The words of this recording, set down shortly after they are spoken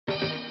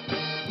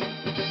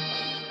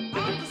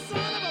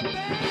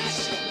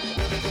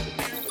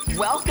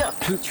Welcome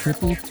to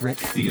Triple Threat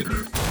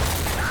Theater.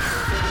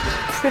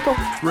 Triple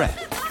Threat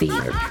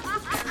Theater.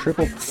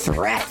 Triple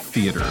Threat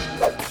Theater.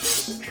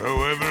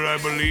 However, I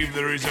believe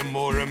there is a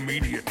more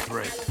immediate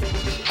threat.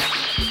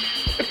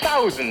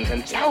 Thousands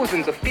and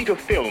thousands of feet of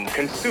film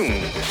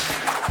consumed.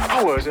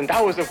 Hours and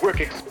hours of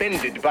work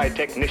expended by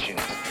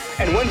technicians.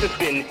 And once it's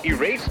been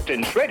erased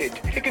and shredded,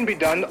 it can be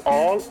done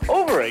all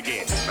over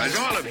again. As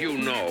all of you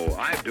know,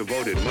 I've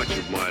devoted much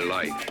of my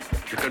life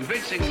to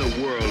convincing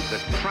the world that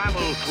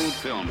travel through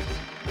film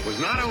was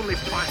not only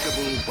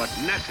possible, but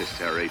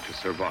necessary to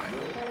survive.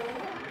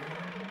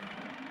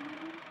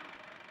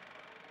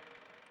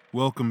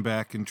 Welcome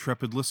back,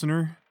 intrepid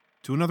listener,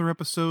 to another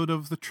episode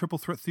of the Triple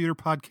Threat Theater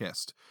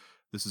podcast.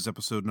 This is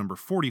episode number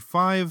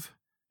 45,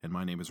 and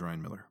my name is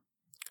Ryan Miller.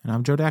 And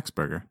I'm Joe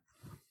Daxberger.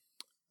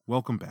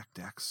 Welcome back,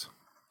 Dax.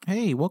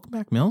 Hey, welcome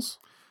back, Mills.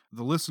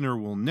 The listener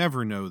will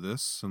never know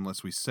this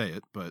unless we say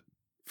it, but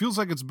feels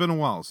like it's been a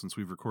while since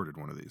we've recorded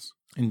one of these.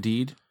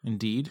 Indeed.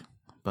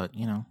 But,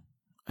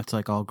 it's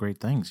like all great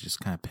things.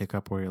 Just kind of pick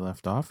up where you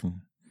left off,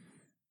 and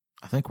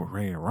I think we're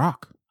ready to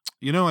rock.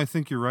 I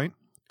think you're right.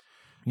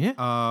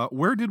 Yeah.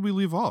 Where did we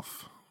leave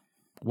off?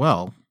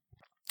 Well,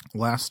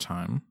 last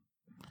time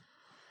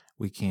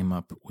we came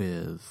up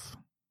with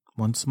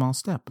One Small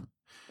Step.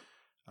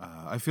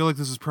 I feel like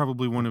this is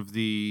probably one of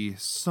the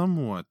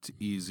somewhat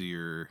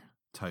easier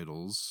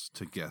titles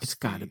to guess. It's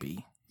got to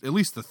be. At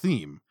least the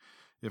theme,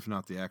 if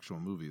not the actual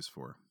movies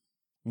for.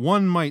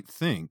 One might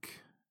think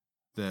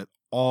that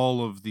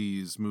all of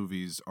these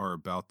movies are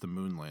about the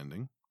moon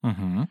landing.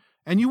 Mm-hmm.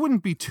 And you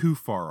wouldn't be too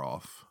far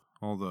off,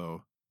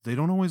 although they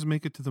don't always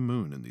make it to the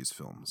moon in these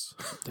films.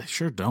 They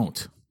sure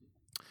don't.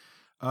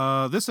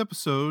 This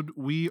episode,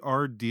 we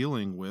are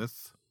dealing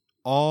with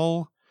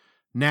all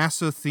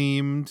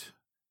NASA-themed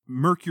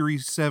Mercury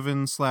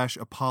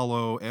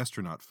 7/Apollo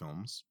astronaut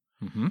films,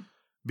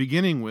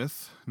 beginning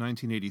with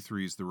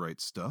 1983's The Right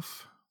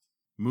Stuff,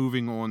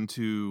 moving on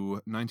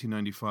to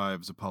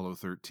 1995's Apollo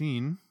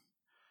 13,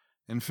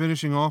 and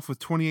finishing off with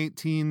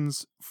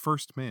 2018's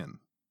First Man.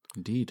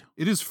 Indeed.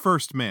 It is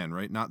First Man,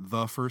 right? Not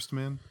The First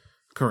Man?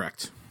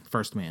 Correct.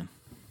 First Man.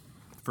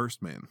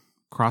 First Man.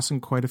 Crossing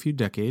quite a few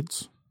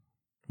decades,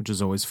 which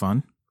is always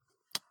fun.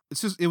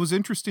 It was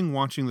interesting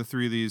watching the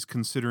three of these,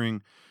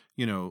 considering,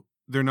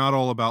 they're not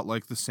all about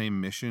like the same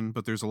mission,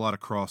 but there's a lot of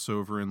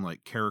crossover in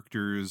like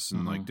characters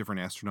and like different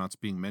astronauts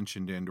being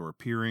mentioned and or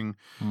appearing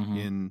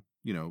in,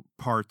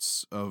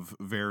 parts of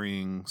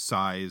varying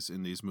size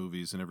in these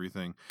movies and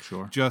everything.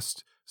 Sure.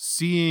 Just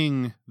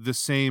seeing the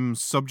same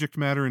subject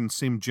matter and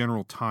same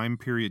general time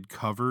period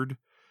covered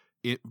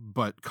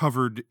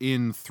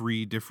in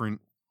three different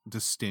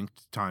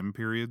distinct time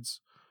periods.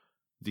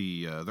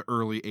 The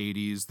early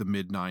 80s, the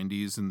mid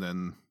 90s, and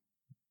then,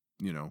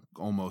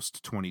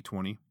 almost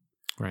 2020.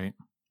 Right.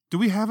 Do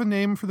we have a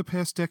name for the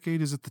past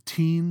decade? Is it the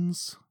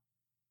teens?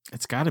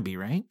 It's got to be,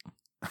 right?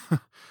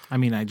 I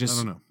mean, I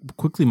don't know.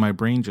 Quickly my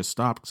brain just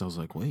stopped because I was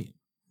like, wait,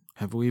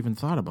 have we even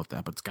thought about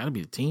that? But it's got to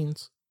be the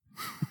teens.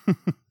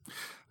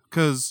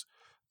 Because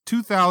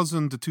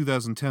 2000 to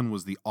 2010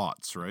 was the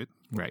aughts, right?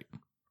 Right.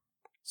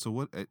 So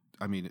what,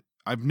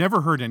 I've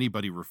never heard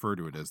anybody refer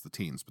to it as the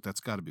teens, but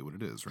that's got to be what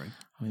it is, right?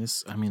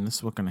 This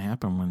is what's going to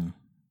happen when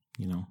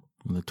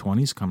the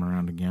 20s come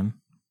around again,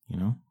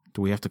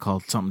 Do we have to call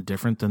it something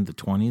different than the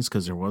 20s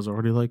because there was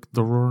already like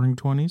the Roaring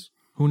 20s?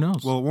 Who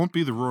knows? Well, it won't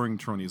be the Roaring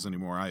 20s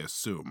anymore, I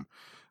assume.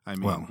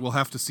 We'll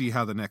have to see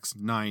how the next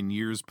 9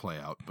 years play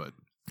out, but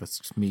that's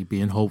just me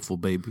being hopeful,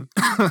 baby.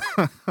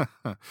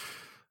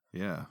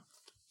 Yeah.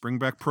 Bring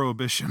back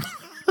Prohibition.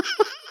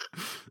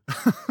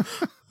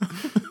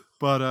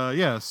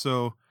 But,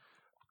 so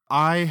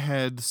I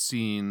had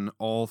seen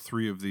all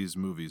three of these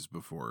movies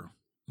before.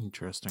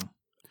 Interesting.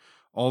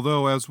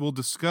 Although, as we'll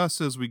discuss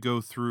as we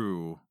go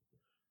through,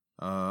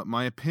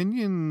 my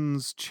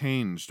opinions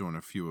changed on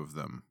a few of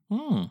them,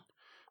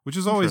 which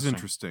is always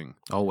interesting.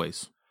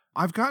 Always.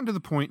 I've gotten to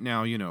the point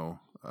now,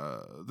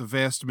 the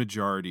vast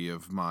majority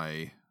of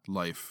my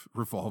life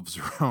revolves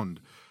around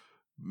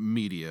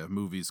media,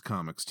 movies,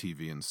 comics,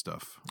 TV, and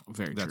stuff.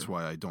 Very That's true.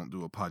 why I don't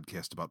do a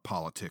podcast about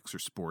politics or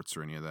sports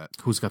or any of that.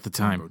 Who's got the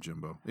time?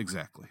 Jimbo.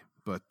 Exactly.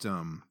 But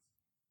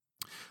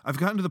I've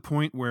gotten to the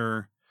point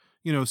where,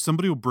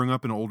 somebody will bring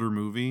up an older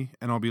movie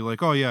and I'll be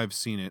like, oh yeah, I've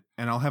seen it.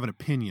 And I'll have an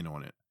opinion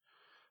on it.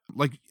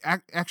 Like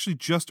actually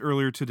just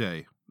earlier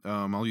today,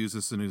 I'll use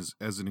this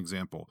as an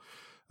example.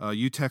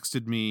 You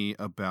texted me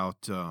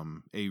about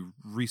a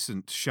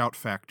recent Shout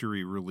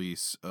Factory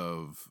release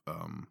of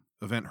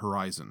Event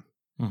Horizon.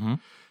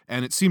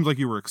 And it seemed like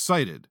you were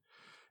excited.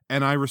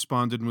 And I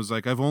responded and was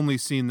like, I've only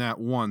seen that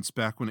once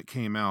back when it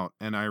came out,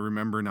 and I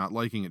remember not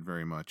liking it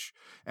very much.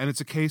 And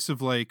it's a case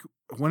of like,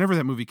 whenever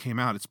that movie came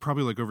out, it's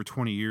probably like over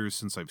 20 years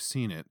since I've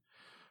seen it.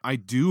 I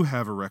do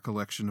have a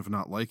recollection of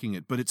not liking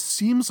it, but it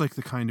seems like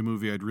the kind of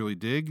movie I'd really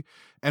dig.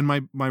 And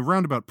my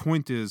roundabout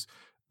point is,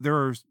 there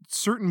are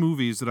certain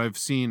movies that I've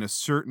seen a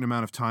certain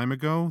amount of time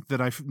ago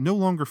that I no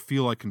longer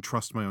feel I can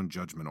trust my own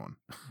judgment on.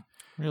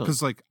 Really?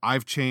 Because like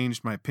I've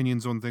changed, my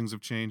opinions on things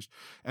have changed,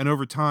 and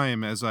over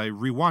time, as I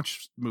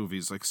rewatch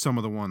movies, like some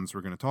of the ones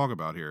we're going to talk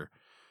about here,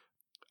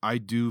 I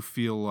do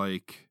feel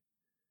like,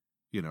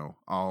 you know,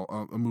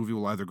 a movie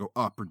will either go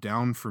up or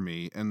down for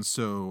me, and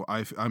so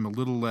I'm a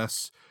little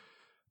less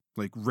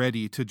like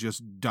ready to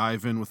just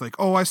dive in with like,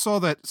 oh, I saw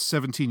that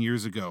 17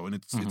 years ago and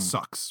it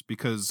sucks,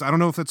 because I don't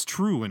know if that's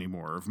true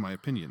anymore of my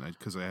opinion,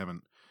 because I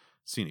haven't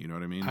seen it. You know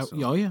what I mean?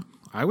 Oh yeah,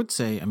 I would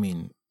say. I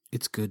mean,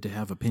 it's good to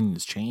have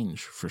opinions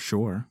change for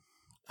sure.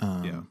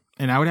 Yeah,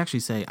 and I would actually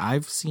say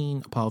I've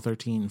seen Apollo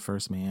 13,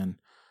 First Man.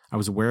 I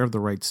was aware of The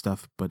Right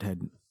Stuff, but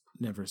had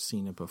never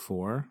seen it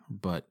before.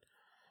 But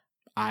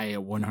I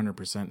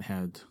 100%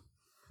 had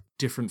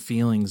different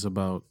feelings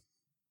about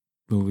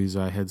movies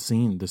I had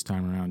seen this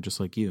time around, just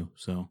like you.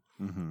 So,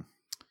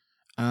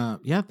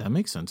 yeah, that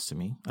makes sense to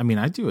me. I mean,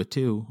 I do it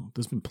too.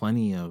 There's been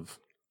plenty of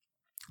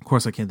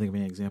course, I can't think of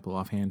any example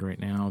offhand right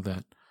now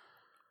that,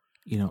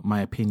 you know, my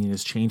opinion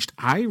has changed.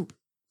 I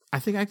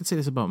think I could say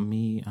this about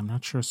me. I'm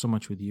not sure so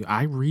much with you.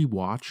 I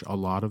rewatch a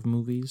lot of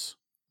movies.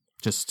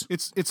 Just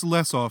it's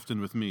less often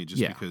with me,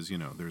 just because, you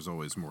know, there's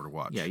always more to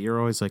watch. Yeah, you're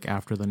always like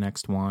after the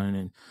next one,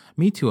 and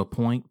me to a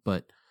point,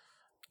 but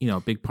you know,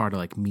 a big part of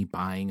like me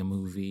buying a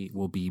movie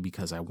will be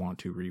because I want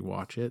to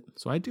rewatch it.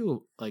 So I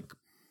do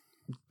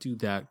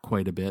that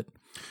quite a bit.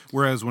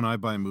 Whereas when I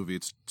buy a movie,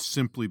 it's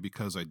simply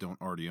because I don't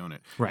already own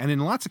it. Right. And in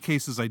lots of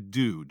cases, I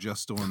do,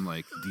 just on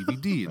like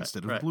DVD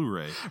instead of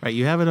Blu-ray. Right.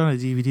 You have it on a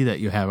DVD that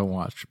you haven't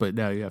watched, but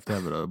now you have to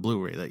have it on a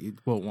Blu-ray that you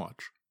won't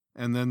watch.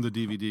 And then the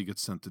DVD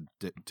gets sent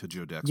to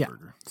Joe Daxberger.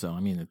 Yeah. So,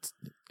 I mean,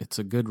 it's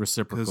a good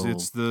reciprocal because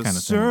it's the kind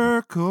of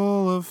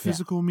circle of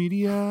physical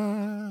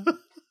media.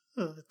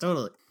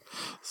 Totally.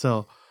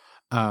 So,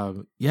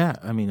 yeah,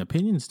 I mean,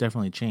 opinions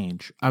definitely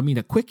change. I mean,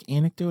 a quick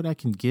anecdote I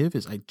can give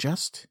is I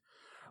just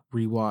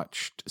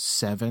rewatched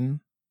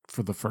Seven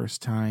for the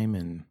first time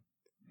in,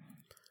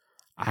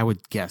 I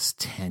would guess,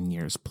 10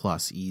 years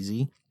plus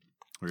easy.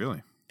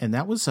 Really? And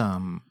that was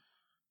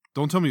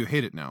Don't tell me you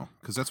hate it now,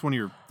 because that's one of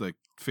your like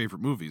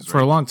favorite movies, right? For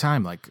a long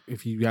time. Like,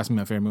 if you ask me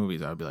my favorite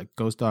movies, I would be like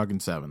Ghost Dog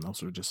and Seven.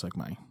 Those are just like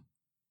my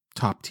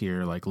top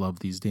tier, like, love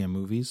these damn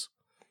movies.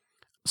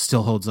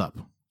 Still holds up.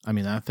 I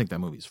mean, I think that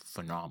movie's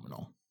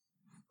phenomenal.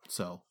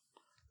 So,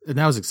 and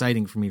that was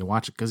exciting for me to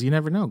watch it, because you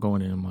never know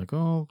going in. I'm like,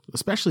 oh,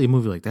 especially a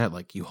movie like that,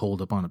 like you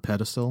hold up on a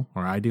pedestal,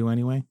 or I do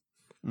anyway.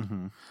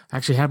 Mm-hmm.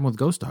 Actually happened with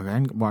Ghost Dog. I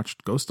hadn't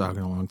watched Ghost Dog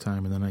in a long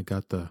time, and then I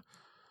got the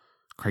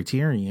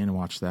Criterion and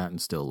watched that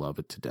and still love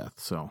it to death.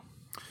 So,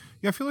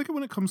 yeah, I feel like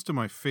when it comes to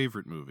my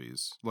favorite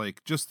movies,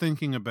 like just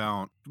thinking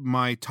about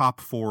my top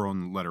 4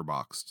 on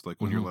Letterboxd, like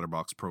on your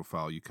Letterboxd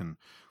profile, you can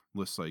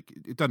list like,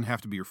 it doesn't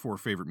have to be your 4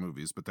 favorite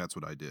movies, but that's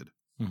what I did.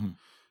 Mm-hmm.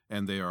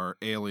 And they are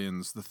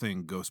Aliens, The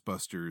Thing,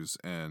 Ghostbusters,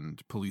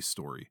 and Police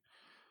Story.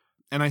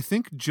 And I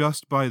think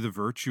just by the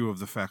virtue of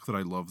the fact that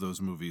I love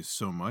those movies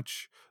so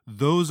much,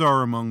 those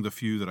are among the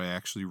few that I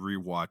actually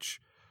rewatch.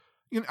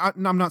 You know,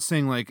 I'm not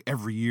saying like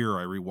every year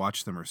I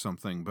rewatch them or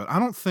something, but I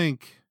don't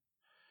think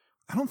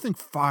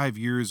 5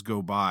 years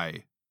go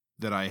by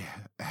that I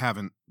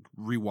haven't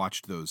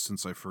rewatched those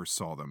since I first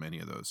saw them, any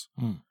of those.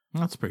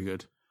 That's pretty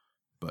good.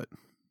 But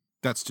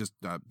that's just,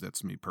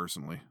 that's me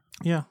personally.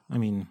 Yeah, I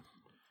mean,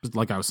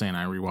 like I was saying,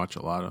 I rewatch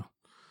a lot of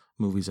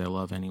movies I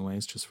love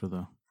anyways, just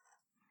for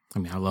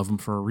I love them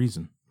for a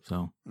reason.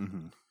 So,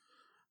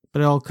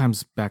 but it all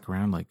comes back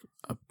around. Like,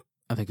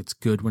 I think it's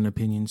good when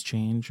opinions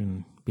change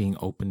and being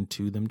open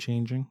to them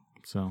changing.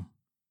 So,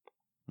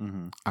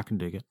 I can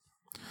dig it.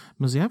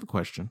 Muzzy, I have a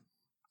question.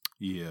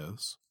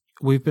 Yes.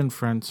 We've been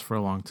friends for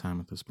a long time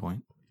at this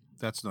point.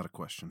 That's not a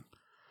question.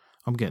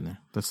 I'm getting there.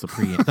 That's the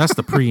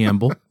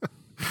preamble.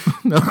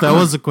 No, that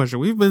was a question.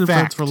 We've been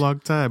friends for a long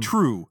time.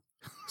 True.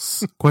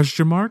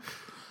 Question mark?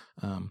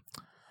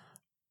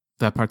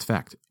 That part's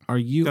fact. Are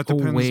you aware? That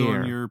depends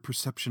on your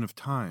perception of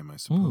time, I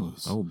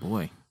suppose. Oh,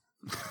 boy.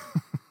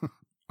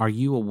 Are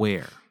you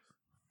aware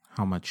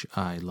how much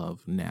I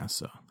love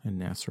NASA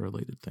and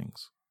NASA-related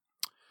things?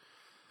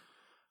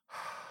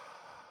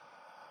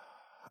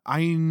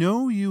 I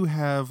know you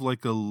have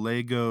like a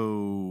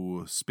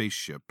Lego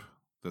spaceship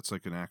that's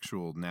like an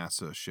actual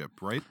NASA ship,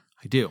 right?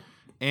 I do.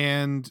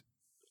 And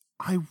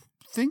I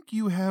think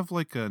you have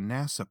like a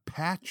NASA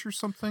patch or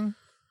something.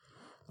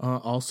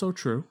 Also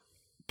true.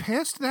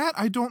 Past that,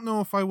 I don't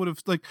know if I would have,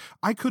 like,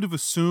 I could have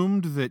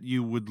assumed that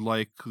you would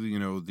like, you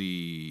know,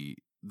 the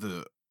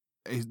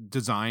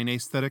design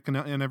aesthetic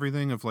and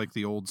everything of like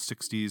the old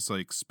 60s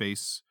like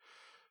space,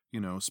 you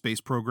know, space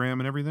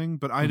program and everything,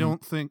 but I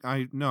don't think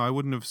I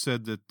wouldn't have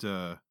said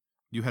that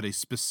you had a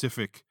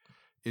specific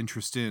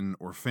interest in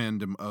or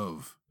fandom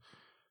of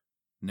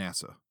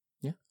NASA.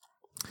 Yeah.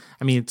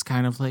 I mean, it's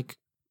kind of like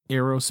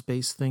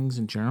aerospace things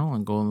in general,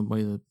 and going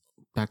way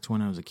back to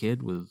when I was a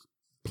kid with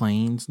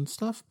planes and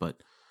stuff,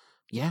 but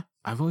yeah,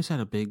 I've always had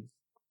a big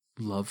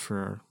love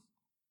for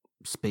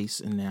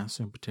space and NASA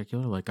in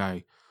particular. Like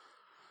I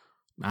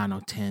don't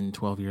know, 10,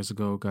 12 years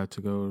ago, got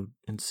to go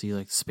and see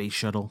like Space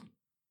Shuttle.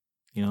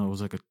 You know, it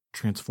was like a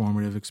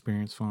transformative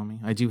experience for me.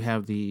 I do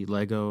have the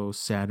Lego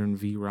Saturn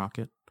V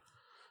rocket.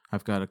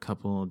 I've got a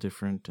couple of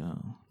different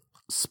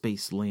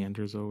space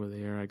landers over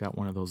there. I got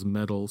one of those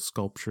metal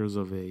sculptures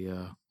of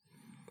a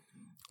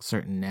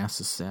certain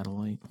NASA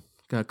satellite.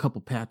 Got a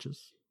couple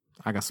patches.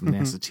 I got some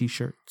NASA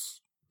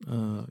T-shirts.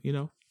 And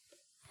you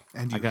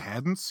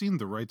hadn't seen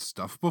The Right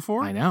Stuff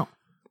before? I know.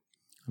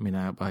 I mean,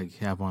 I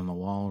have on the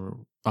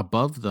wall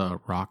above the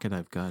rocket.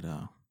 I've got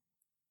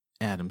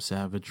Adam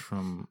Savage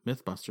from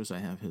MythBusters. I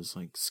have his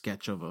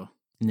sketch of a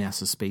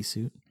NASA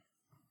spacesuit.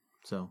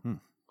 So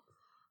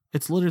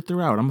it's littered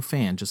throughout. I'm a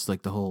fan, just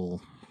like the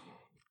whole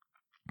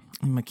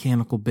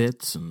mechanical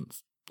bits and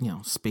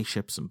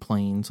spaceships and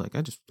planes.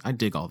 I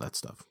dig all that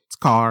stuff. It's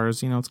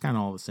cars, it's kind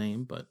of all the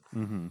same. But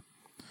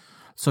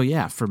so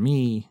yeah, for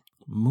me,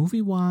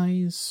 movie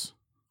wise,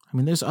 I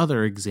mean, there's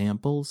other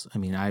examples. I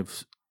mean,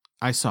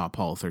 I saw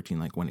Apollo 13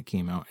 when it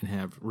came out and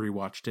have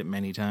rewatched it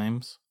many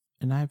times,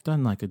 and I've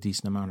done a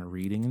decent amount of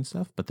reading and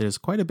stuff. But there's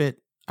quite a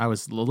bit I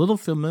was a little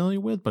familiar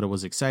with, but it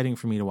was exciting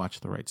for me to watch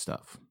The Right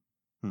Stuff,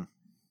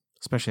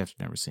 especially after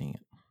never seeing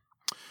it.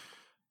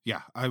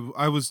 Yeah,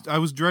 I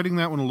was dreading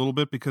that one a little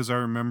bit because I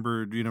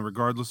remembered,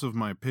 regardless of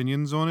my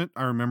opinions on it,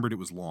 I remembered it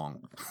was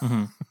long.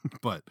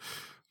 But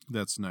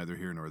that's neither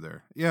here nor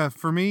there. Yeah,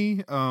 for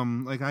me,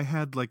 I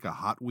had a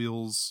Hot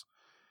Wheels,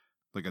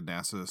 a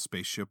NASA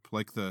spaceship,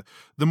 the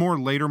more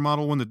later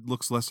model one that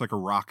looks less like a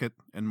rocket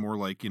and more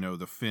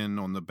the fin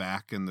on the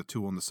back and the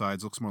two on the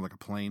sides looks more like a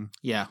plane.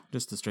 Yeah,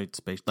 just a straight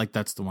space.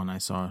 That's the one I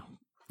saw.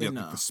 Yeah,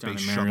 the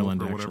space shuttle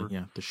or whatever.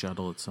 Yeah, the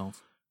shuttle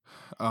itself.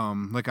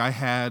 I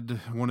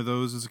had one of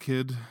those as a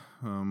kid,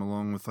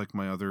 along with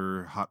my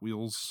other Hot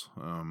Wheels.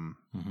 And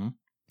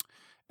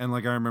I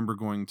remember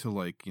going to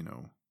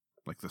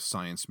the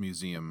Science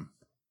Museum,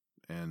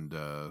 and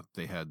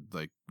they had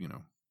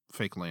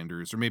fake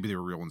landers, or maybe they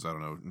were real ones, I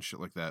don't know, and shit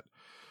like that,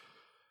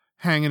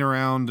 hanging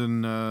around,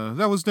 and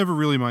that was never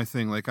really my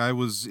thing. I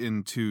was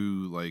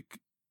into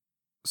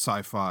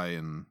sci-fi,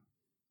 and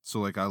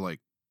so I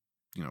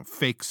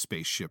fake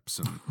spaceships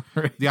and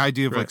right. the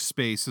idea of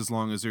space, as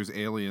long as there's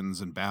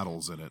aliens and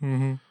battles in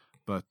it.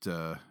 But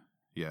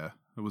yeah,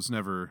 it was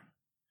never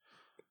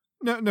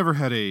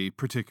had a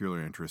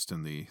particular interest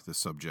in the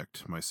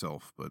subject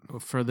myself.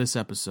 But for this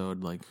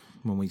episode,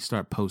 when we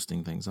start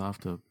posting things, I'll have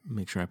to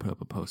make sure I put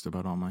up a post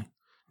about all my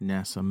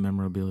NASA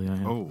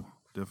memorabilia. Oh,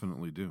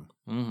 definitely do.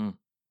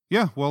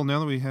 Yeah, well, now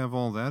that we have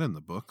all that in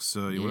the books,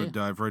 you want to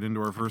dive right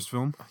into our first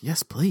film?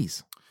 Yes,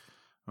 please.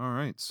 All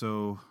right,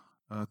 so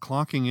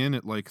clocking in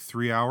at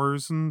 3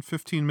 hours and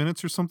 15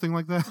 minutes or something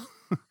like that.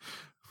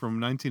 From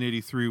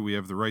 1983, we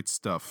have The Right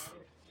Stuff.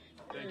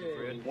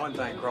 One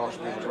thing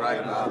Crosby was right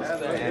about,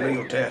 the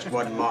real test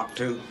wasn't Mach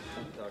 2.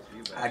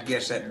 I'd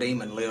guess that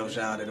demon lives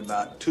out at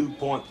about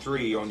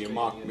 2.3 on your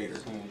Mach meter.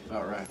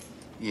 All right.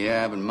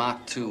 Yeah, but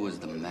Mach 2 was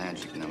the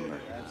magic number.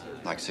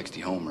 60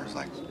 homers,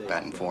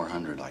 batting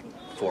 400,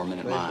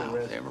 4-minute mile,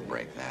 if they ever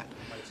break that.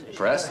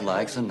 Press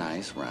likes a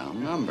nice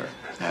round number.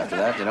 After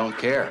that, they don't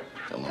care.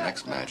 Till the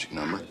next magic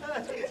number.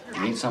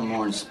 You need something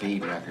more than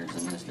speed records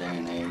in this day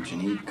and age. You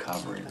need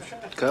coverage.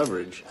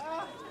 Coverage?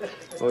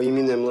 Oh, you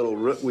mean them little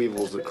root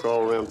weevils that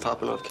crawl around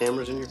popping off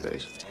cameras in your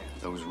face?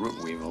 Those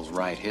root weevils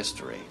write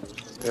history.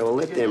 Yeah, well,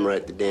 let them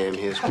write the damn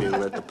history and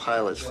let the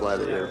pilots fly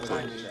the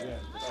airplanes.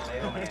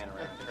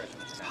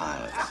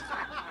 Pilots.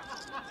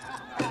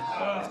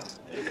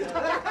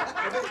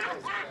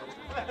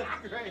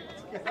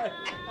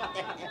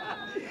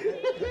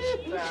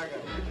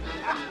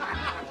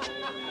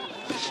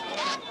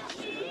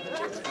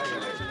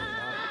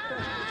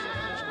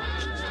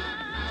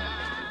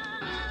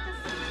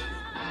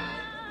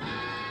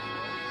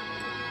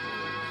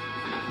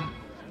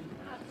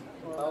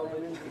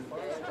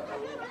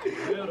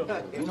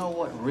 You know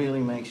what really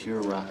makes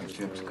your rocket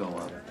ships go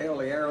up? Hell,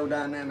 the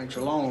aerodynamics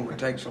alone would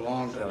take so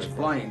long to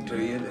explain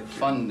to you that...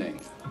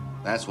 Funding.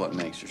 That's what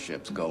makes your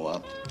ships go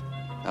up.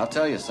 I'll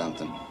tell you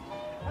something.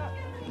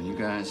 And you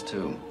guys,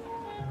 too.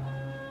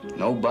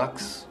 No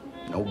Bucks,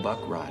 no Buck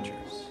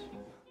Rogers.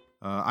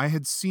 I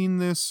had seen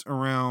this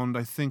around,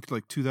 I think,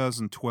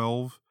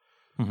 2012.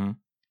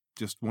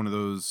 Just one of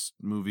those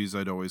movies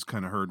I'd always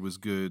kind of heard was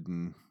good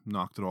and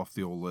knocked it off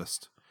the old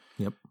list.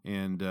 Yep.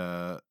 And,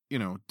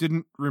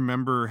 didn't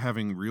remember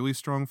having really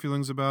strong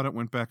feelings about it.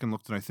 Went back and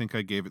looked, and I think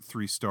I gave it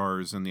 3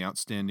 stars. And the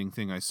outstanding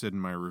thing I said in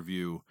my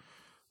review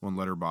on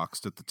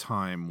Letterboxd at the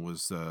time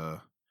was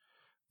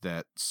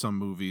that some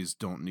movies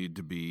don't need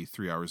to be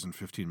 3 hours and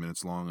 15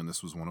 minutes long, and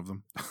this was one of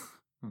them.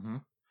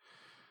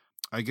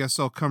 I guess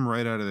I'll come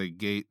right out of the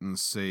gate and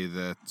say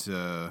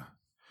that,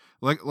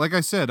 like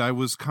I said, I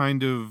was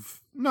kind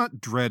of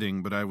not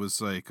dreading, but I was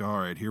all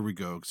right, here we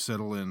go.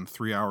 Settle in,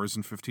 3 hours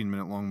and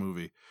 15-minute long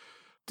movie.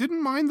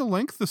 Didn't mind the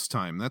length this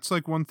time. That's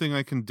one thing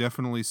I can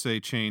definitely say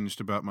changed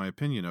about my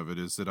opinion of it,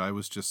 is that I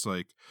was just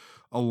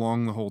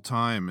along the whole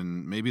time.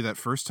 And maybe that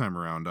first time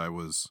around I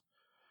was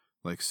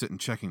sitting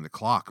checking the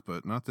clock,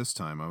 but not this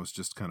time. I was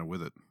just kind of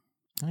with it.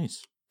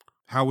 Nice.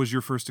 How was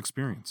your first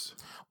experience?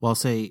 Well, I'll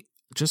say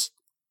just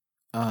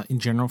in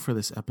general for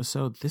this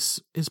episode,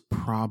 this is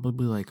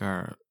probably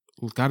got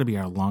to be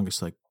our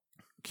longest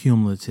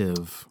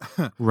cumulative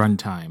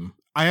runtime.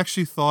 I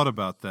actually thought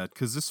about that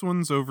because this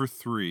one's over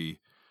 3.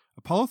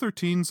 Apollo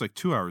 13's like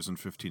 2 hours and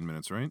 15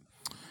 minutes, right?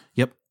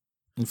 Yep.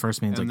 And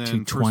First Man's And like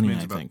then 220, First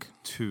Man's I about think.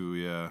 2,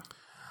 yeah.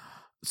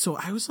 So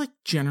I was like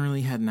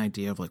generally had an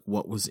idea of like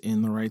what was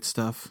in the right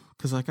stuff.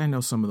 Because like I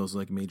know some of those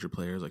like major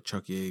players, like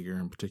Chuck Yeager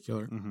in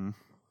particular. Mm-hmm.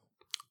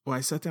 Well,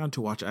 I sat down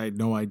to watch. I had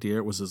no idea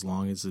it was as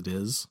long as it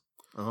is.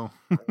 Oh.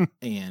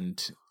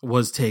 And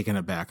was taken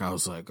aback. I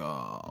was like,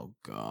 oh,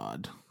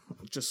 God.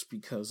 Just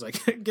because I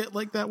can't get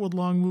like that with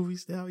long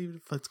movies now, even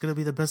if it's going to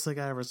be the best thing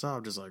I ever saw.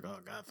 I'm just like, oh,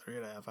 God,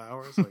 3.5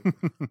 hours.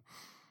 Like,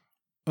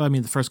 I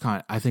mean, the first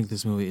comment, I think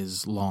this movie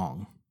is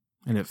long.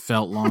 And it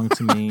felt long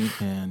to me.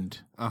 And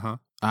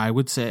I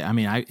would say, I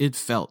mean, it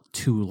felt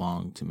too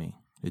long to me.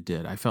 It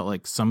did. I felt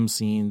like some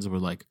scenes were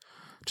like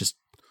just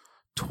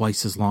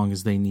twice as long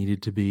as they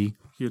needed to be.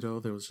 You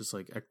know, there was just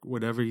like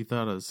whatever you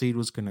thought a scene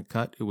was going to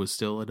cut, it was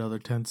still another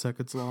 10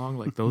 seconds long,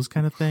 like those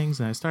kind of things.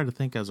 And I started to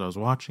think as I was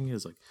watching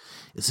it, like,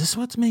 is this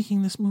what's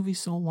making this movie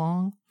so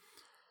long?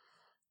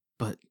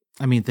 But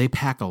I mean, they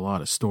pack a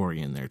lot of story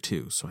in there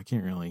too, so I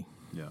can't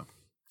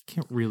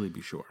really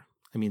be sure.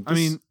 I mean,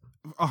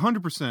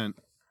 100%.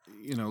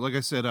 You know, like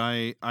I said,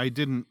 I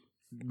didn't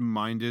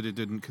mind it. It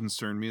didn't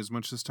concern me as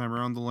much this time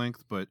around, the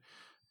length, but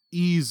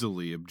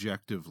easily,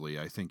 objectively,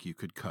 I think you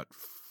could cut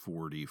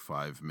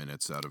 45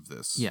 minutes out of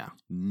this. Yeah.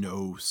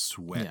 No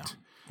sweat.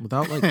 Yeah.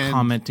 Without like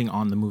commenting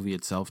on the movie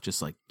itself,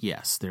 just like,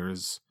 yes,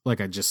 there's, like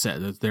I just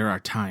said, there are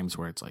times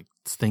where it's like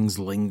things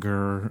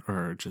linger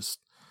or just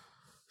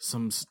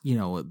some, you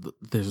know,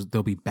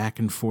 there'll be back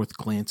and forth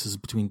glances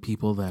between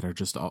people that are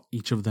just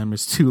each of them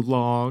is too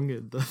long.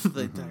 And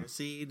the entire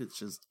scene, it's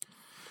just.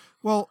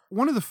 Well,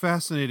 one of the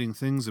fascinating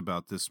things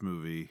about this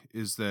movie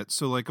is that,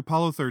 so like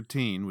Apollo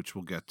 13, which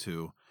we'll get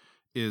to,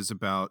 is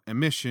about a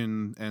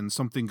mission and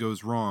something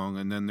goes wrong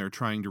and then they're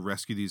trying to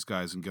rescue these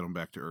guys and get them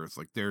back to Earth.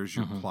 Like there's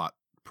your plot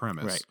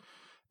premise. Right.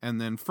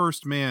 And then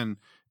First Man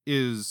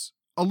is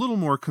a little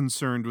more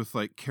concerned with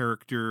like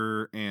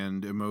character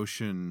and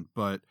emotion,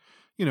 but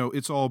you know,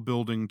 it's all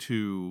building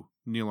to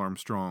Neil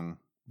Armstrong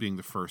being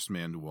the first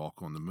man to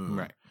walk on the moon.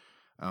 Right.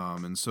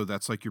 And so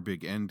that's like your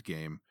big end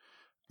game.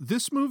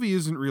 This movie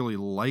isn't really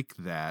like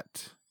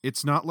that.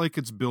 It's not like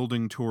it's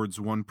building towards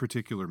one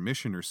particular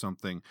mission or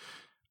something.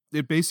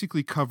 It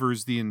basically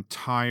covers the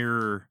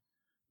entire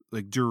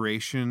like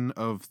duration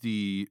of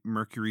the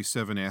Mercury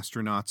 7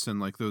 astronauts and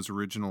like those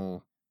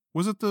original,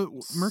 was it the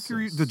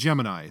Mercury, the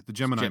Gemini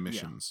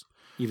missions.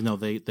 Yeah. Even though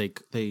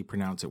they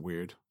pronounce it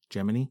weird.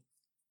 Gemini?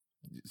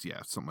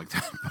 Yeah, something like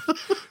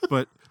that.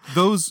 But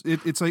those,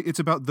 it's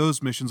about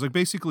those missions. Like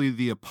basically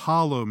the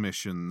Apollo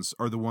missions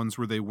are the ones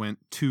where they went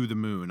to the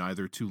moon,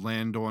 either to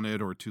land on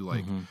it or to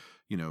like,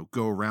 you know,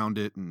 go around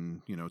it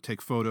and, you know,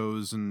 take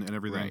photos and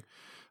everything.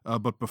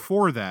 Right. But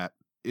before that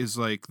is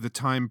like the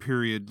time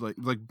period,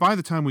 like by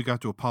the time we got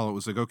to Apollo, it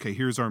was like, okay,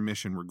 here's our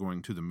mission. We're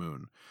going to the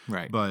moon.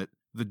 Right. But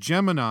the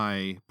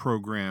Gemini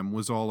program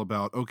was all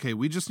about, okay,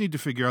 we just need to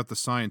figure out the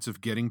science of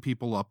getting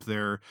people up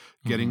there,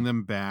 getting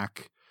them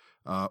back,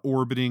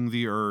 orbiting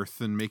the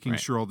Earth and making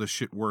sure all this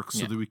shit works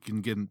so that we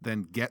can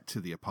get to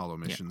the Apollo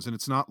missions. And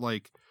it's not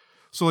like,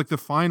 so like the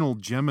final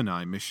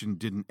Gemini mission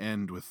didn't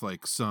end with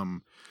like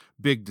some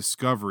big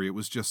discovery. It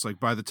was just like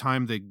by the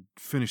time they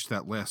finished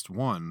that last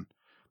one,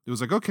 it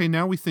was like, okay,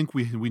 now we think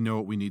we know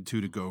what we need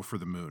to go for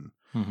the moon.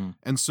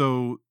 And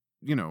so,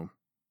 you know,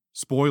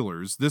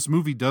 spoilers, this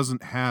movie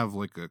doesn't have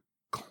like a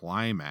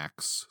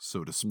climax,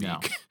 so to speak. No.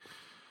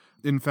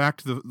 In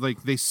fact,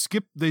 they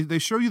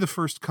show you the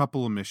first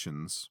couple of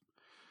missions.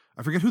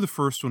 I forget who the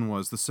first one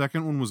was. The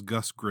second one was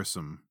Gus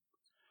Grissom.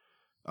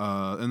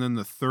 And then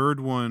the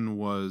third one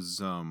was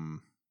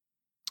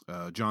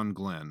John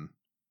Glenn.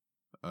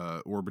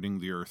 Orbiting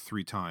the Earth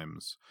 3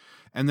 times.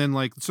 And then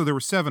like, so there were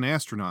 7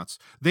 astronauts.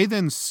 They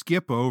then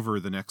skip over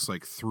the next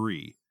like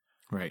 3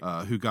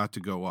 who got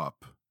to go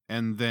up.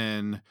 And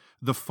then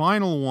the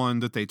final one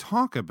that they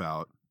talk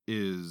about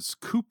is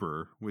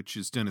Cooper, which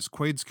is Dennis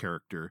Quaid's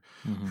character,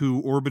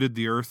 who orbited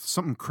the Earth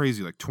something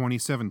crazy, like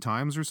 27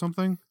 times or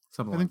something.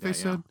 Something I think like they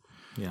that, said.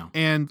 Yeah.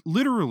 And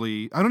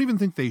literally, I don't even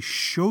think they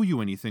show you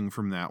anything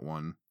from that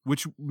one,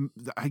 which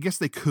I guess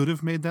they could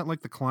have made that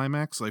like the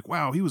climax, like,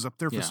 wow, he was up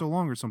there for so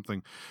long or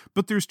something.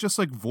 But there's just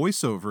like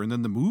voiceover and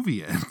then the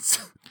movie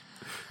ends.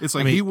 It's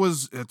like, he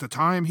was, at the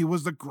time, he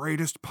was the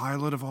greatest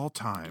pilot of all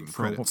time.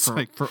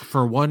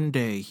 For one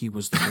day, he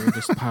was the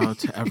greatest pilot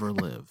to ever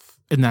live.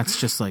 And that's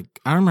just like,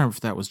 I don't remember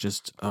if that was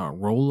just a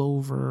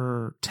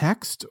rollover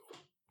text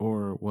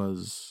or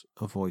was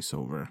a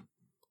voiceover.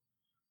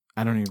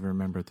 I don't even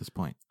remember at this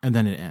point. And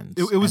then it ends.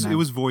 It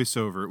was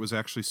voiceover. It was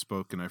actually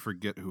spoken. I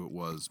forget who it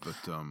was,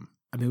 but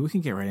I mean, we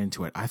can get right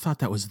into it. I thought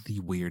that was the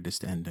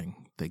weirdest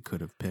ending they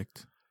could have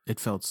picked. It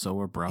felt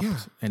so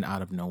abrupt and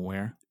out of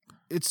nowhere.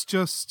 It's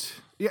just,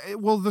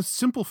 well, the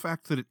simple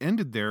fact that it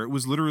ended there, it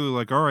was literally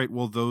like, all right,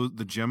 well,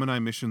 the Gemini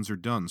missions are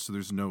done, so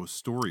there's no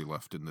story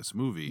left in this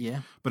movie. Yeah.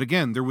 But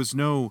again, there was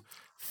no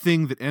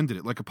thing that ended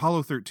it. Like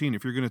Apollo 13,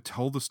 if you're going to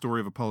tell the story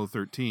of Apollo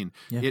 13,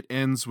 it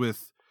ends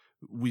with,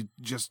 we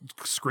just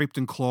scraped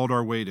and clawed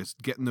our way to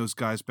getting those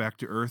guys back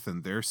to Earth,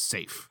 and they're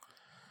safe.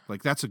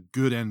 Like, that's a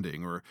good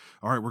ending. Or,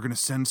 all right, we're going to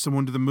send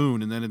someone to the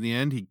moon, and then in the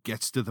end, he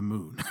gets to the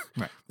moon.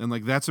 Right. And,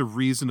 like, that's a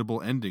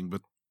reasonable ending.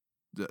 But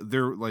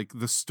they're, like,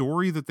 the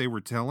story that they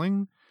were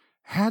telling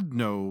had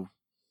no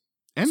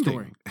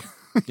ending.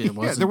 There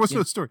was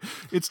no story.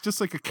 It's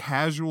just like a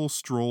casual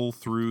stroll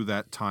through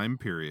that time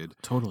period.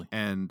 Totally.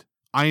 And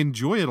I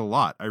enjoy it a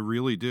lot. I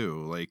really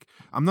do. Like,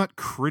 I'm not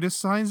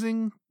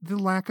criticizing the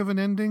lack of an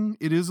ending.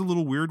 It is a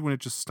little weird when it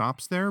just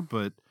stops there,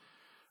 but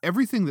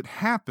everything that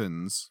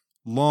happens,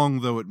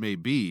 long though it may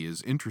be,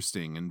 is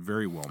interesting and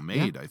very well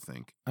made, I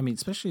think. I mean,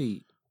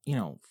 especially,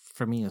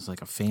 for me as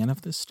like a fan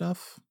of this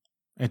stuff,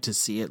 and to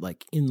see it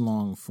like in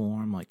long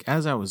form, like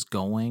as I was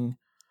going,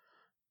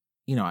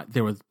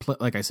 there were,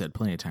 like I said,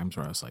 plenty of times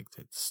where I was like,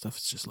 this stuff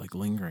is just like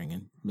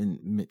lingering,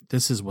 and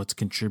this is what's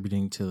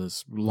contributing to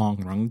this long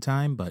run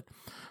time. But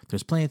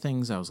there's plenty of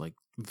things I was like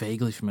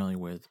vaguely familiar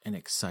with and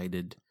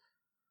excited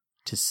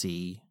to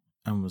see,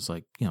 and was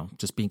like,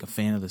 just being a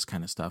fan of this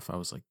kind of stuff, I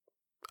was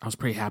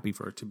pretty happy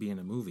for it to be in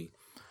a movie.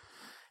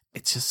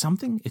 It's just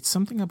something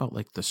about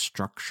like the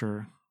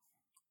structure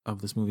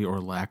of this movie, or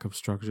lack of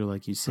structure,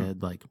 like you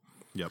said, like,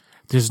 yep.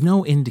 There's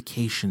no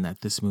indication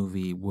that this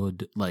movie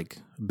would like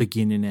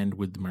begin and end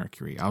with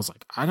Mercury. I was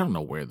like, I don't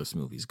know where this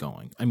movie's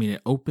going. I mean,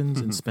 it opens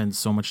and spends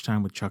so much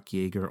time with Chuck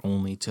Yeager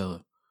only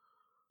to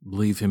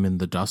leave him in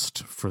the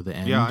dust for the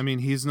end. Yeah, I mean,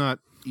 he's not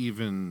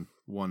even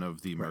one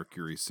of the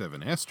Mercury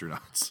 7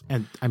 astronauts.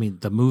 And I mean,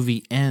 the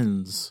movie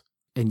ends,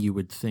 and you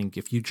would think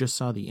if you just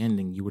saw the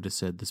ending, you would have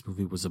said this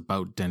movie was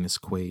about Dennis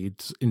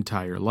Quaid's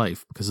entire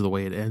life, because of the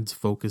way it ends,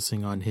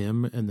 focusing on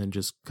him and then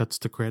just cuts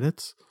to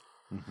credits.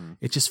 Mm-hmm.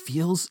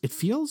 It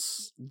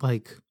feels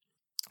like,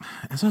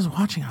 as I was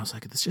watching, I was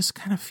like, this just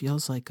kind of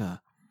feels like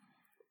a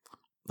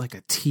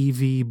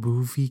TV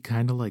movie,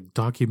 kind of like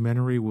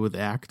documentary with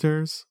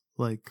actors.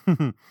 Like,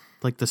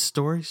 like the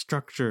story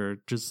structure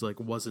just like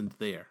wasn't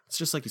there. It's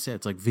just like you said,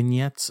 it's like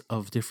vignettes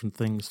of different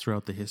things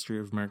throughout the history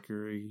of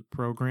Mercury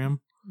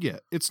program. Yeah,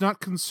 it's not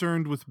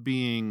concerned with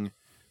being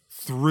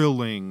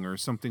thrilling or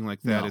something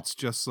like that. No. It's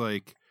just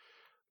like,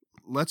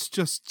 let's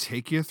just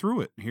take you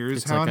through it.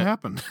 Here's how it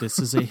happened. This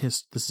is a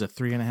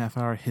 3.5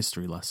 hour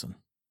history lesson.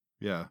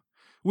 Yeah,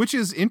 which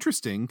is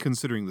interesting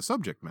considering the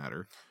subject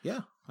matter.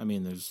 Yeah, I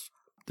mean, there's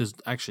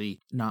actually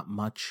not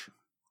much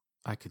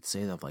I could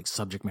say of like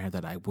subject matter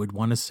that I would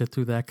want to sit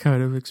through that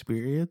kind of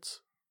experience.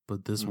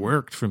 But this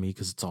worked for me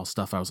because it's all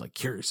stuff I was like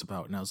curious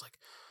about, and I was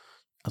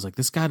like,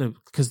 this gotta,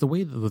 because the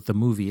way that the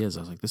movie is,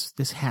 I was like,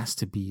 this has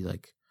to be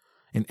like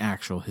an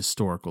actual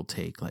historical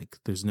take. Like,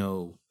 there's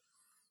no,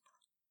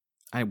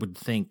 I would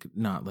think,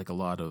 not like a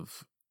lot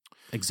of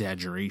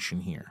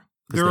exaggeration here.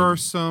 There are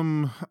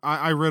some,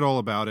 I read all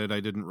about it. I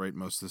didn't write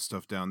most of this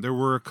stuff down. There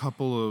were a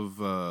couple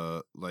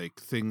of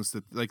like things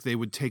that, like, they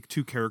would take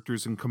two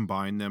characters and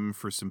combine them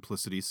for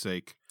simplicity's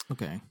sake.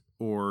 Okay.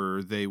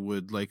 Or they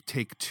would like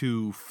take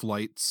two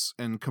flights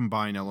and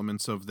combine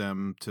elements of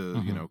them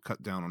to,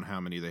 cut down on how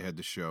many they had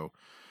to show.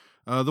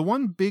 The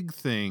one big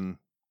thing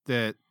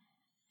that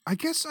I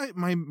guess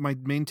my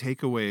main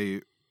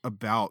takeaway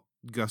about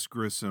Gus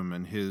Grissom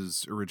and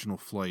his original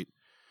flight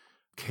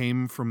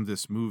came from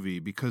this movie,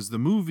 because the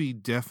movie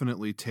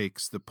definitely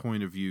takes the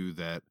point of view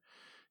that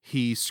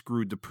he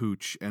screwed the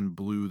pooch and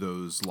blew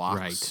those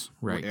locks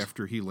right.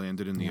 after he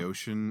landed in the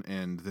ocean,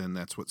 and then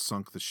that's what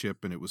sunk the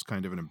ship, and it was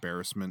kind of an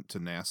embarrassment to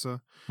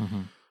NASA.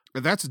 Mm-hmm.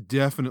 That's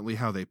definitely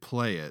how they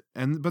play it.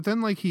 But then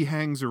like he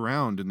hangs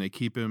around and they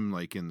keep him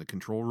like in the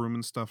control room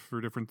and stuff for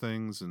different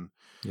things. And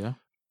yeah,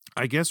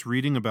 I guess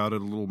reading about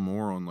it a little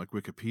more on like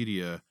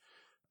Wikipedia,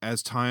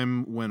 as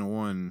time went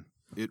on,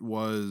 it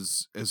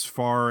was, as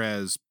far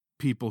as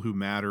people who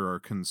matter are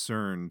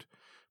concerned,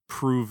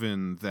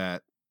 proven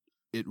that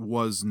it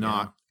was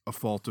not a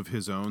fault of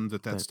his own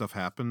that stuff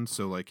happened.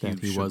 So like he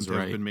shouldn't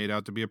have been made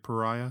out to be a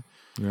pariah.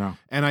 Yeah.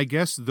 And I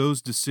guess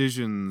those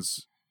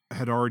decisions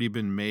had already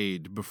been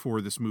made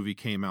before this movie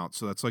came out.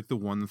 So that's like the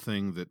one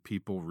thing that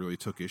people really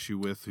took issue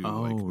with who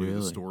knew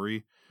the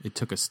story. It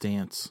took a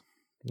stance.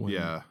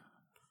 Yeah.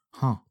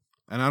 Huh.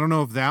 And I don't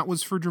know if that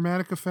was for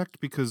dramatic effect,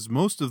 because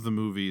most of the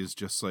movie is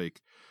just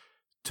like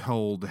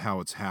told how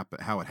it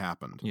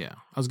happened. Yeah.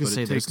 I was going to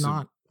say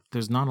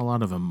there's not a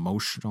lot of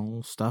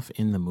emotional stuff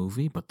in the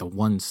movie, but the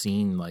one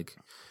scene like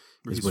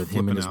is with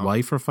him and his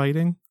wife are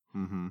fighting.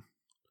 Mm-hmm.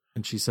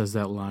 And she says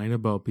that line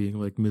about being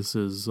like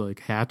Mrs.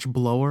 like Hatch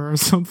Blower or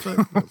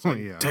something. I was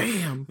like,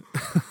 damn.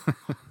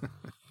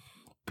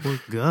 Poor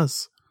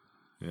Gus.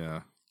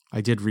 Yeah.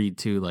 I did read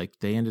too, like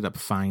they ended up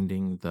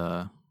finding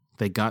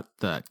they got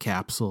the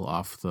capsule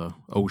off the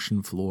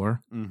ocean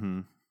floor. Mm-hmm.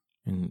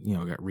 And,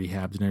 got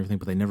rehabbed and everything,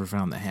 but they never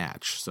found the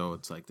hatch. So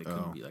it's like they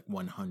couldn't be like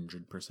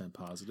 100%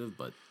 positive,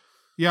 but.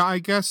 Yeah, I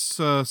guess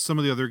some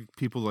of the other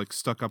people like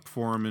stuck up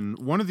for him. And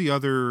one of the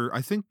other,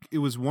 I think it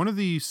was one of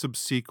the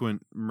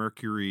subsequent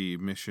Mercury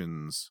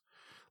missions,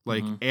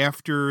 like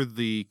after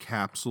the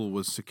capsule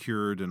was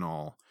secured and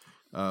all,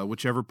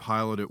 whichever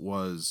pilot it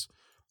was,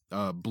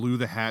 blew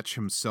the hatch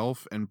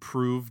himself and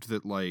proved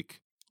that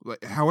like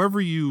like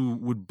however you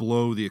would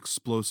blow the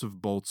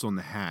explosive bolts on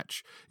the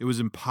hatch, it was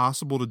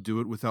impossible to do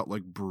it without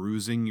like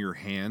bruising your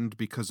hand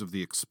because of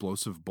the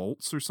explosive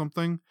bolts or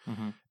something.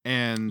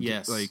 And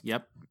Yes. like,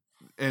 Yep.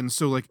 and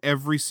so like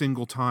every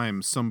single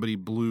time somebody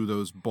blew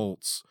those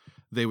bolts,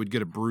 they would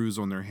get a bruise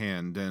on their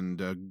hand,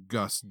 and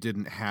Gus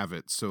didn't have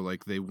it. So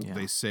like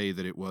they say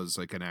that it was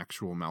like an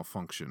actual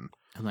malfunction.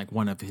 And like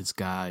one of his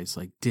guys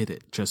like did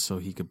it just so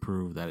he could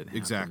prove that it happened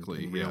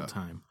Exactly, in real yeah.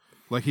 time.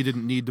 Like he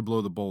didn't need to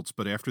blow the bolts,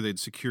 but after they'd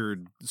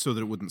secured so that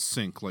it wouldn't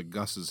sink like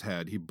Gus's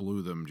had, he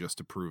blew them just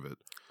to prove it.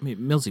 I mean,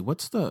 Millsy,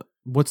 what's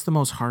the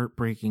most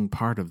heartbreaking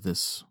part of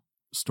this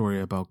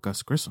story about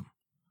Gus Grissom?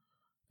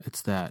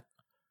 It's that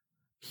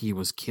he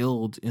was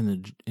killed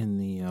in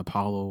the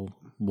Apollo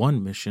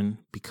 1 mission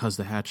because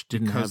the hatch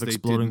didn't have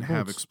exploding bolts.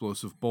 Have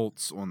explosive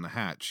bolts on the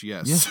hatch.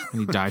 Yes. Yeah,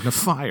 and he died in a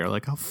fire.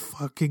 Like, how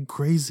fucking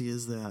crazy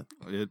is that?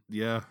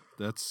 Yeah,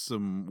 that's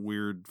some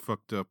weird,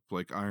 fucked up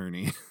like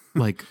irony.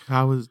 Like,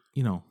 how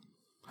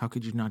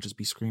could you not just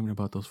be screaming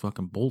about those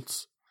fucking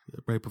bolts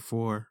right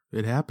before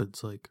it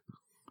happens? Like,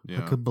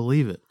 I couldn't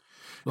believe it.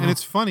 And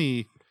it's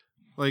funny,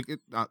 like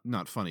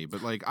not funny,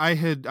 but like I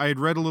had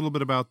read a little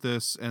bit about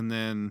this, and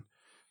then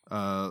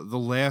the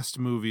last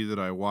movie that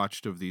I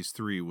watched of these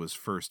three was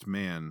First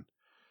Man,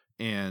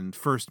 and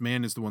First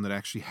Man is the one that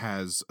actually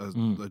has a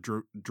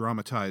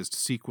dramatized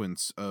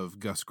sequence of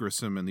Gus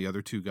Grissom and the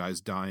other two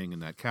guys dying in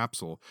that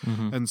capsule.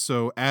 And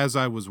so as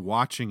I was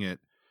watching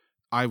it,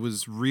 I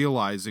was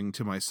realizing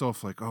to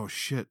myself, like, oh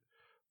shit,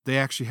 they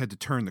actually had to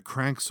turn the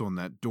cranks on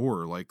that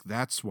door. Like,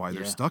 that's why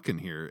they're stuck in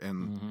here.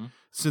 And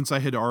since I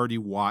had already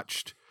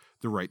watched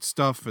The Right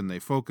Stuff and they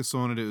focus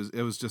on it,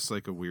 it was just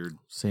like a weird...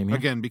 Same here.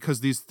 Again,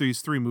 because these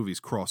three movies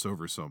cross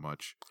over so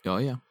much. Oh,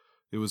 yeah.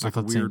 It was like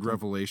a weird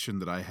revelation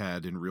that I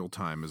had in real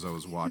time as I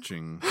was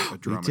watching a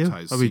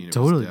dramatized scene. I mean,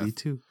 totally, me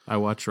too. I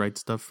watched Right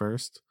Stuff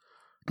first,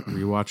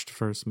 rewatched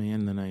First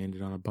Man, then I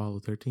ended on Apollo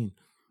 13.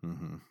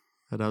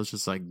 And I was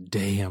just like,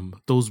 damn,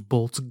 those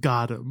bolts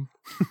got him.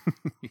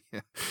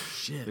 Yeah.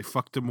 Shit. They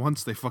fucked him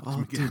once, they fucked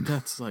him again. Dude,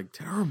 that's like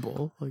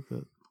terrible. Like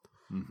that.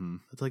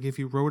 It's like if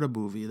you wrote a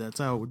movie, that's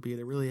how it would be. And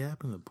it really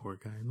happened to the poor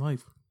guy in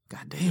life.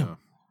 God damn. Yeah.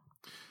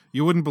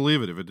 You wouldn't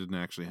believe it if it didn't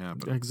actually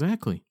happen.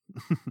 Exactly.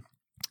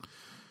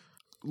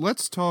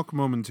 Let's talk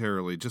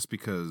momentarily, just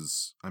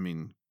because, I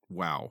mean,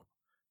 wow.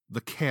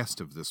 The cast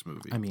of this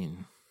movie. I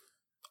mean,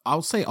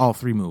 I'll say all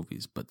three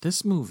movies, but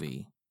this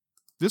movie...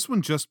 This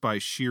one just by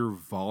sheer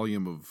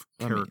volume of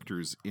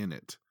characters in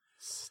it.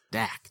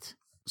 Stacked.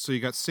 So you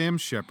got Sam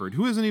Shepard,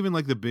 who isn't even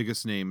like the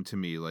biggest name to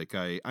me. Like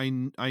I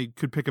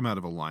could pick him out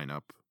of a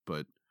lineup,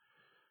 but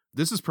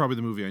this is probably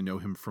the movie I know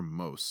him from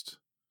most.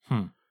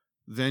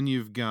 Then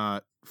you've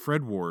got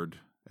Fred Ward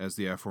as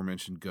the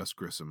aforementioned Gus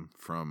Grissom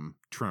from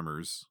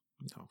Tremors.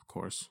 Oh, of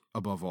course.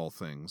 Above all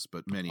things,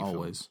 but many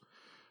always.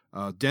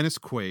 Films. Dennis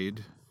Quaid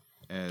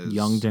as...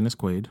 Young Dennis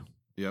Quaid.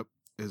 Yep.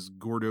 As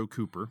Gordo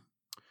Cooper.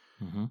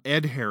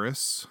 Ed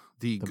Harris,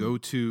 the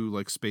go-to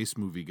like space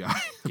movie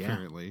guy,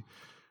 apparently,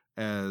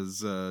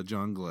 as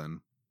John Glenn.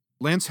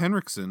 Lance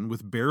Henriksen,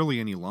 with barely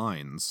any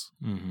lines,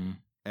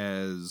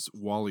 as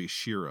Wally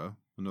Schirra,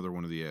 another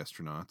one of the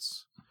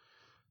astronauts.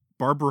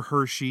 Barbara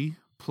Hershey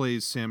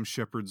plays Sam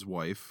Shepard's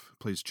wife,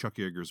 plays Chuck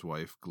Yeager's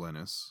wife,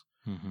 Glennis.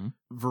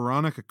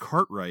 Veronica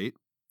Cartwright,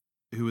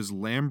 who is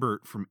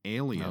Lambert from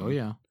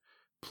Alien,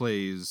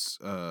 plays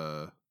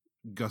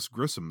Gus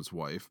Grissom's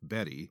wife,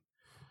 Betty.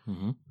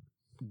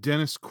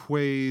 Dennis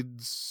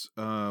Quaid's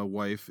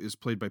wife is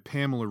played by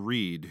Pamela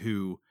Reed,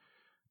 who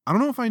I don't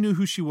know if I knew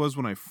who she was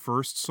when I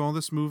first saw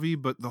this movie,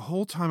 but the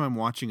whole time I'm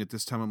watching it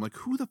this time, I'm like,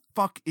 who the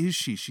fuck is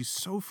she? She's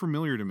so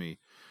familiar to me.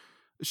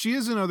 She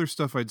is in other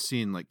stuff I'd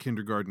seen, like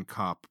Kindergarten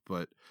Cop,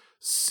 but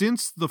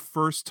since the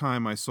first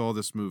time I saw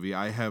this movie,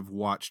 I have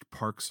watched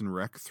Parks and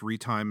Rec 3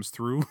 times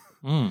through,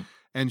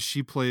 and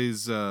she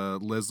plays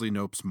Leslie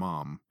Knope's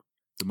mom,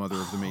 the mother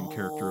of the main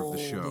character of the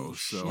show.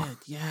 So shit,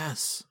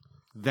 yes.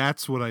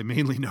 That's what I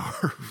mainly know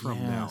her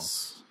from now.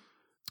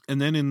 And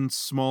then in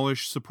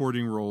smallish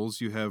supporting roles,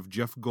 you have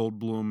Jeff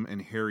Goldblum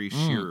and Harry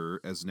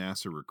Shearer as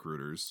NASA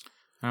recruiters.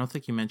 I don't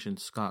think you mentioned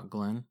Scott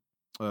Glenn.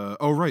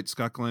 Right.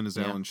 Scott Glenn is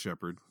Alan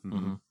Shepard.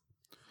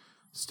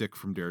 Stick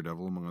from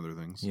Daredevil, among other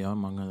things. Yeah,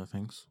 among other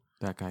things.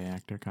 That guy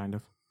actor, kind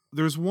of.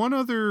 There's one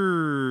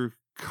other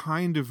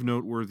kind of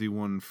noteworthy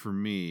one for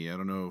me. I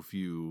don't know if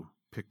you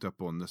picked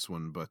up on this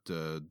one, but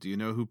do you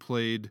know who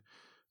played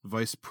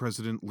Vice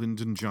President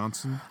Lyndon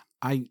Johnson?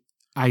 I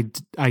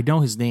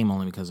know his name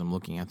only because I'm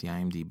looking at the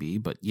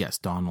IMDb, but yes,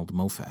 Donald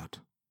Moffat.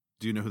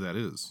 Do you know who that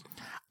is?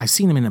 I've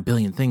seen him in a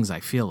billion things, I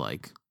feel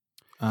like.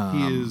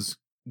 He is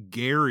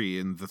Gary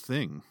in The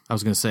Thing. I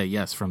was going to say,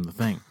 yes, from The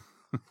Thing.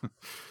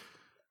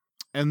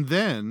 And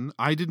then,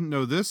 I didn't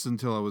know this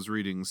until I was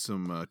reading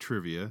some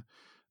trivia.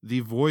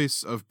 The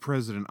voice of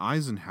President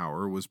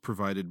Eisenhower was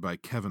provided by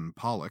Kevin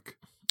Pollak.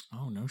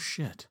 Oh, no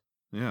shit.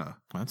 Yeah.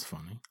 That's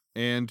funny.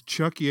 And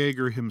Chuck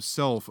Yeager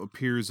himself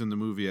appears in the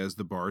movie as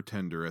the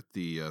bartender at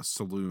the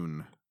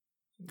saloon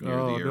near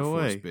the Air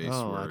Force Base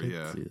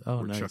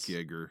where nice. Chuck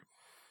Yeager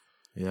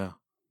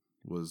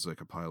was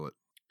like a pilot.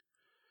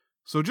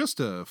 So just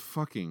a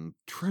fucking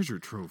treasure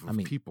trove of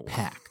people.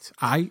 Packed.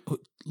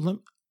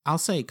 I'll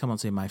say, come on,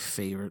 say my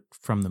favorite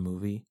from the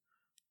movie,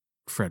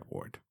 Fred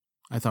Ward.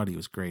 I thought he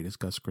was great as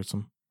Gus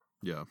Grissom.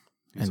 Yeah.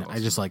 And awesome. I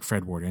just like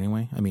Fred Ward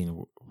anyway. I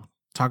mean,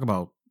 talk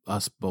about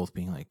us both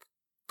being like,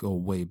 go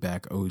way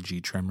back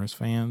OG Tremors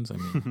fans. I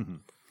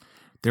mean,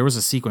 there was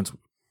a sequence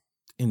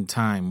in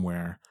time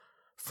where,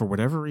 for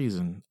whatever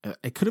reason,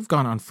 it could have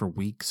gone on for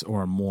weeks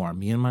or more.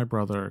 Me and my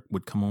brother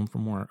would come home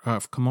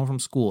from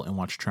school and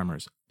watch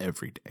Tremors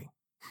every day.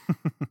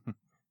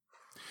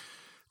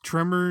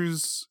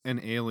 Tremors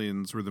and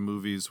Aliens were the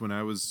movies when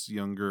I was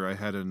younger. I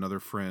had another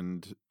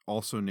friend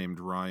also named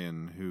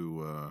Ryan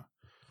who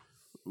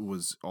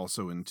was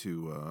also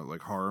into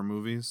like horror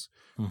movies.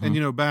 Mm-hmm. And,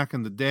 you know, back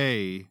in the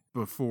day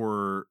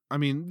before, I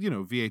mean, you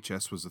know,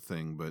 VHS was a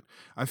thing, but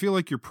I feel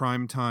like your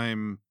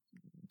primetime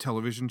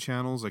television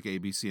channels like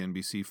ABC,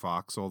 NBC,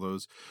 Fox, all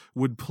those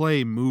would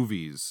play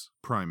movies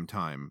prime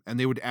time, and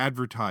they would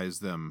advertise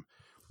them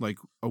like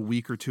a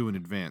week or two in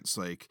advance,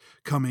 like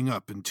coming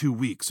up in 2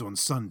 weeks on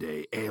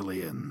Sunday,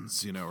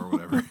 Aliens, you know, or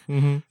whatever.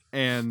 Mm-hmm.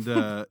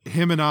 And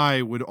him and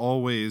I would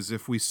always,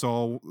 if we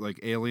saw like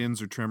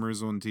Aliens or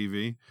Tremors on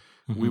TV,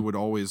 we would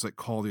always like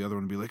call the other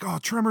one and be like, "Oh,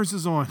 Tremors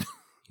is on."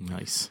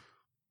 Nice.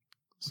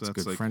 So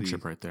that's good like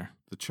friendship right there.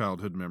 The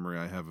childhood memory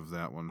I have of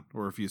that one.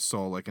 Or if you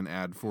saw like an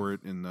ad for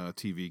it in the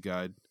TV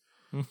guide,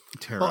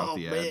 tear out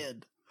the ad.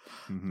 Man.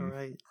 Mm-hmm. All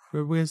right.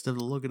 We used to have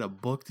to look at a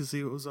book to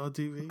see what was on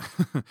TV.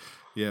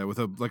 Yeah, with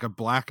a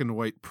black and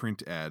white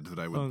print ad that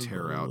I would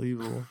tear out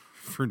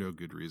for no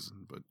good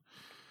reason. But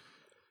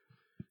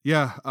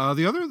yeah,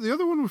 the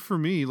other one for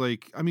me,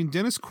 like, I mean,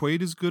 Dennis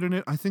Quaid is good in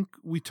it. I think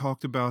we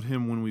talked about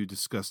him when we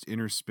discussed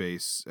Inner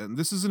Space, and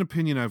this is an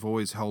opinion I've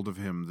always held of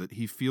him, that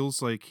he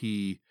feels like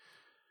he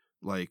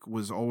like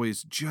was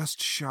always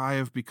just shy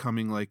of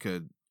becoming like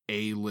a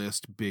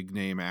A-list big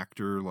name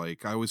actor.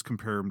 Like, I always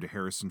compare him to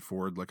Harrison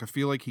Ford. Like, I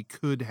feel like he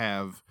could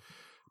have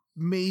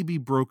maybe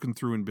broken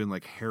through and been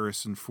like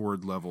Harrison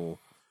Ford level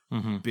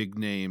big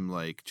name,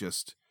 like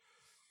just,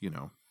 you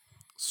know,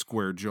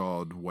 square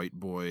jawed white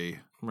boy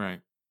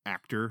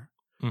actor.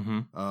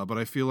 But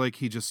I feel like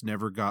he just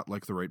never got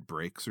like the right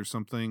breaks or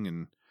something,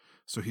 and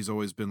so he's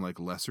always been like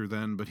lesser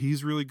than. But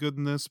he's really good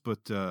in this.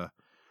 But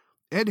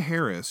Ed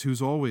Harris,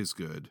 who's always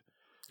good.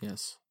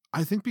 Yes.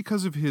 I think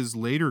because of his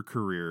later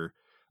career,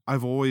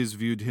 I've always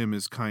viewed him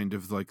as kind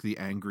of like the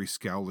angry,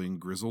 scowling,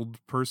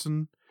 grizzled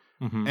person.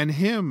 And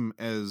him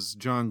as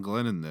John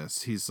Glenn in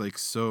this, he's like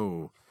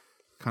so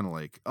kind of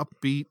like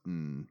upbeat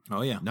and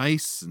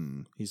nice,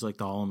 and he's like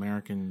the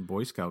all-American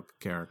Boy Scout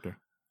character.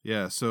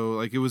 Yeah, so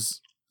like it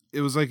was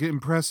like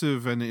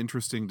impressive and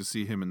interesting to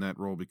see him in that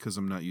role because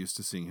I'm not used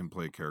to seeing him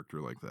play a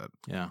character like that.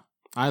 Yeah.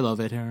 I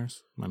love Ed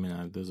Harris. I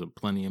mean, there's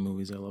plenty of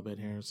movies I love Ed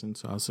Harris in,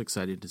 so I was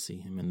excited to see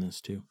him in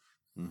this too.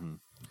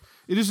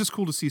 It is just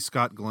cool to see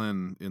Scott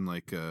Glenn in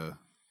like, you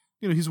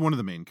know, he's one of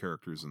the main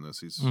characters in this.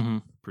 He's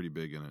pretty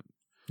big in it.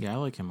 Yeah, I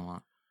like him a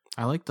lot.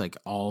 I liked like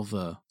all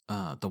the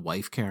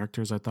wife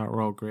characters. I thought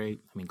were all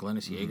great. I mean,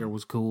 Glennis Yeager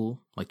was cool.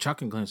 Like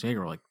Chuck and Glennis Yeager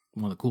were like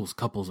one of the coolest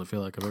couples I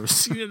feel like I've ever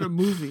seen in a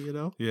movie. You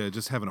know? Yeah,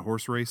 just having a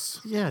horse race.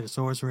 Yeah, just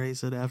a horse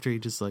race, and after he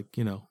just like,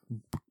 you know,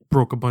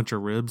 broke a bunch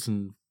of ribs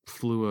and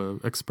flew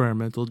a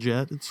experimental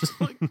jet. It's just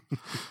like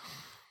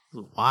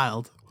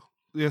wild.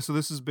 Yeah, so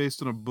this is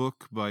based on a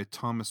book by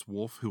Thomas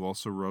Wolfe, who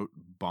also wrote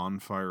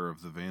Bonfire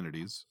of the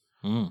Vanities.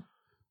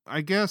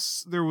 I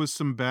guess there was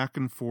some back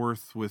and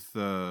forth with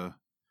the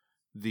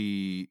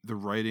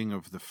writing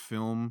of the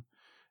film,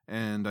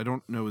 and I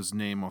don't know his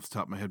name off the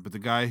top of my head, but the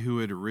guy who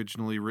had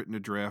originally written a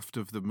draft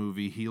of the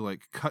movie, he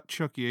like cut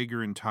Chuck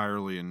Yeager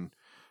entirely and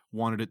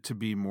wanted it to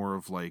be more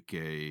of like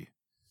a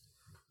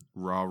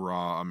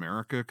rah-rah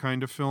America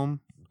kind of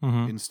film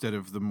instead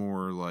of the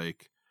more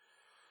like,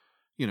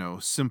 you know,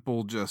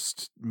 simple,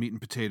 just meat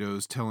and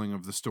potatoes telling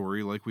of the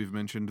story like we've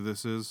mentioned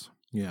this is.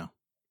 Yeah.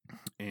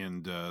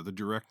 And the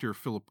director,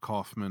 Philip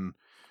Kaufman,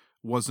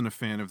 wasn't a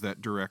fan of that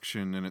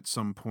direction, and at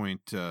some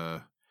point,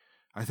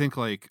 I think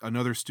like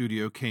another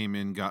studio came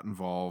in, got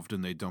involved,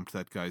 and they dumped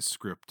that guy's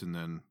script, and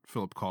then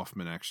Philip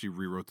Kaufman actually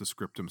rewrote the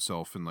script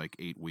himself in like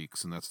 8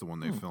 weeks, and that's the one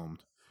they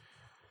filmed.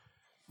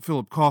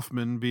 Philip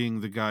Kaufman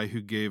being the guy who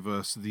gave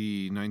us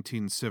the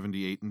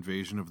 1978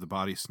 Invasion of the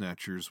Body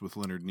Snatchers with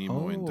Leonard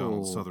Nimoy and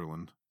Donald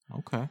Sutherland.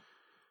 Okay.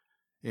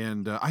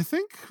 And I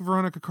think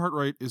Veronica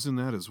Cartwright is in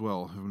that as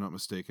well, if I'm not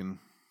mistaken.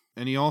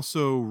 And he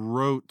also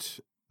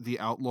wrote The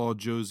Outlaw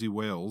Josie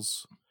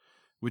Wales,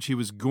 which he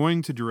was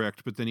going to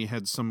direct, but then he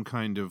had some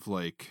kind of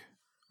like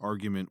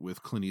argument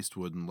with Clint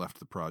Eastwood and left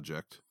the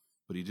project.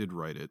 But he did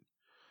write it.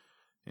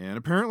 And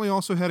apparently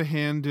also had a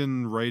hand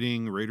in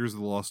writing Raiders of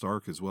the Lost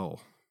Ark as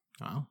well.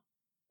 Wow.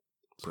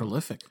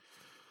 Prolific.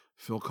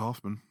 Phil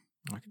Kaufman.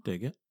 I can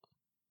dig it.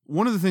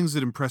 One of the things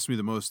that impressed me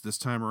the most this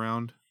time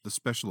around, the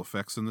special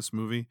effects in this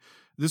movie.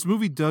 This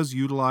movie does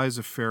utilize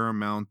a fair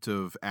amount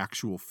of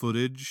actual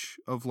footage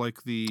of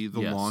like the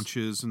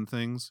launches and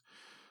things.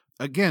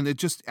 Again, it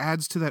just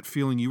adds to that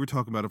feeling you were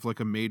talking about of like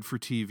a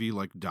made-for-TV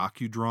like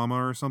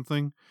docudrama or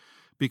something.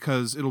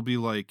 because it'll be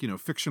like,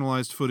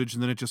 fictionalized footage,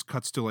 and then it just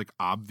cuts to like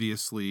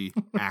obviously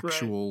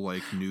actual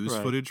like news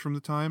footage from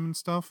the time and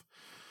stuff.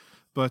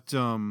 But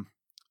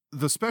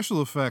the special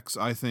effects,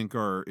 I think,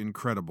 are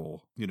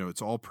incredible.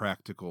 It's all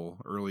practical,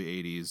 early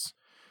 80s.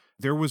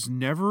 There was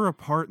never a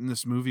part in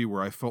this movie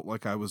where I felt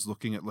like I was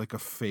looking at like a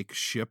fake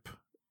ship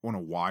on a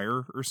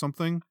wire or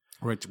something.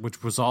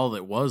 Which was all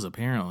it was,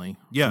 apparently,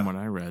 from what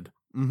I read.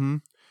 Mm-hmm.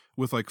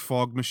 With like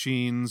fog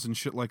machines and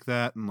shit like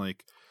that, and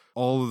like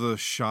all of the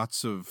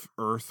shots of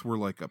Earth were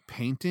like a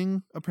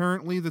painting,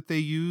 apparently, that they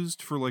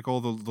used for like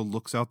all the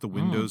looks out the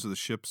windows of the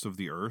ships of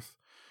the Earth.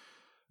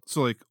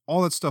 So like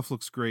all that stuff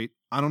looks great.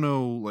 I don't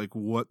know like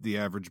what the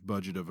average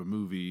budget of a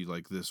movie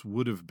like this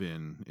would have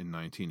been in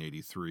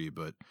 1983,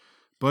 but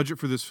budget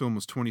for this film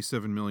was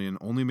 $27 million,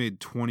 only made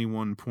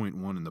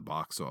 21.1 in the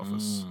box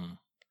office.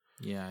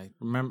 Yeah, I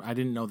remember. I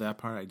didn't know that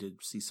part. I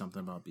did see something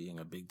about being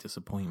a big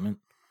disappointment.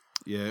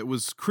 Yeah, it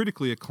was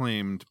critically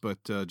acclaimed,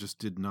 but just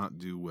did not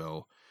do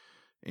well.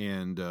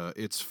 And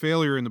its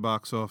failure in the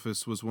box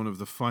office was one of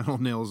the final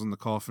nails in the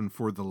coffin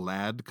for the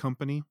Ladd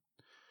Company.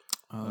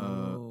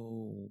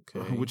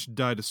 Okay. Which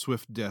died a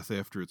swift death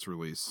after its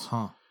release.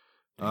 Huh.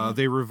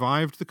 They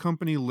revived the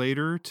company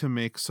later to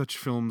make such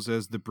films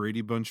as the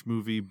Brady Bunch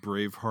movie,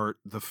 Braveheart,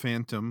 The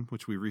Phantom,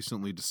 which we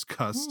recently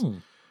discussed,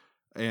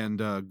 and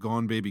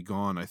Gone Baby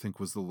Gone, I think,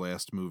 was the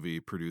last movie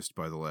produced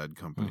by the Ladd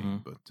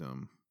Company. But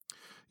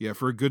yeah,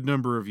 for a good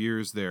number of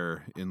years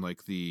there, in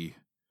like the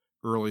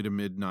early to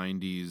mid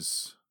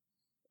 90s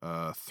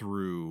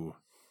through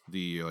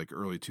the like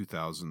early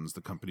 2000s,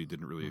 the company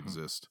didn't really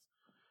exist.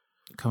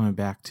 Coming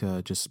back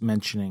to just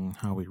mentioning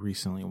how we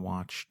recently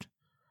watched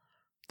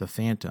The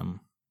Phantom.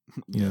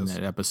 In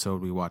that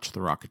episode, we watched The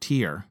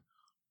Rocketeer.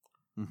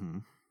 Mm-hmm.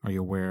 Are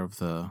you aware of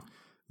the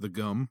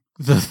gum?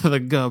 The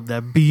gum,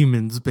 that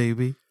Beemans,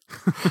 baby.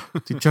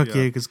 Chuck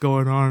Yank is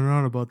going on and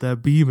on about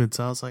that Beemans.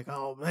 I was like,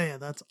 oh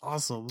man, that's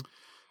awesome.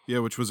 Yeah,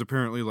 which was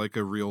apparently like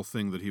a real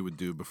thing that he would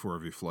do before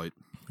every flight.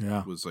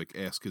 Yeah. Was like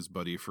ask his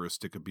buddy for a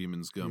stick of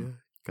Beeman's gum. Yeah.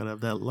 Gotta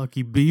have that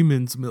lucky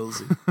Beemans,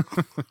 Millsy.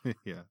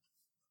 Yeah.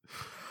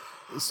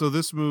 So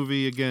this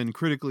movie, again,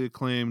 critically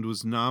acclaimed,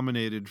 was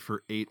nominated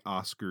for 8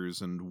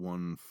 Oscars and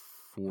won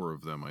 4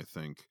 of them, I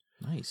think.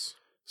 Nice.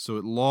 So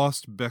it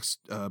lost Best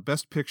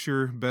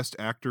Picture, Best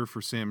Actor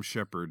for Sam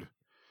Shepard,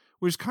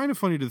 which is kind of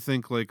funny to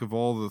think, like, of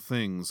all the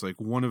things, like,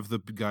 one of the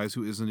guys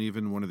who isn't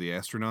even one of the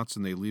astronauts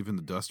and they leave in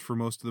the dust for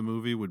most of the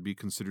movie would be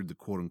considered the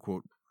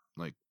quote-unquote,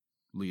 like,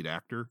 lead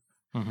actor.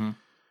 Mm-hmm.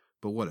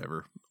 But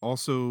whatever.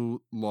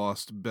 Also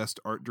lost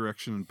Best Art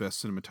Direction and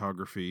Best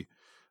Cinematography,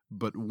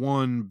 but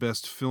won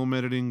Best Film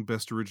Editing,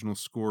 Best Original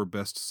Score,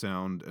 Best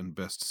Sound, and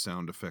Best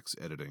Sound Effects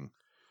Editing.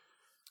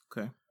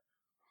 Okay.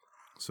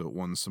 So it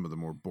won some of the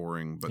more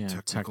boring but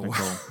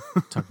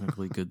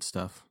technically good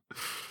stuff.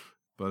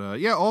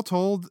 But yeah, all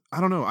told, I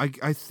don't know.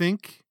 I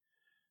think,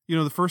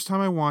 the first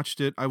time I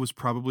watched it, I was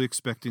probably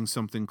expecting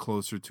something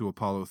closer to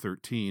Apollo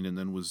 13 and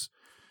then was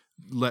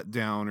let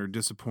down or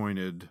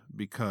disappointed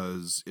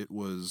because it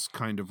was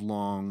kind of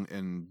long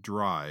and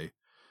dry.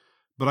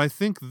 But I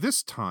think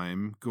this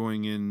time,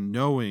 going in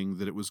knowing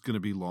that it was going to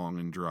be long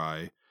and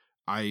dry,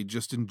 I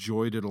just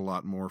enjoyed it a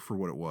lot more for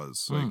what it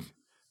was. Like,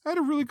 I had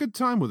a really good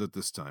time with it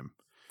this time.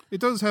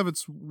 It does have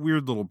its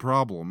weird little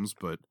problems,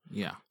 but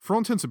yeah, for all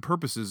intents and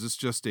purposes, it's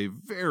just a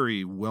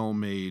very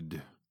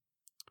well-made...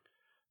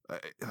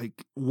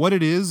 like, what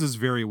it is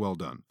very well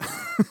done,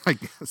 I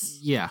guess.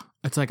 Yeah,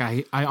 it's like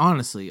I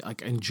honestly,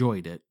 like,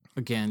 enjoyed it.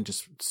 Again,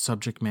 just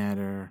subject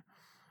matter,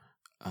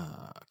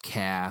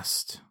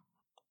 cast...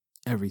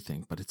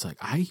 everything, but it's like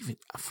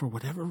for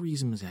whatever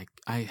reason,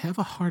 I have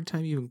a hard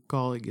time even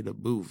calling it a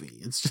movie.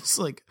 It's just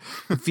like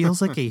it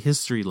feels like a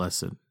history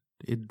lesson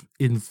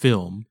in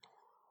film,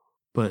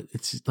 but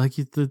it's like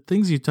the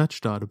things you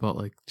touched on about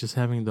like just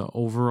having the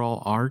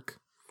overall arc.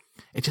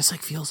 It just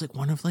like feels like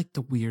one of like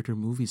the weirder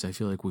movies I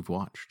feel like we've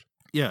watched.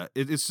 Yeah,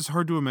 it's just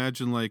hard to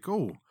imagine like,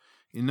 oh,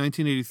 in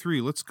 1983,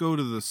 let's go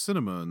to the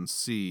cinema and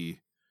see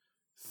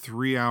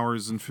 3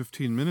 hours and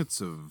 15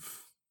 minutes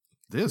of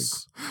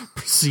this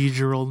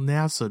procedural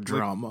NASA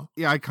drama. Like,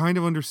 yeah, I kind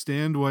of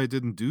understand why it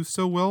didn't do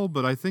so well,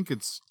 but I think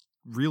it's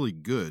really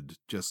good.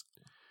 Just,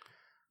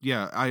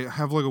 yeah, I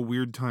have like a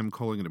weird time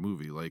calling it a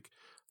movie. Like,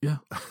 yeah,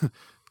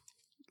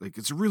 like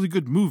it's a really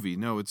good movie.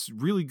 No, it's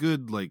really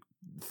good, like,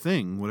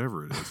 thing,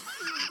 whatever it is.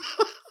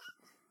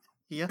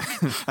 Yeah.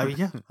 I mean,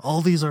 yeah,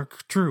 all these are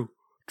true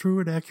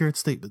and accurate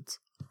statements.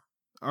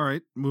 All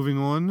right, moving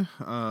on,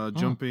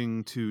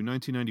 jumping to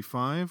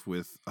 1995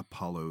 with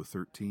Apollo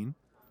 13.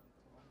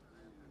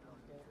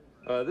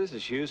 This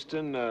is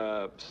Houston.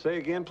 Say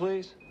again,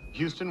 please.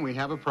 Houston, we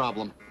have a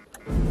problem.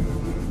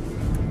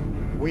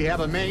 We have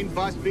a main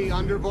bus B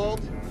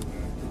undervolt.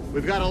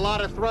 We've got a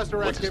lot of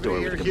thruster activity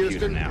here,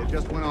 Houston. It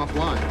just went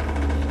offline.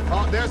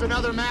 Oh, there's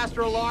another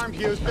master alarm,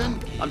 Houston.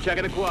 I'm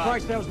checking the quad.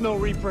 Christ, that was no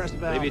repress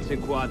valve. Maybe it's in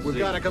quad C. We've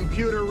got a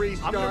computer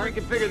restart. I'm going to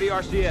reconfigure the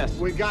RCS.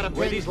 We've got a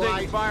pins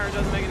light. Fire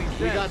doesn't make any sense.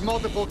 We've got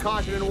multiple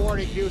caution and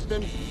warning,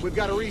 Houston. We've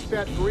got to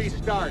reset and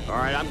restart. All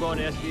right, I'm going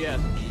to SDS.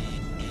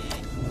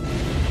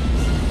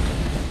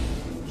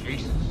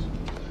 Jesus.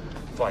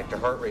 flight. Their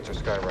heart rates are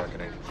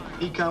skyrocketing.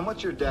 Econ,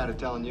 what's your data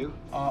telling you?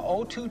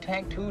 O2,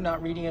 tank 2,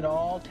 not reading at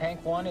all.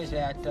 Tank 1 is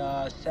at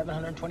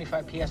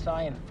 725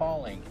 psi and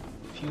falling.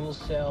 Fuel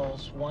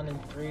cells 1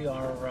 and 3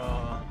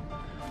 are,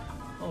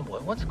 oh boy,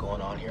 what's going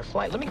on here?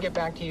 Flight, let me get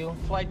back to you.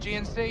 Flight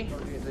GNC?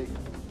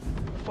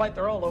 Flight,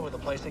 they're all over the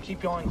place. They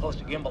keep yawing close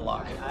to gimbal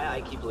lock.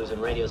 I keep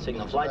losing radio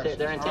signal. Flight,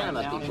 their antenna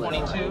must be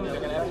flipped. 22, they're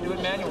gonna have to do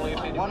it manually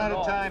if they do One at it a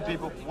all. time,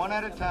 people. One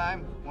at a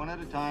time. One at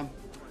a time.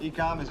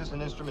 Ecom, is this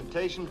an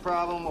instrumentation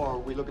problem, or are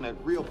we looking at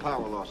real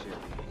power loss here?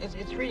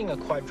 It's reading a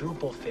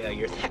quadruple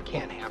failure. That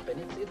can't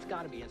happen. It's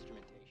got to be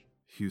instrumentation.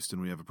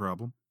 Houston, we have a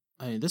problem.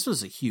 I mean, this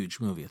was a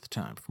huge movie at the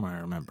time, from what I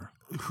remember.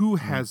 Who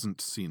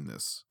hasn't seen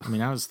this? I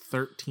mean, I was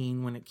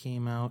 13 when it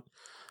came out.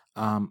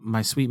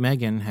 My sweet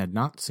Megan had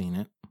not seen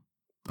it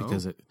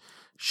because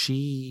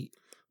she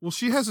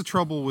has a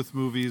trouble with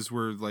movies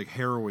where like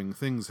harrowing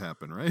things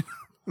happen, right?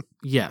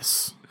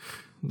 Yes,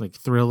 like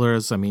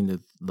thrillers. I mean,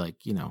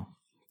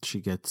 she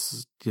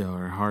gets,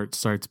 her heart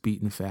starts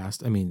beating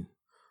fast. I mean,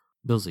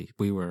 Billsy,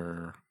 we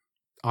were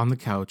on the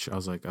couch. I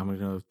was like, I'm going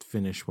to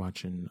finish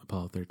watching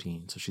Apollo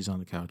 13. So she's on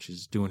the couch.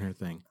 She's doing her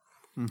thing.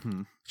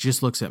 Mm-hmm. She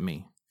just looks at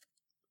me.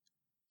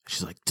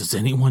 She's like, does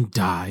anyone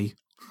die?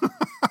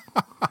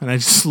 And I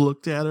just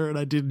looked at her and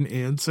I didn't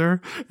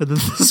answer. And then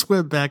this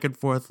went back and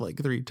forth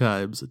like 3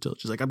 times until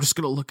she's like, I'm just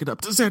going to look it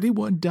up. Does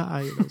anyone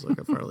die? And I was like,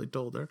 I finally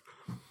told her.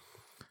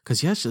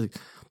 Because, she's like,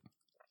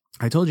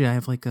 I told you I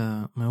have like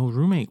my old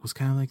roommate was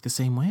kind of like the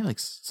same way. Like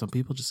some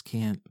people just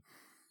can't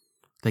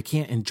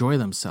enjoy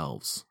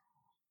themselves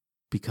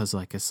because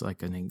like it's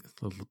like a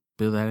little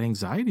bit of that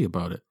anxiety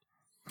about it.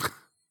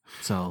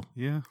 So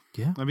yeah.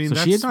 I mean, so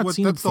that's she had not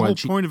seen that's it the before, whole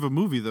point of a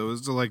movie, though,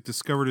 is to like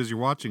discover it as you're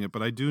watching it.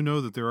 But I do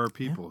know that there are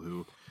people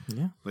who,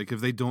 like,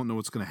 if they don't know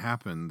what's going to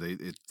happen, they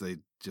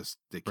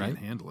can't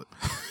handle it.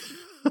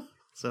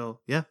 So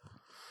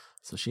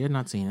so she had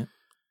not seen it.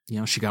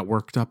 She got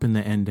worked up in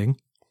the ending,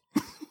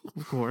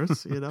 of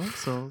course.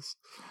 So,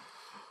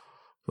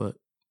 but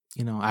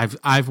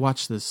I've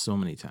watched this so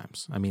many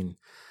times. I mean,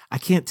 I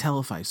can't tell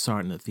if I saw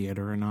it in the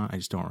theater or not. I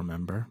just don't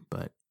remember.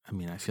 But I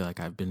mean, I feel like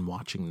I've been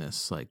watching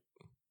this like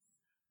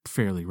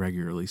fairly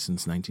regularly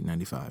since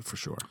 1995 for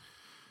sure.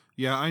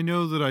 Yeah, I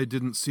know that I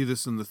didn't see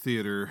this in the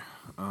theater.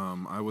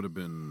 I would have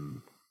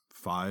been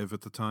 5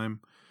 at the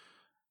time.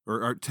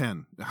 Or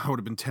 10. I would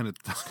have been 10 at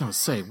the time. I was going to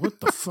say, what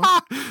the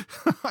fuck?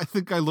 I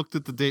think I looked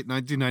at the date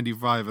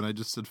 1995 and I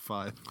just said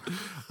 5.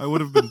 I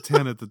would have been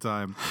 10 at the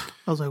time.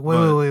 I was like,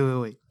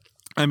 wait.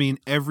 I mean,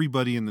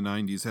 everybody in the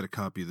 90s had a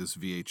copy of this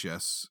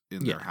VHS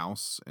in their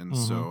house. And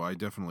so I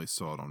definitely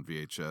saw it on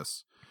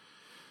VHS.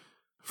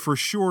 For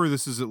sure,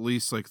 this is at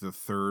least like the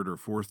 3rd or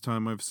 4th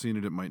time I've seen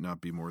it. It might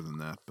not be more than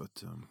that.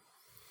 But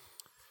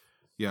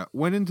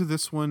went into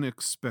this one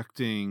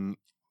expecting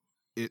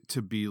it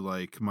to be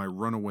like my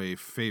runaway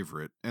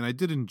favorite, and I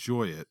did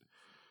enjoy it.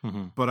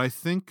 But I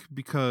think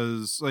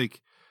because,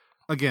 like,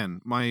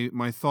 again,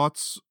 my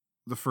thoughts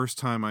the first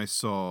time I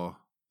saw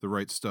The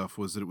Right Stuff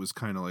was that it was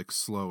kind of like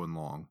slow and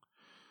long.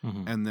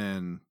 And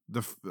then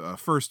the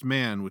First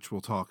Man, which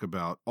we'll talk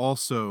about,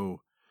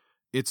 also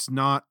it's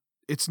not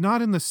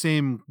in the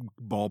same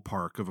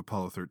ballpark of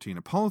Apollo 13.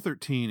 Apollo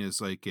 13 is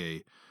like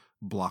a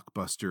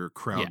blockbuster,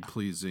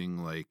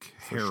 crowd-pleasing, like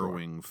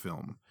harrowing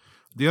film.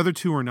 The other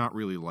two are not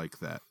really like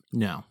that.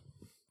 No.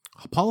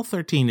 Apollo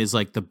 13 is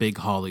like the big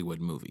Hollywood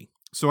movie.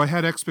 So I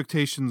had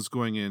expectations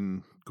going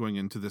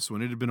into this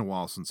one. It had been a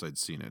while since I'd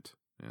seen it.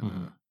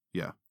 And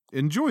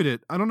enjoyed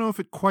it. I don't know if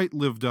it quite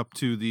lived up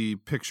to the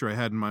picture I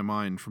had in my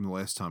mind from the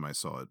last time I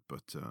saw it,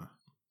 but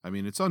I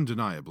mean, it's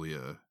undeniably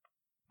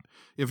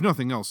if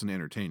nothing else, an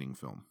entertaining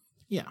film.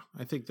 Yeah,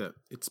 I think that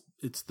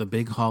it's the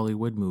big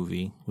Hollywood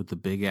movie with the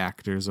big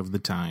actors of the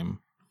time.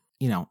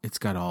 It's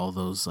got all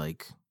those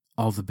like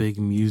all the big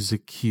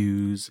music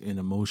cues and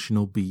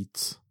emotional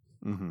beats.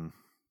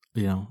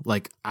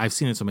 Like I've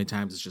seen it so many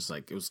times. It's just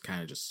like it was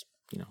kind of just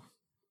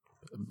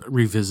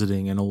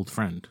revisiting an old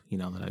friend.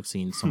 That I've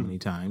seen so many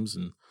times,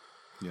 and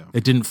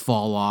it didn't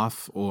fall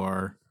off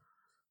or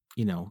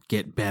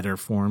get better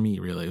for me.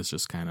 Really, it was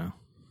just kind of.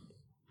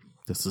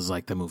 This is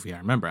like the movie I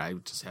remember. I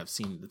just have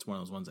seen. It's one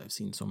of those ones I've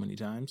seen so many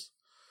times.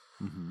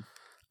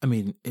 I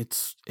mean,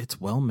 it's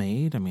well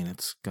made. I mean,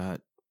 it's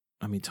got.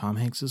 I mean, Tom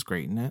Hanks is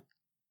great in it,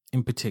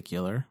 in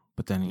particular.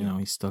 But then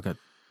he's still got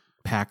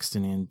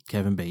Paxton and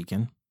Kevin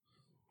Bacon,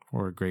 who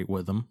are great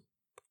with him.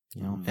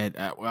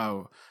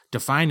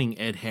 Defining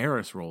Ed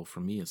Harris role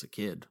for me as a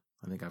kid.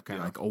 I think I've kind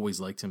of like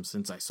always liked him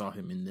since I saw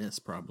him in this,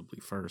 probably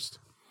first.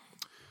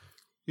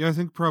 Yeah, I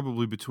think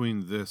probably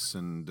between this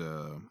and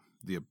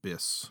The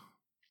Abyss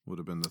would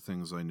have been the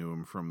things I knew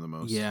him from the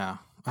most. Yeah.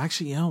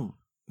 Actually, now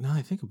that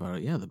I think about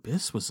it, The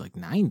Abyss was like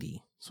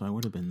 90, so I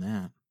would have been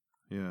that.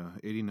 Yeah,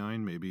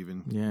 89 maybe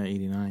even. Yeah,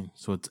 89.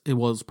 So it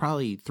was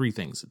probably 3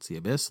 things. It's The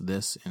Abyss,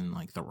 this, and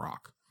like The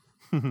Rock.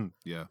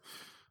 Yeah.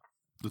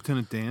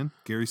 Lieutenant Dan,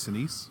 Gary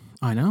Sinise.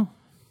 I know.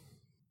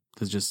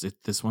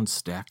 This one's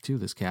stacked too.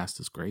 This cast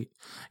is great.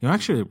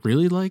 Actually, I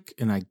really like,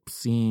 and I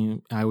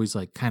always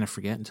like kind of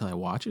forget until I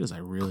watch it. Is I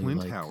really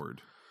Clint like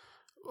Howard.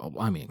 Oh,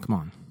 I mean, come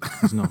on.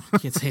 There's no, you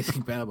can't say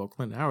anything bad about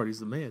Clint Howard. He's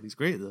the man. He's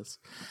great at this.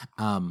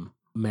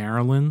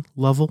 Marilyn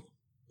Lovell,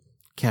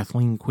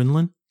 Kathleen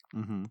Quinlan.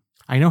 Mm-hmm.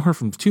 I know her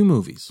from 2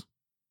 movies.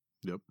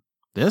 Yep.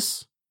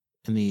 This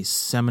and the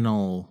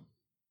seminal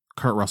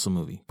Kurt Russell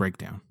movie,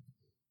 Breakdown.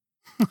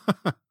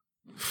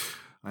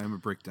 I am a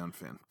Breakdown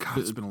fan. God,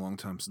 it's been a long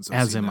time since I've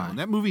As seen am that I. one.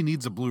 That movie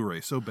needs a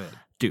Blu-ray so bad.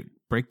 Dude,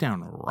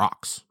 Breakdown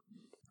rocks.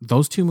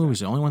 Those 2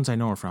 movies are the only ones I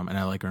know her from, and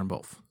I like her in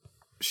both.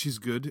 She's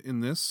good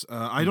in this.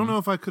 I don't know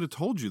if I could have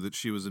told you that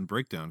she was in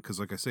Breakdown, because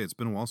like I say, it's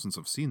been a while since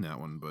I've seen that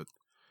one, but...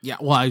 Yeah,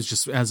 well, I was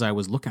just, as I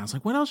was looking, I was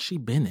like, what else has she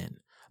been in?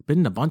 Been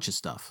in a bunch of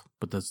stuff,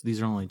 but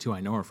these are only 2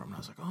 I know her from. And I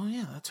was like, oh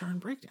yeah, that's her in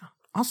Breakdown.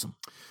 Awesome.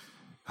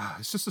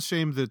 It's just a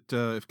shame that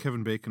if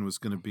Kevin Bacon was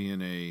going to be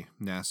in a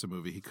NASA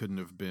movie, he couldn't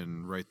have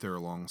been right there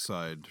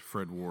alongside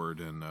Fred Ward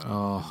and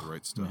The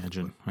Right Stuff.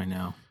 Imagine. But... I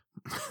know.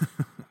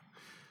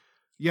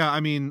 Yeah,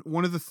 I mean,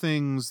 one of the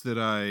things that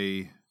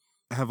I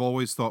have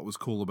always thought was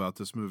cool about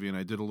this movie, and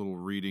I did a little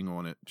reading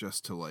on it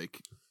just to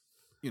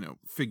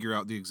figure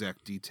out the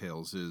exact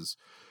details, is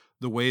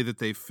the way that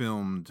they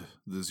filmed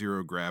the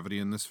zero gravity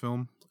in this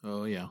film.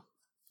 Oh yeah.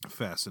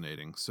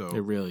 Fascinating. So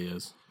it really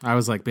is. I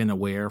was been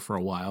aware for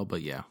a while,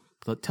 but yeah.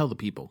 Tell the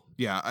people.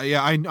 Yeah,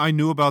 I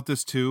knew about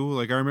this too.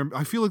 Like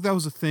I feel like that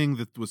was a thing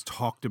that was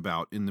talked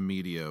about in the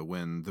media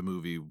when the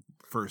movie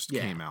first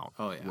came out.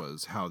 Oh yeah.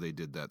 Was how they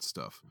did that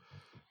stuff.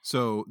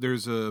 So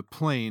there's a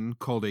plane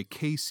called a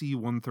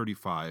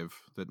KC-135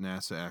 that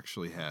NASA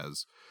actually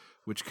has,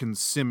 which can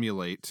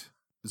simulate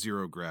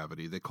zero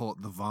gravity. They call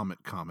it the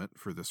vomit comet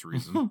for this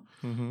reason.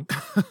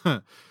 Mm-hmm.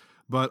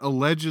 But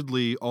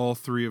allegedly, all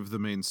 3 of the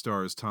main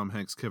stars, Tom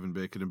Hanks, Kevin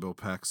Bacon, and Bill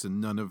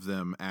Paxton, none of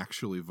them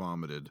actually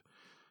vomited.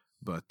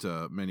 But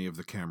many of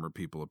the camera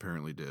people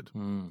apparently did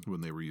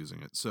when they were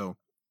using it. So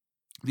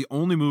the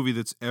only movie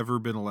that's ever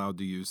been allowed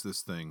to use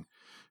this thing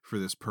for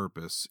this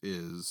purpose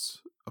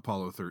is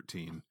Apollo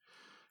 13.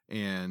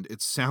 And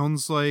it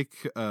sounds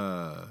like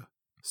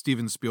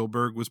Steven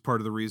Spielberg was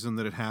part of the reason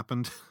that it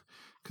happened.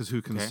 Because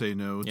who can say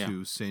no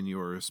to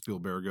Senor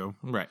Spielbergo?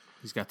 Right.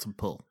 He's got some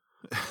pull.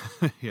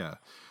 Yeah.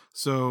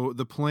 So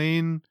the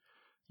plane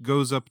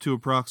goes up to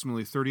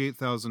approximately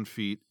 38,000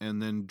 feet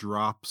and then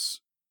drops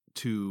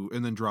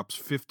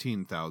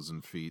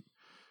 15,000 feet.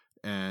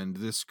 And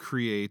this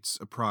creates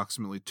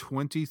approximately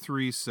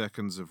 23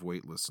 seconds of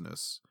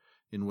weightlessness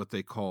in what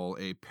they call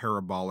a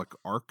parabolic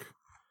arc.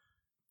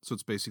 So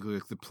it's basically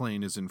like the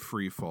plane is in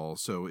free fall.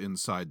 So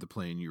inside the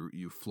plane,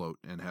 you float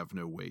and have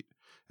no weight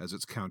as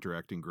it's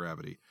counteracting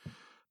gravity.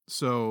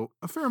 So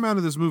a fair amount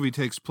of this movie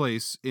takes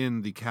place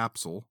in the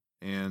capsule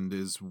and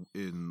is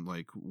in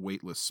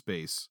weightless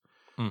space.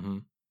 Mm-hmm.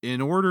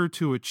 In order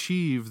to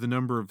achieve the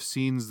number of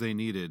scenes they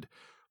needed,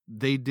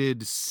 they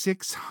did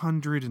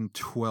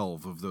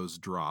 612 of those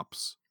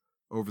drops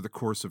over the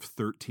course of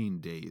 13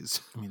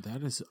 days. I mean,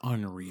 that is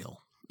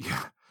unreal.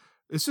 Yeah.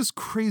 It's just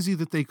crazy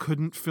that they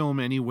couldn't film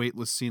any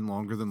weightless scene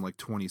longer than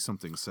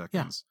 20-something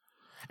seconds.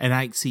 Yeah. And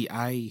I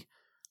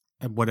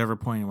at whatever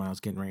point when I was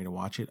getting ready to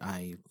watch it,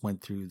 I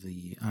went through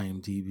the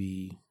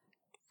IMDb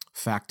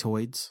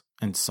factoids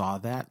and saw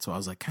that. So I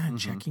was kind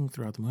of checking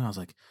throughout the movie. I was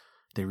like,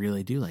 they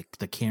really do.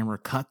 The camera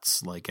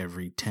cuts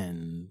every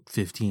 10,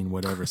 15,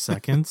 whatever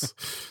seconds.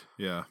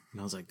 Yeah.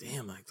 And I was like,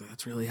 damn,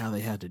 that's really how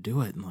they had to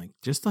do it. And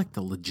just the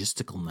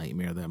logistical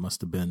nightmare that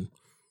must have been.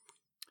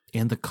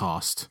 And the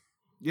cost.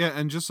 Yeah,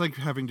 and just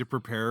having to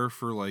prepare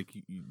for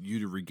you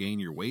to regain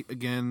your weight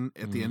again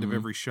at the end of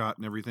every shot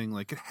and everything.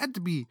 It had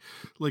to be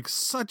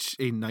such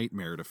a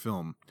nightmare to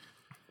film.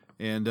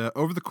 And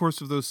over the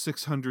course of those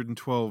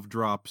 612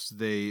 drops,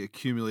 they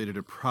accumulated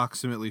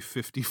approximately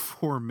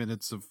 54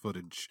 minutes of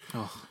footage.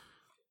 Oh,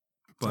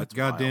 but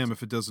goddamn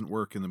if it doesn't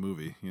work in the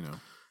movie,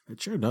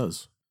 It sure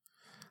does.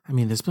 I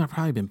mean, there's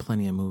probably been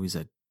plenty of movies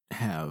that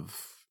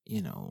have,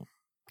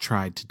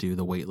 tried to do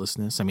the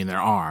weightlessness. I mean, there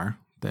are.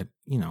 That,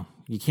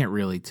 you can't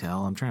really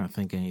tell. I'm trying to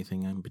think of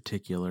anything in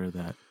particular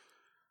that...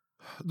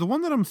 The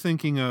one that I'm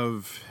thinking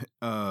of,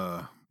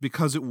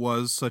 because it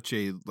was such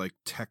a,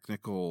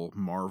 technical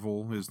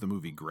marvel, is the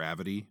movie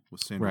Gravity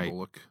with Sandra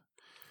Bullock.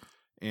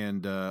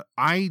 And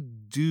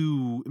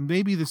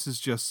maybe this is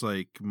just,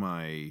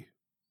 my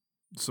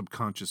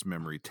subconscious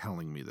memory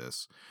telling me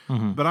this.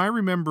 Mm-hmm. But I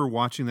remember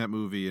watching that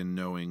movie and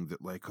knowing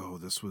that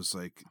this was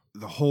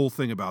the whole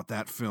thing about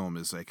that film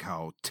is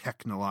how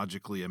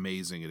technologically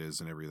amazing it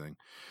is and everything.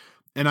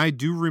 And I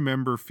do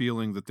remember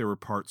feeling that there were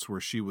parts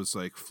where she was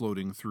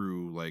floating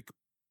through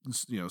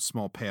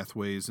small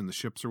pathways in the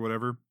ships or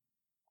whatever,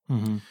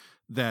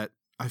 that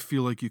I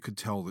feel you could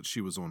tell that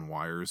she was on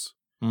wires.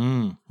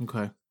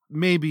 Okay.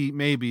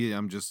 Maybe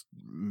I'm just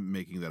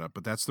making that up,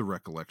 but that's the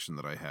recollection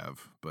that I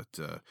have. But,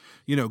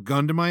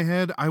 gun to my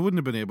head, I wouldn't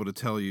have been able to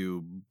tell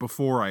you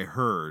before I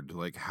heard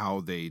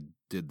how they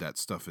did that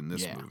stuff in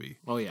this movie.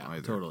 Oh yeah,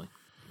 either. Totally.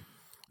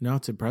 No,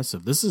 it's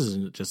impressive. This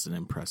is just an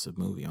impressive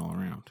movie all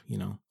around,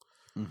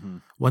 Mm-hmm.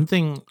 One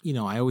thing,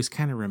 I always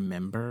kind of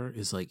remember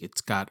is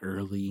it's got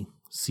early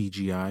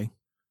CGI.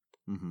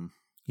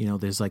 Mm-hmm.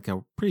 There's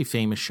a pretty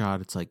famous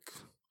shot. It's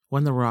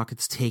when the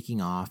rocket's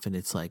taking off and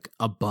it's like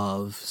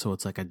above, so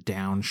it's like a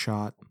down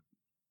shot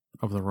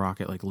of the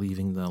rocket like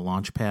leaving the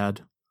launch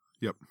pad.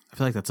 Yep. I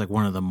feel like that's like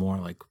one of the more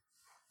like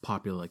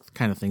popular like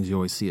kind of things you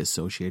always see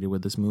associated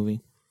with this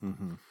movie.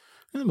 Mm-hmm.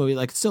 And the movie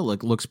like still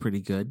like looks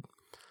pretty good,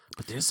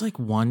 but there's like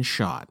one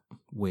shot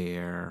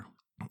where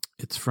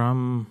it's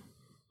from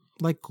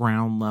like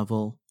ground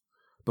level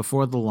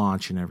before the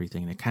launch and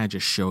everything, and it kind of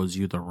just shows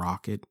you the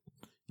rocket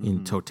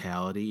in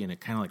totality, and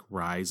it kind of like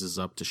rises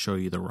up to show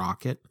you the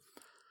rocket.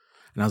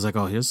 And I was like,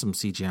 oh, here's some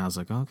CGI. I was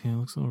like, okay, it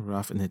looks a little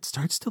rough. And it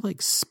starts to like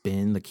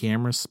spin. The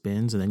camera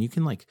spins. And then you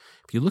can like,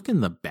 if you look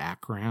in the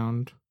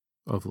background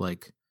of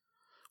like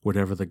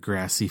whatever the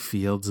grassy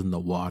fields and the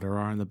water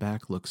are in the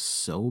back, looks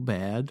so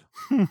bad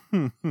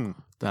that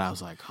I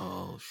was like,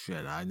 oh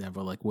shit, I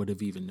never like would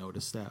have even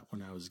noticed that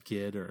when I was a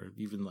kid, or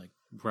even like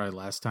probably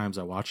last times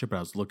I watched it, but I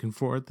was looking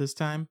for it this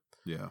time.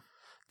 Yeah.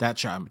 That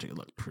shot in particular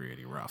looked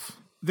pretty rough.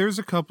 There's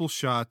a couple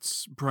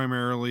shots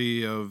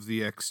primarily of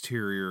the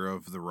exterior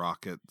of the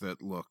rocket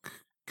that look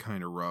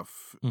kind of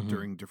rough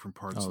during different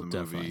parts of the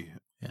movie.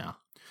 Yeah.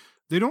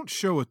 They don't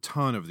show a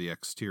ton of the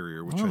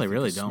exterior, which I they think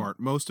really is don't.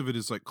 smart. Most of it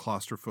is like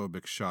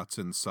claustrophobic shots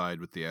inside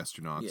with the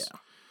astronauts. Yeah.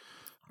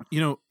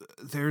 You know,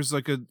 there's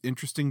like an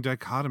interesting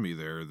dichotomy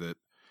there that,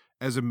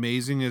 as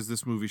amazing as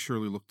this movie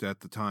surely looked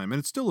at the time, and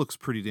it still looks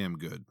pretty damn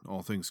good,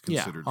 all things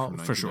considered, from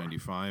for sure.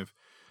 1995.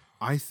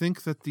 I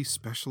think that the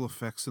special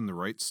effects and the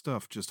right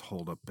stuff just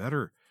hold up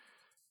better.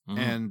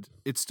 And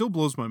it still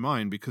blows my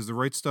mind because the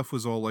right stuff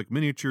was all like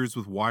miniatures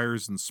with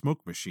wires and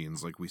smoke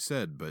machines, like we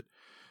said. But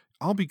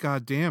I'll be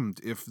goddamned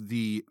if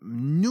the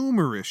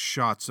numerous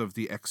shots of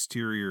the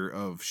exterior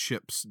of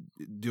ships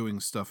doing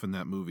stuff in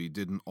that movie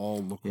didn't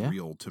all look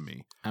real to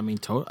me. I mean,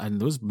 and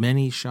there was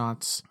many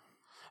shots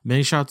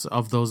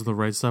of those of the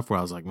right stuff where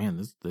I was like,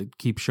 man, they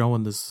keep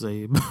showing this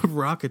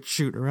rocket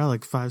shooting around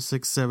like 5,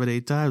 6, 7,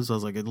 8 times. I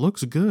was like, it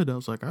looks good. I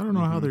was like, I don't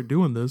know how they're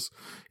doing this.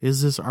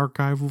 Is this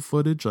archival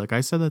footage? Like,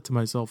 I said that to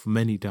myself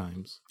many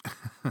times.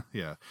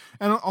 Yeah,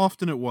 and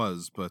often it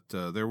was, but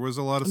there was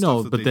a lot of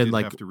stuff that they did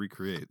have to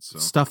recreate. So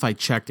stuff I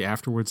checked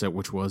afterwards,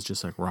 which was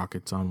just like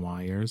rockets on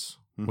wires,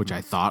 which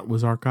I thought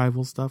was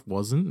archival stuff,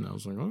 wasn't. And I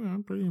was like, oh, yeah,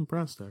 I'm pretty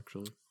impressed,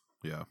 actually.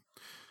 Yeah.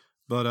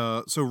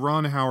 But so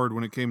Ron Howard,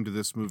 when it came to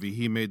this movie,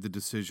 he made the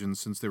decision,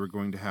 since they were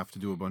going to have to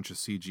do a bunch of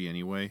CG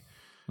anyway,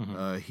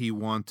 he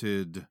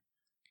wanted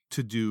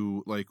to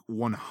do like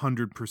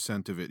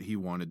 100% of it. He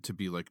wanted to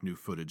be like new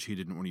footage. He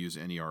didn't want to use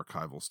any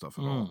archival stuff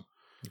at all.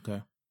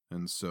 Okay.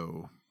 And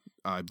so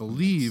I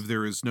believe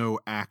there is no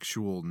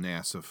actual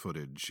NASA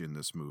footage in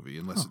this movie,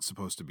 unless it's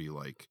supposed to be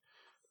like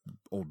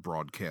old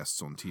broadcasts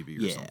on TV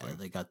or something. Yeah,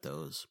 they got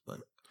those,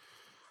 but...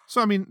 So,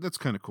 I mean, that's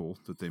kind of cool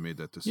that they made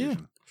that decision.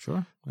 Yeah,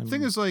 sure. The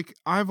thing is, like,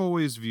 I've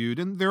always viewed,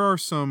 and there are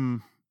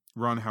some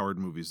Ron Howard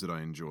movies that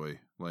I enjoy.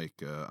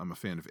 Like, I'm a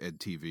fan of Ed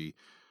TV.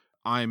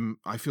 I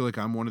feel like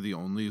I'm one of the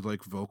only,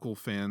 like, vocal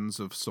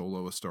fans of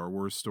Solo, A Star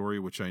Wars Story,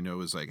 which I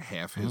know is, like,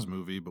 half his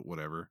movie, but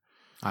whatever.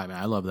 I mean,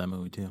 I love that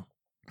movie, too.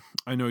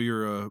 I know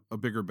you're a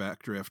bigger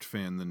Backdraft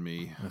fan than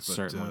me. That's but,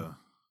 certainly.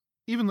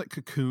 Even, like,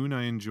 Cocoon,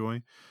 I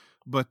enjoy.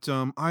 But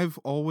I've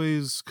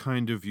always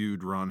kind of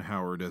viewed Ron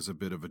Howard as a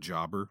bit of a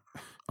jobber.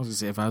 I was going to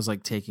say, if I was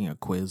like taking a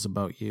quiz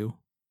about you,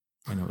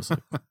 and it was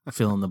like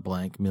fill in the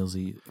blank,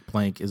 Millsy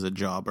Plank is a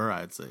jobber,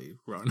 I'd say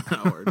Ron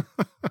Howard.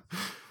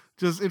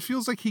 It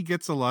feels like he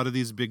gets a lot of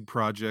these big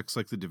projects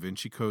like the Da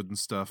Vinci Code and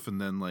stuff,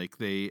 and then like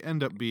they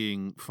end up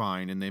being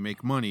fine and they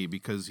make money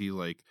because he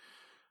like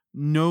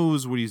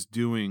knows what he's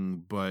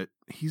doing, but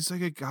he's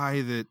like a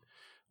guy that,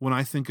 when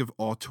I think of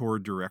auteur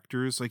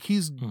directors, like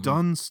he's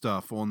done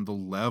stuff on the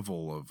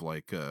level of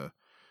like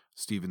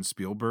Steven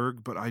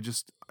Spielberg, but I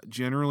just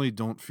generally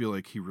don't feel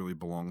like he really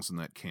belongs in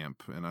that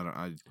camp. And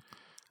I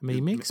mean, he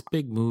makes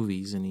big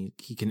movies and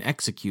he can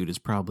execute is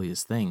probably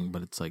his thing,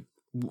 but it's like,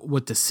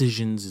 what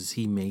decisions is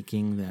he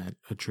making that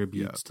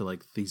attributes to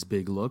like these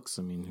big looks?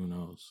 I mean, who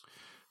knows?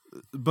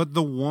 But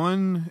the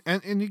one,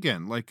 and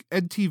again, like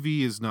Ed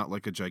TV is not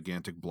like a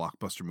gigantic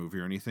blockbuster movie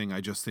or anything.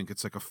 I just think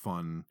it's like a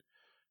fun,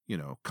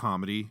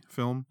 comedy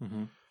film.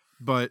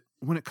 But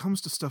when it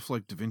comes to stuff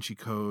like Da Vinci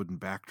Code and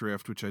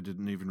Backdraft, which I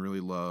didn't even really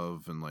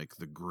love, and like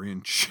The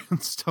Grinch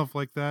and stuff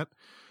like that,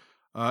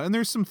 and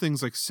there's some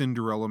things like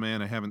Cinderella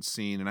Man I haven't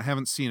seen, and I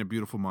haven't seen A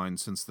Beautiful Mind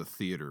since The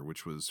Theater,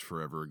 which was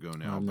forever ago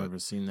now. I've never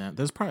seen that.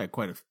 There's probably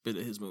quite a bit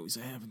of his movies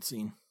I haven't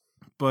seen.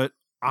 But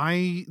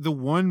the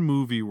one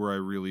movie where I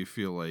really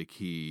feel like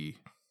he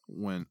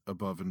went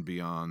above and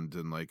beyond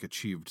and like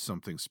achieved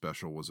something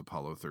special was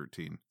Apollo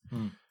 13.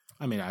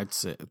 I mean, I'd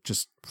say,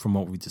 just from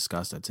what we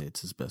discussed, I'd say it's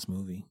his best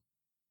movie.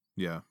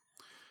 Yeah,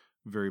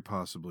 very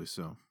possibly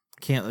so.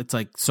 It's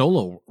like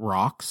Solo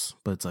rocks,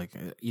 but it's like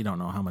you don't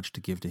know how much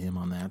to give to him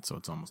on that, so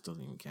it almost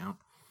doesn't even count.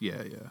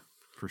 Yeah,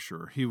 for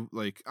sure. He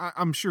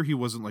I'm sure he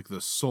wasn't like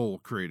the sole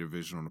creative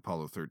vision on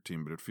Apollo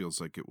 13, but it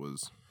feels like it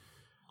was.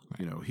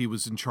 Right. He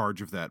was in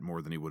charge of that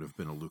more than he would have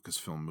been a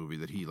Lucasfilm movie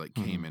that he like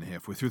came in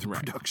halfway through the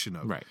production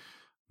of. Right.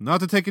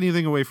 Not to take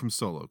anything away from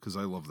Solo, because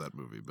I love that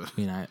movie, but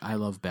I mean, I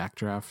love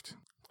Backdraft.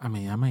 I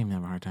mean, I might even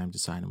have a hard time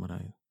deciding what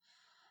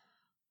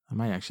I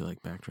might actually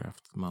like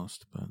Backdraft the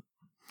most, but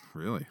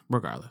Really?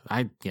 regardless,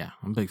 I'm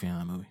a big fan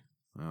of that movie.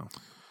 Wow.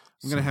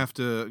 I'm gonna have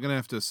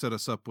to set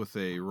us up with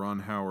a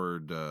Ron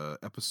Howard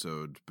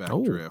episode,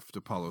 Backdraft,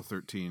 Apollo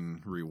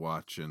 13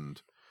 rewatch,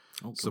 and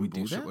some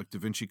bullshit like Da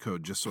Vinci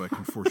Code, just so I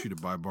can force you to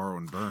buy, borrow,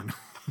 and burn.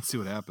 See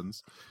what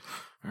happens.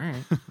 All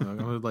right, I'm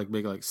gonna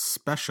make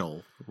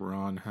special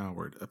Ron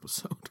Howard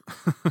episode.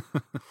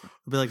 It'll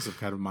be like some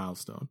kind of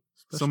milestone.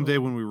 Someday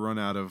when we run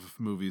out of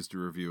movies to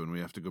review and we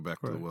have to go back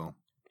to the well.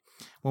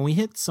 When we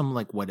hit some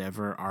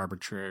whatever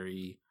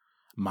arbitrary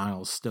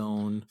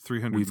milestone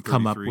 333 we've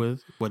come up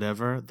with,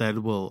 whatever,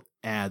 that will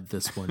add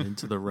this one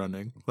into the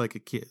running. Like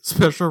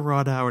special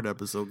Ron Howard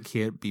episode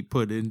can't be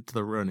put into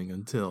the running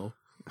until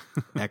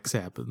X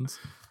happens.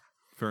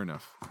 Fair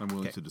enough. I'm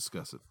willing to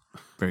discuss it.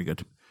 Very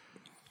good.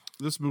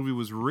 This movie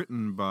was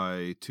written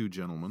by two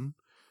gentlemen.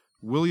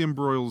 William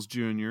Broyles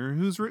Jr.,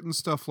 who's written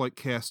stuff like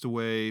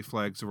Castaway,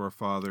 Flags of Our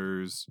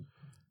Fathers.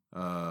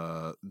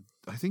 I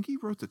think he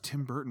wrote the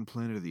Tim Burton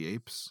Planet of the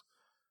Apes,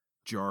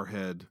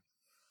 Jarhead.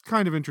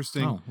 Kind of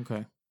interesting. Oh,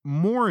 okay.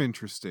 More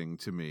interesting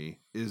to me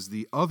is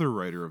the other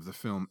writer of the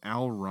film,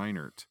 Al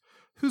Reinert,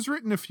 who's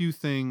written a few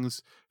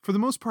things. For the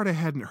most part, I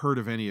hadn't heard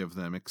of any of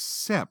them,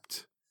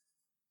 except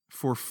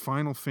for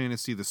Final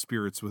Fantasy: The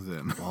Spirits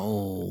Within.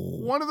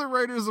 Oh. One of the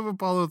writers of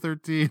Apollo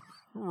 13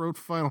 wrote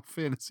Final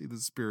Fantasy: The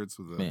Spirits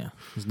Within. Yeah.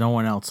 There's no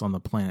one else on the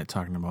planet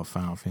talking about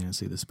Final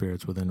Fantasy: The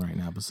Spirits Within right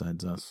now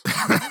besides us.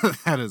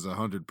 That is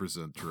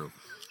 100% true.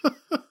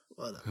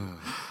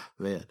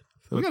 Man.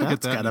 We gotta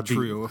get that in a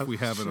trio if we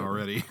haven't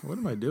already. What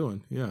am I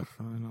doing? Yeah.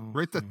 Final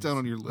Write that down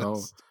on your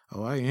list.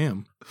 Oh, I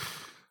am.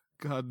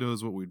 God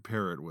knows what we'd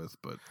pair it with,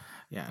 but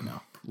yeah, I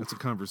know. That's a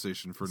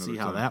conversation for another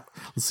time.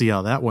 Let's see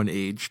how that one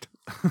aged.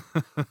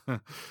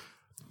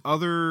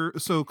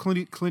 So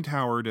Clint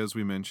Howard, as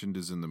we mentioned,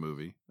 is in the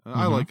movie.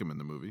 I like him in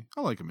the movie.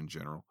 I like him in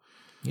general.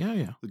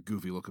 Yeah. The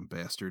goofy looking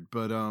bastard.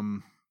 But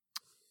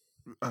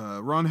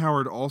Ron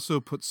Howard also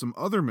put some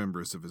other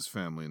members of his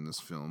family in this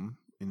film,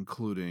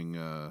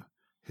 including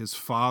his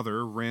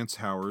father, Rance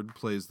Howard,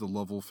 plays the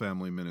Lovell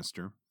family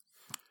minister.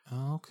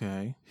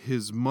 Okay.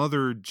 His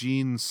mother,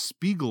 Jean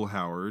Spiegel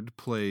Howard,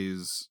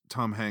 plays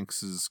Tom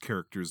Hanks's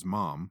character's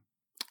mom.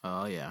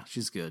 Oh, yeah.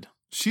 She's good.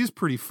 She's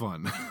pretty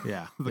fun.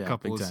 Yeah. The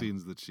couple of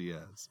scenes that she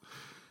has.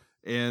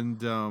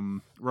 And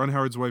Ron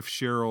Howard's wife,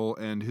 Cheryl,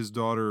 and his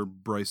daughter,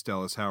 Bryce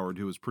Dallas Howard,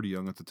 who was pretty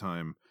young at the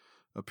time,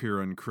 appear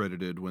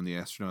uncredited when the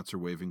astronauts are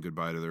waving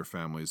goodbye to their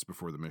families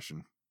before the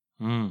mission.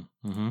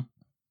 Mm-hmm.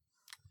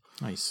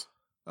 Nice.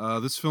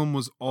 This film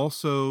was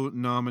also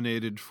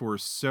nominated for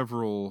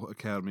several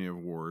Academy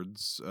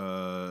Awards.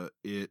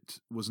 It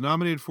was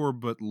nominated for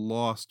but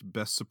lost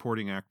Best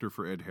Supporting Actor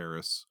for Ed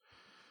Harris,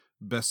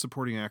 Best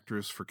Supporting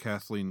Actress for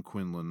Kathleen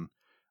Quinlan,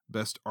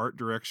 Best Art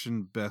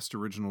Direction, Best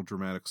Original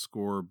Dramatic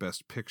Score,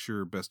 Best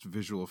Picture, Best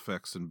Visual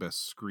Effects, and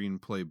Best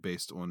Screenplay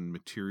based on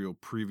material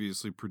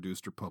previously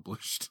produced or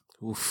published.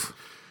 Oof.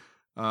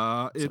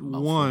 It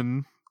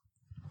won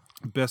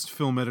Best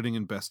Film Editing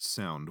and Best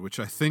Sound, which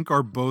I think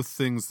are both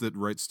things that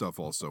Right Stuff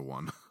also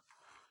won.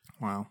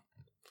 Wow.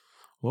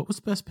 What was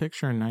Best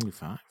Picture in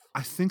 95?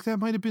 I think that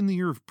might have been the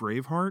year of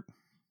Braveheart.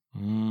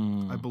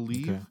 I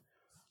believe. Okay.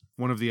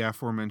 One of the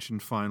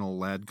aforementioned final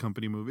Lad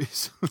Company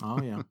movies.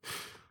 Oh, yeah.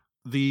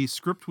 The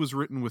script was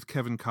written with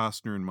Kevin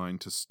Costner in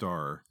mind to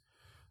star.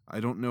 I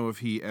don't know if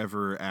he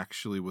ever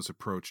actually was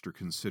approached or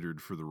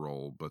considered for the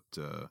role, but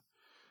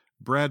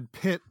Brad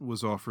Pitt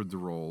was offered the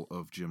role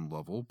of Jim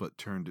Lovell, but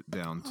turned it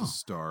down to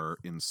star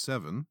in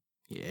Seven.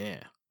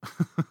 Yeah.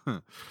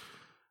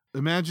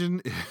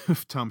 Imagine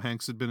if Tom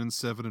Hanks had been in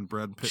Seven and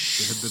Brad Pitt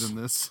had been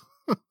in this.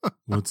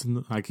 What's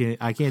in I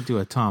can't do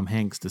a Tom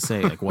Hanks to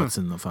say what's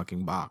in the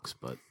fucking box,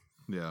 but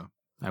yeah,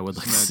 I would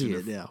like to see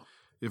it now.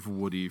 If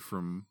Woody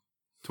from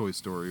Toy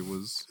Story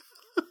was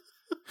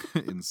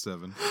in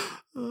Seven.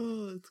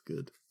 Oh, that's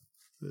good.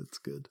 That's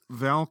good.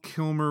 Val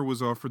Kilmer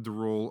was offered the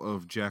role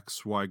of Jack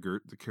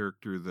Swigert, the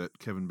character that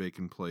Kevin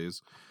Bacon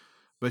plays,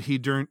 but he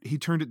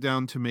turned it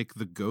down to make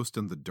The Ghost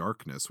and the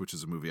Darkness, which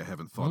is a movie I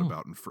haven't thought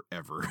about in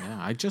forever. Yeah,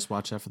 I just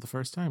watched that for the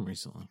first time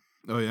recently.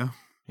 Oh, yeah?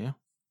 Yeah.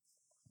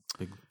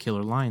 Big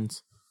killer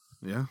lines.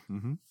 Yeah.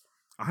 Mm-hmm.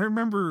 I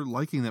remember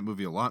liking that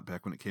movie a lot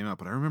back when it came out,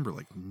 but I remember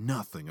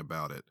nothing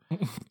about it.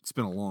 It's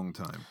been a long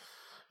time.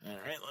 All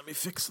right, let me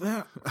fix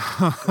that.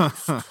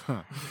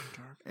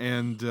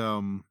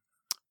 And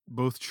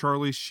both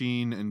Charlie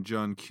Sheen and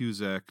John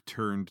Cusack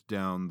turned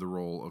down the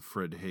role of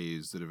Fred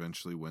Hayes that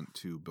eventually went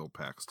to Bill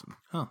Paxton.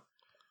 Huh.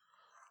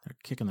 They're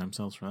kicking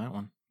themselves for that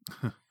one.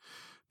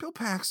 Bill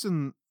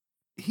Paxton,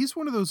 he's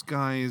one of those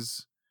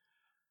guys.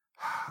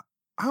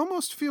 I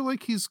almost feel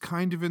like he's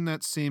kind of in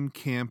that same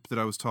camp that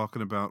I was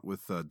talking about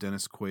with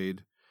Dennis Quaid.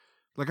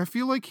 I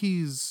feel like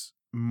he's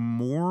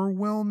more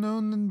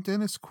well-known than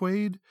Dennis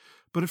Quaid,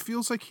 but it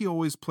feels like he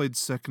always played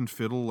second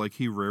fiddle.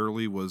 He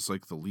rarely was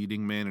the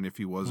leading man, and if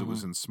he was, it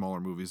was in smaller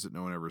movies that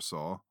no one ever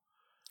saw.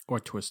 Or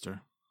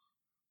Twister.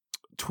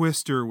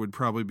 Twister would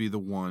probably be the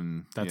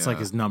one. That's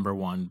his number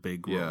one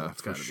big role. Yeah,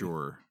 for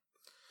sure.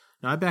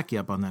 No, I back you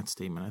up on that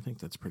statement. I think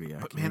that's pretty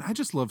accurate. But man, I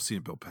just love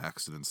seeing Bill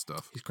Paxton and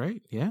stuff. He's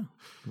great. Yeah,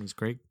 he's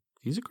great.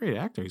 He's a great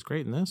actor. He's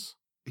great in this.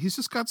 He's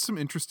just got some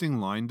interesting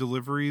line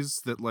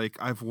deliveries that, like,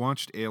 I've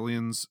watched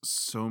Aliens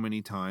so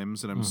many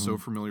times, and I'm so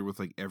familiar with,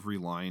 like, every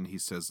line he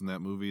says in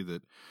that movie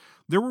that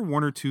there were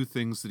one or two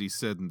things that he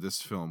said in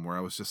this film where I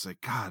was just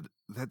like, God,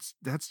 that's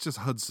just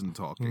Hudson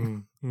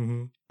talking.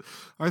 Mm-hmm.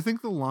 I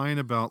think the line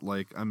about,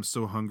 like, I'm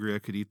so hungry I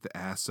could eat the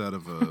ass out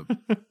of a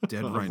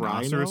dead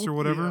rhinoceros or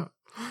whatever.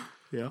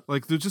 Yeah.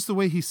 Like, just the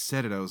way he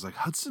said it, I was like,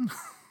 Hudson?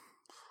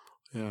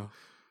 Yeah.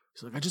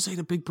 He's like, I just ate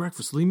a big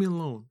breakfast. Leave me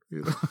alone.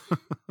 You know?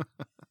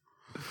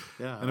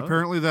 Yeah. And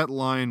apparently that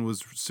line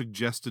was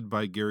suggested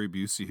by Gary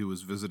Busey, who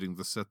was visiting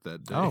the set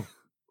that day. Oh,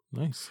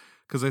 nice.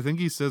 Because I think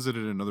he says it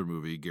in another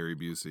movie, Gary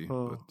Busey.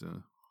 Oh,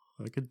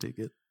 but I could dig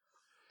it.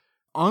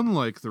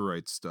 Unlike The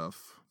Right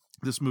Stuff,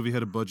 this movie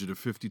had a budget of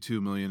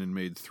 $52 million and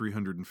made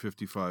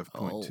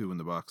 $355.2 in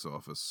the box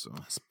office. So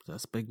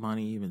that's big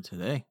money even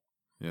today.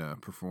 Yeah,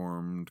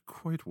 performed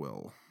quite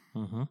well.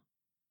 Mm-hmm.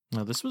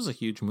 Now, this was a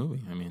huge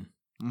movie. I mean,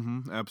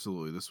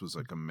 absolutely. This was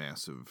like a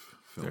massive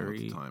film at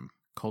the time.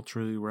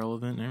 Culturally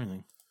relevant and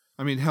everything.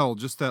 I mean, hell,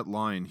 just that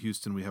line,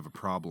 Houston, we have a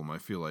problem, I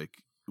feel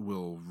like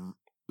will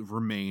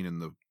remain in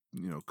the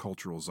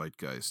cultural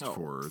zeitgeist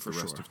for the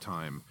rest of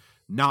time.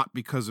 Not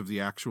because of the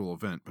actual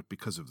event, but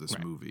because of this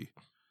movie.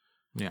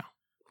 Yeah.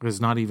 It's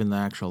not even the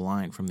actual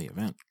line from the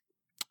event.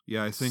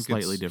 Yeah, I think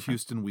slightly it's different.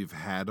 Houston, we've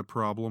had a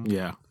problem.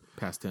 Yeah,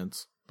 past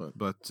tense.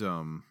 But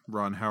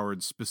Ron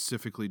Howard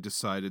specifically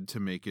decided to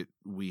make it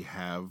we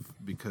have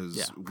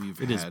because we've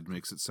had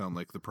makes it sound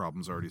like the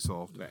problem's already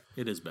solved. Right.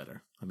 It is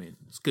better. I mean,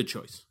 it's a good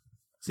choice.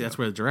 See, that's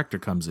where the director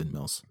comes in,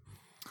 Mills.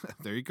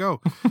 There you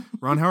go.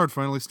 Ron Howard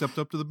finally stepped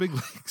up to the big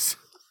leagues.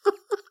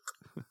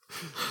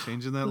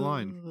 Changing that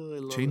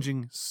line.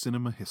 Changing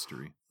cinema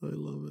history. I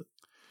love it.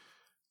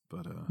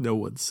 But no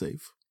one's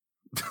safe.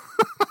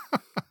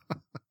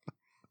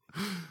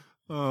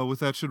 With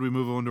that, should we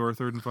move on to our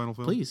third and final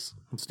film? Please,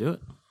 let's do it.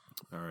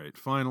 All right.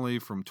 Finally,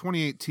 from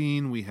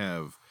 2018, we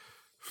have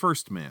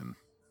First Man.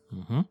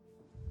 Mm-hmm.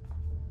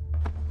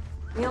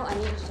 Neil, I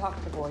need you to talk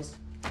to the boys.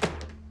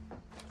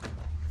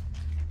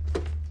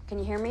 Can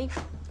you hear me?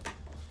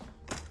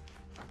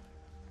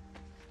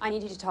 I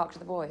need you to talk to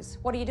the boys.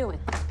 What are you doing?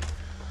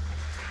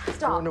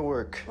 Stop. Going to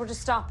work. Or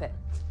just stop it.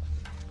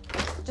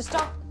 Just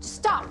stop. Just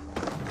stop.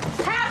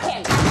 Have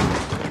him!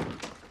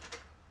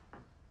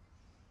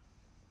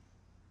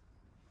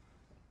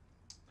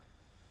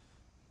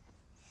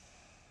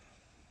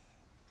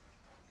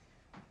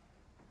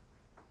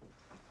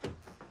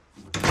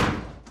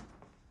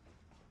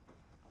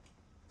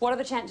 What are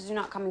the chances you're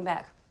not coming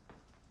back?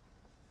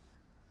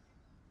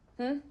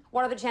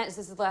 What are the chances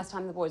this is the last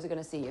time the boys are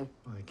going to see you?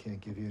 I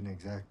can't give you an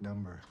exact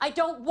number. I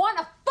don't want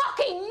a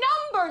fucking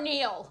number,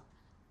 Neil!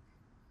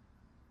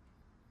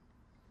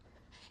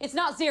 It's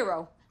not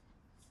 0,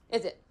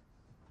 is it?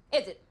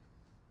 Is it?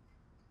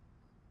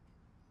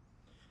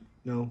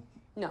 No.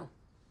 No,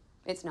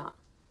 it's not.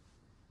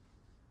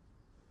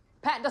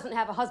 Pat doesn't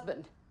have a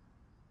husband.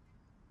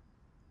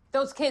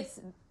 Those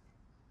kids,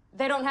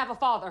 they don't have a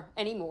father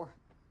anymore.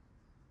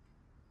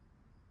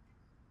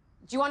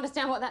 Do you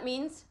understand what that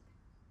means?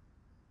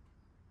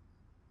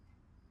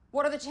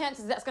 What are the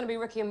chances that's going to be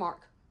Ricky and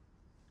Mark?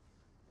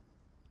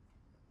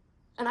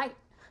 And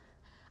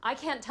I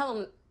can't tell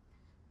them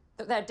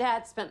that their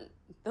dad spent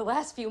the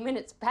last few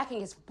minutes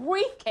packing his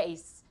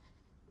briefcase.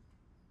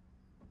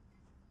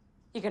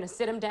 You're going to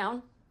sit them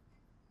down,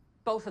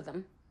 both of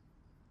them,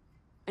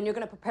 and you're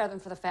going to prepare them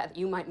for the fact that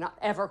you might not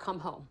ever come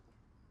home.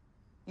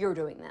 You're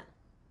doing that.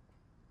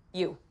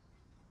 You.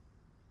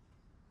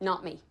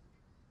 Not me.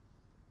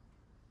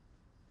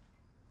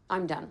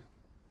 I'm done.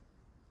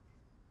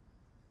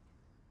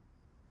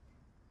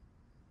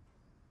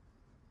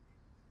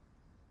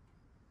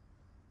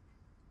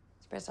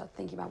 You better start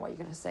thinking about what you're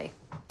going to say.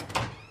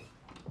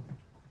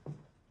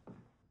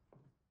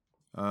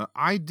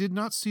 I did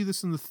not see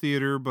this in the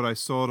theater, but I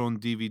saw it on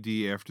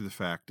DVD after the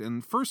fact.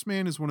 And First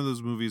Man is one of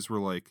those movies where,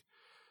 like,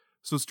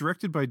 so it's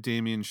directed by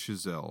Damien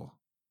Chazelle,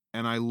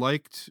 and I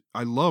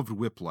loved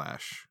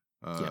Whiplash.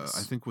 Yes.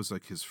 I think was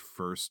like his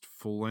first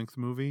full-length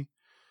movie.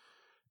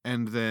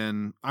 And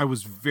then I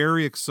was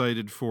very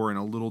excited for and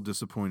a little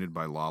disappointed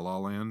by La La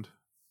Land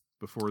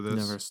before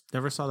this.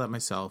 Never saw that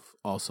myself.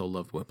 Also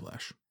loved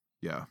Whiplash.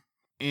 Yeah.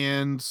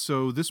 And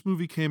so this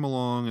movie came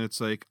along, and it's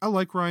like, I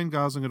like Ryan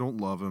Gosling, I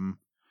don't love him.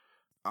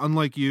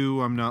 Unlike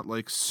you, I'm not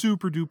like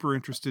super duper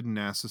interested in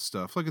NASA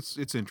stuff. Like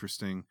it's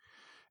interesting.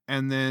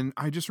 And then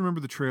I just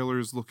remember the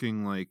trailers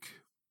looking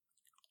like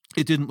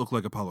it didn't look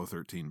like Apollo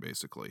 13,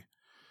 basically.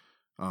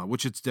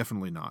 Which it's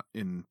definitely not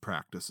in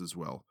practice as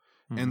well.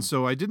 Mm-hmm. And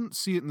so I didn't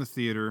see it in the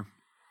theater.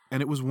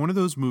 And it was one of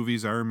those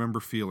movies I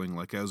remember feeling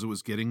like as it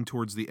was getting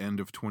towards the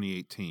end of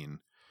 2018,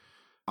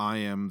 I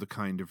am the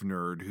kind of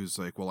nerd who's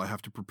like, well, I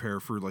have to prepare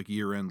for like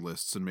year-end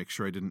lists and make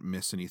sure I didn't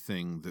miss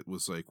anything that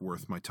was like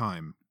worth my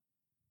time.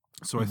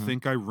 So I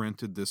think I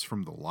rented this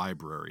from the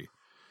library.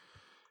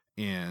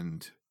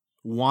 And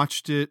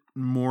watched it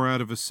more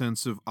out of a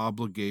sense of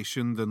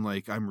obligation than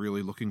like I'm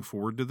really looking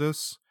forward to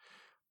this.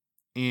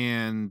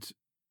 And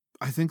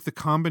I think the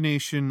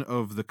combination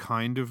of the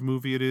kind of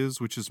movie it is,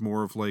 which is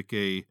more of like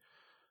a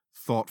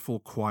thoughtful,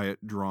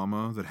 quiet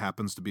drama that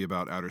happens to be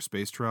about outer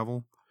space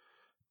travel,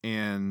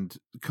 and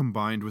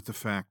combined with the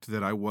fact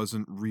that I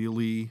wasn't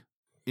really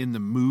in the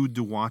mood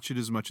to watch it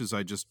as much as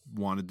I just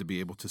wanted to be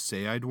able to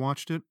say I'd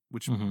watched it,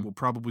 which will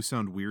probably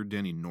sound weird to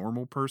any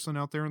normal person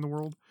out there in the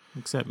world.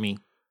 Except me.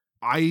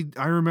 I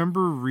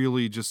remember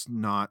really just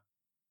not,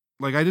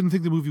 like, I didn't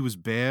think the movie was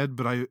bad,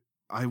 but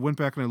I went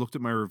back and I looked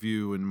at my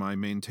review, and my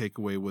main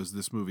takeaway was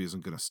this movie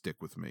isn't going to stick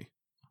with me.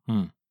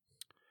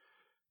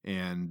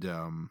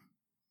 And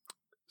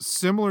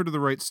similar to The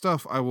Right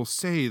Stuff, I will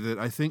say that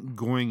I think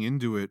going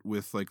into it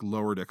with like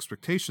lowered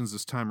expectations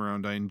this time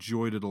around, I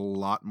enjoyed it a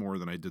lot more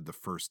than I did the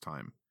first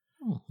time.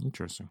 Oh,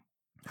 interesting.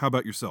 How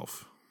about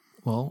yourself?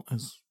 Well,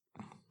 as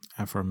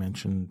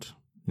aforementioned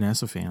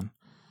NASA fan,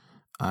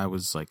 I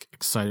was like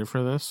excited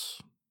for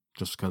this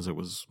just because it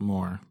was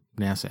more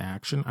NASA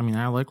action. I mean,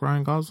 I like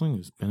Ryan Gosling.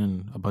 He's been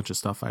in a bunch of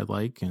stuff I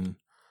like, and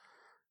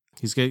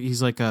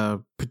he's like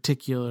a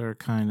particular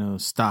kind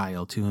of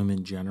style to him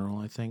in general,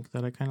 I think,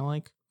 that I kind of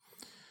like.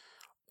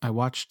 I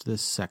watched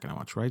this second. I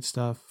watched Right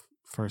Stuff,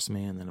 First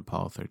Man, then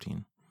Apollo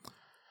 13.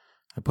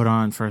 I put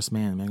on First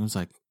Man, and Megan was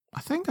like,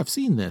 I think I've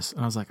seen this.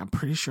 And I was like, I'm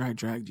pretty sure I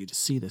dragged you to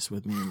see this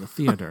with me in the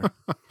theater,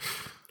 to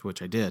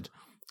which I did.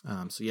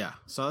 So yeah,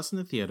 saw this in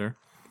the theater.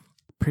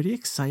 Pretty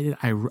excited.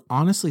 I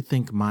honestly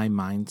think my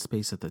mind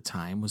space at the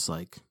time was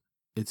like,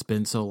 it's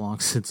been so long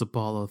since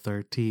Apollo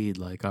 13.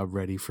 Like, I'm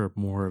ready for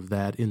more of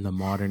that in the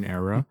modern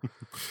era.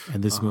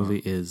 And this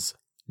movie is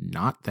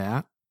not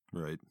that.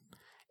 Right.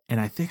 And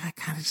I think I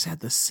kind of just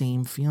had the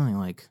same feeling.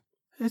 Like,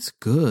 it's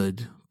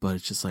good, but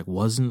it's just like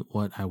wasn't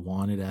what I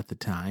wanted at the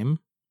time.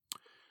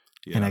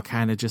 Yeah. And I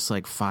kind of just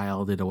like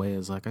filed it away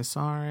as like, I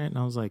saw it. And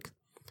I was like,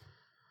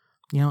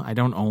 you know, I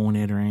don't own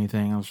it or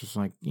anything. I was just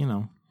like, you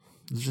know,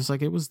 it's just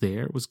like it was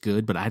there. It was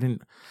good, but I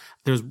didn't.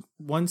 There's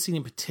one scene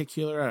in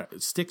particular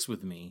it sticks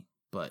with me,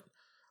 but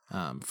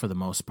for the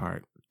most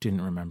part,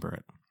 didn't remember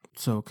it.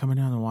 So coming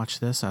down to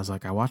watch this, I was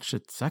like, I watched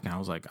it second. I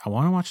was like, I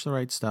want to watch The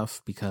Right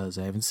Stuff because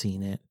I haven't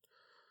seen it.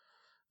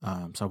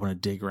 So I want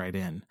to dig right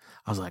in.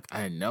 I was like,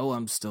 I know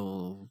I'm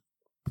still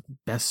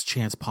best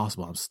chance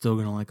possible. I'm still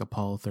going to like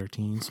Apollo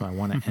 13. So I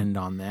want to end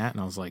on that. And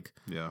I was like,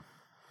 I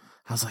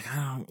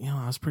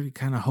was pretty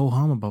kind of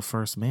ho-hum about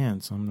First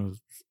Man. So I'm going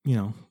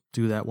to,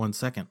 do that 1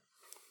 second.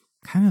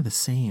 Kind of the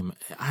same.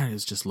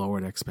 It's just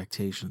lowered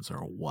expectations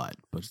or what,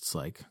 but it's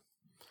like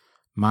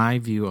my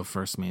view of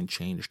First Man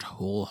changed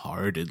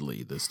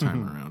wholeheartedly this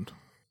time around.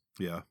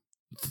 Yeah.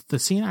 The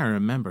scene I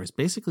remember is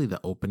basically the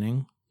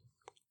opening,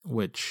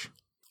 which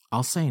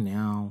I'll say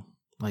now,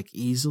 like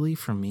easily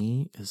for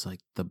me is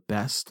like the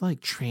best like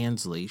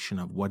translation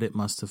of what it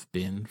must have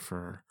been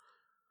for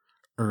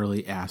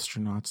early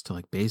astronauts to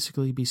like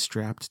basically be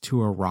strapped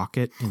to a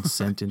rocket and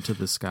sent into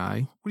the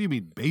sky. What do you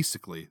mean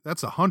basically?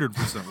 That's 100%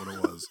 what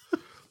it was.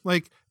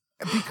 Like,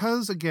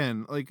 because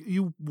again, like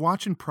you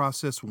watch and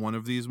process one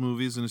of these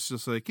movies and it's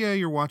just like, yeah,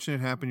 you're watching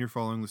it happen, you're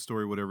following the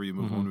story, whatever, you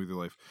move on with your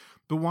life.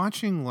 But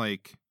watching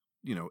like,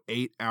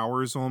 8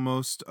 hours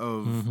almost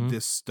of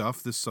this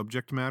stuff, this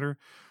subject matter,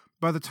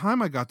 by the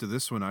time I got to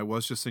this one, I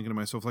was just thinking to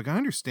myself, like, I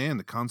understand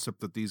the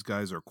concept that these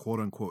guys are quote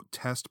unquote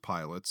test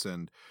pilots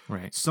and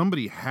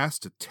somebody has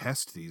to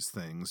test these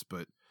things.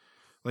 But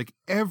like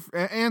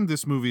and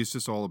this movie is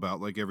just all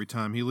about like every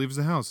time he leaves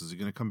the house, is he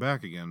going to come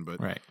back again? But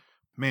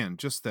man,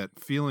 just that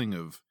feeling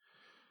of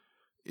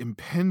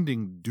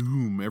impending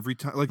doom every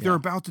time. Like they're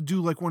about to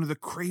do like one of the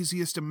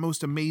craziest and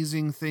most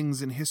amazing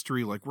things in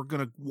history. Like we're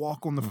going to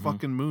walk on the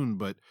fucking moon.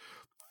 But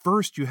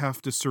first you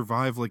have to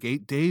survive like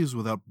 8 days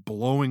without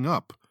blowing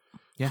up.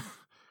 Yeah,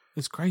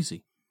 it's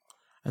crazy.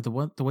 The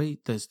way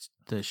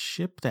the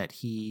ship that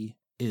he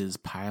is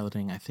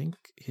piloting, I think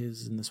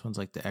in this one's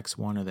like the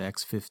X-1 or the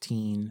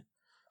X-15,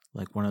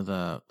 like one of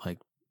the like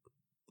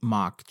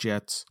mock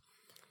jets.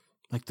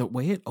 Like the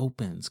way it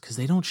opens, because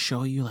they don't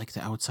show you like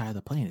the outside of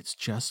the plane. It's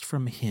just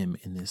from him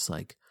in this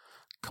like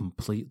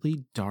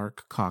completely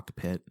dark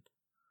cockpit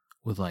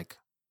with like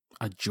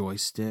a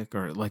joystick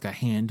or like a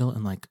handle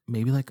and like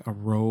maybe like a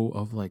row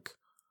of like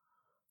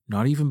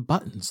not even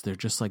buttons. They're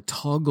just like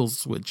toggle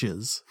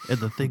switches and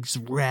the thing's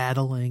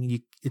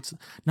rattling. It's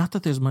not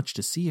that there's much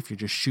to see if you're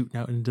just shooting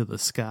out into the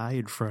sky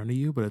in front of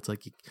you, but it's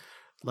like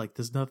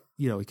there's not,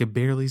 you can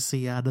barely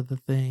see out of the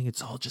thing.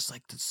 It's all just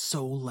like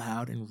so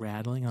loud and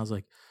rattling. I was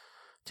like,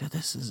 dude,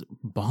 this is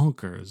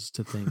bonkers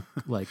to think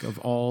like of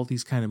all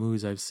these kind of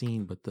movies I've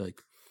seen, but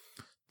like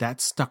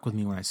that stuck with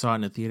me when I saw it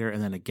in the theater.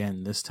 And then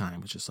again, this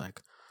time it's just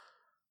like,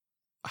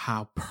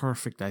 how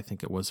perfect I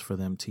think it was for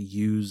them to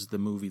use the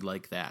movie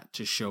like that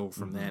to show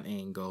from that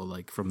angle,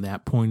 like from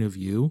that point of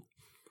view.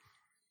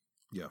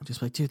 Yeah.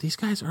 Just like, dude, these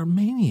guys are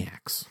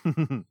maniacs.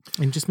 And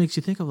just makes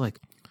you think of like,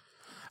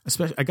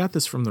 especially, I got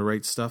this from The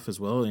Right Stuff as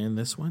well in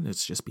this one.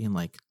 It's just being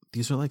like,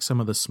 these are like some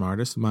of the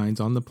smartest minds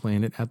on the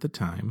planet at the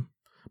time.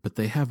 but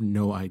they have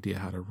no idea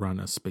how to run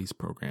a space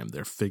program.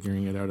 They're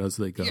figuring it out as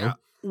they go. Yeah.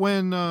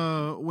 When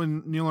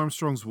Neil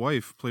Armstrong's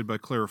wife, played by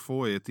Claire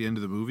Foy, at the end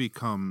of the movie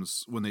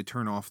comes when they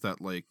turn off that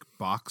like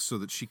box so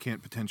that she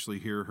can't potentially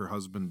hear her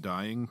husband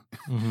dying.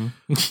 Mm-hmm.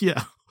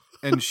 Yeah.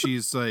 And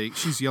she's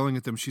yelling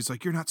at them. She's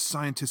like, "You're not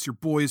scientists. Your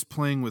boy's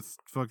playing with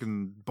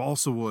fucking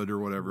balsa wood or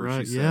whatever."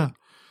 Right, she said. yeah.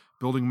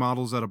 Building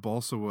models out of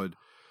balsa wood.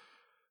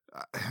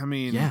 I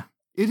mean, yeah.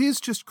 It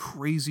is just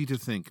crazy to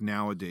think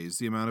nowadays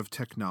the amount of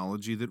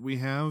technology that we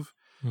have.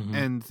 Mm-hmm.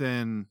 And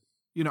then,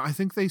 you know, I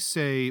think they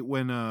say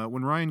when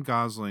Ryan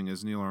Gosling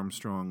as Neil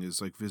Armstrong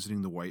is like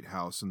visiting the White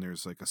House and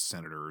there's like a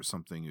senator or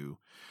something who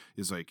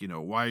is like, you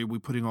know, why are we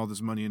putting all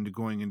this money into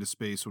going into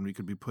space when we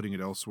could be putting it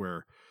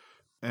elsewhere?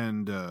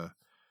 And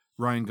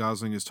Ryan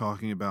Gosling is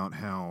talking about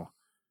how,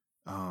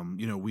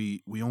 you know,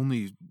 we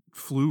only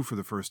flew for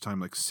the first time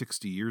like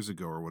 60 years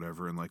ago or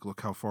whatever. And like, look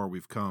how far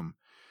we've come.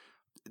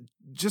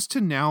 Just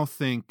to now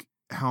think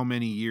how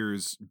many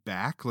years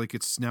back, like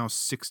it's now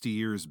 60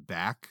 years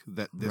back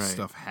that this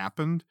stuff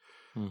happened,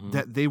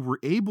 that they were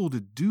able to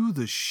do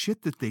the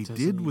shit that they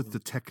did with the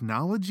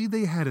technology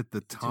they had at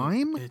the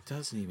time. It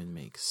doesn't even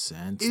make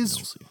sense.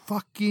 Is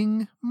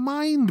fucking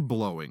mind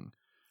blowing.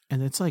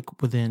 And it's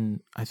like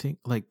within, I think,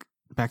 like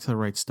Back to the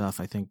Right Stuff,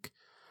 I think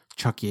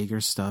Chuck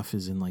Yeager's stuff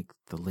is in like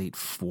the late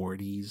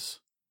 40s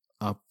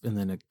up, and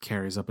then it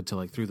carries up until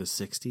like through the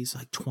 60s,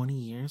 like 20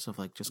 years of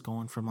like just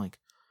going from like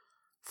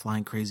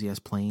flying crazy ass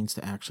planes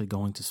to actually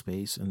going to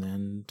space and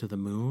then to the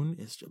moon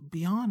is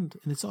beyond,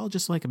 and it's all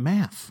just like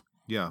math.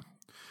 Yeah.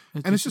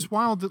 And it's just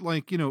wild that,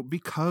 like, you know,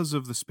 because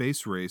of the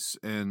space race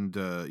and,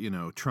 you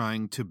know,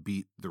 trying to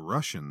beat the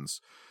Russians,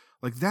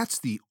 like, that's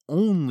the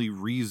only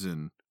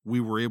reason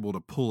we were able to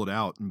pull it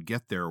out and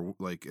get there,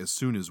 like, as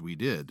soon as we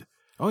did.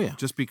 Oh, yeah.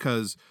 Just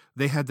because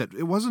they had that,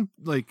 it wasn't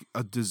like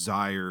a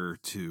desire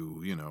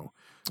to, you know,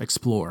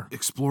 explore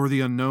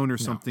the unknown or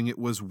something. It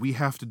was, we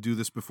have to do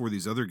this before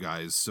these other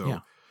guys.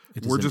 So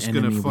we're just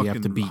going to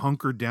fucking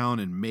hunker down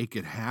and make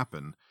it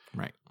happen.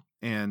 Right.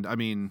 And I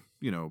mean,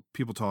 you know,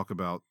 people talk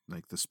about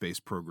like the space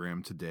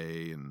program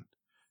today and,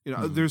 you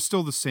know, there's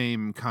still the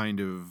same kind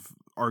of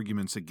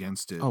arguments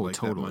against it. Oh, like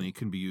totally. that money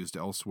can be used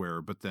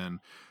elsewhere. But then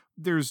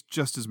there's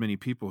just as many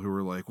people who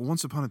are like, well,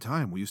 once upon a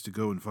time we used to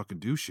go and fucking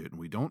do shit and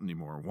we don't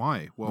anymore.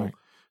 Why? Well,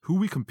 who are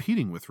we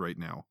competing with right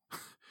now?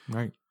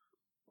 Right.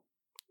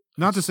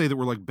 Not to say that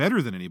we're like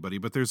better than anybody,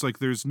 but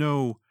there's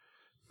no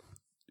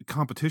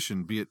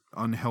competition, be it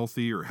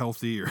unhealthy or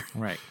healthy or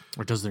right.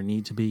 Or does there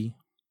need to be?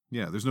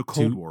 Yeah, there's no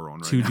Cold War on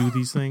right to now. do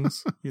these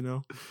things, you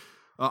know?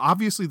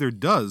 Obviously there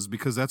does,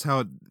 because that's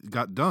how it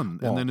got done.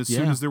 Well, and then as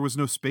soon as there was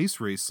no space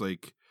race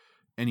like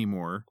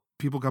anymore,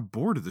 people got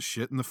bored of the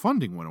shit and the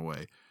funding went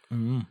away.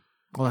 Mm-hmm.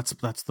 Well,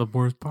 that's the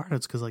worst part.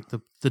 It's because like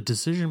the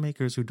decision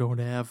makers who don't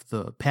have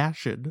the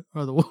passion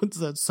are the ones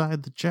that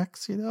sign the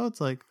checks. You know,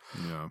 it's like,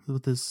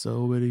 but there's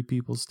so many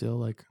people still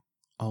like,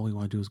 all we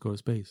want to do is go to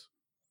space,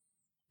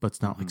 but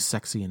it's not like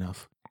sexy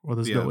enough, or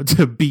there's no one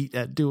to beat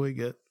at doing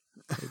it.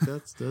 Like,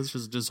 that's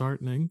just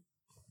disheartening.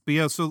 But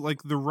yeah, so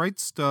like The Right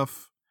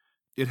Stuff,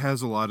 it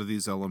has a lot of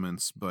these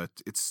elements, but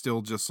it's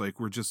still just like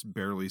we're just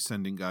barely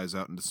sending guys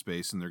out into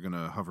space and they're going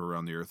to hover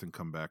around the Earth and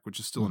come back, which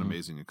is still an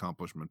amazing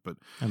accomplishment. But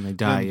and they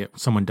die.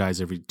 Someone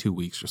dies every 2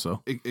 weeks or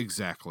so.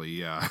 Exactly,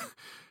 yeah.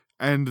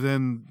 And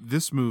then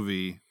this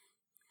movie,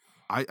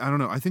 I don't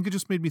know. I think it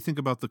just made me think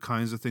about the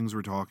kinds of things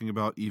we're talking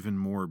about even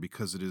more,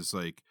 because it is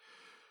like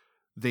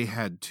they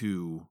had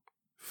to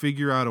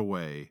figure out a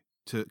way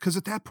to, because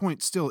at that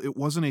point still it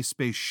wasn't a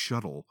space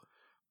shuttle.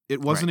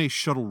 It wasn't a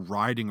shuttle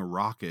riding a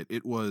rocket.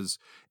 It was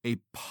a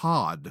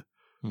pod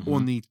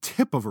on the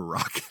tip of a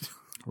rocket.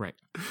 Right.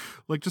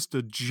 Like just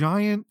a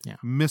giant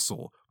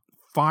missile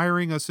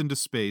firing us into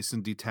space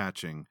and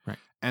detaching. Right.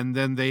 And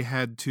then they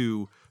had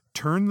to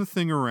turn the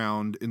thing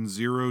around in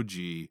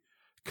 0G,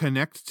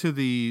 connect to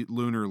the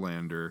lunar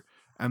lander,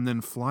 and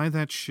then fly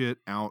that shit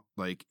out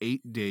like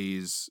 8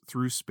 days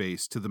through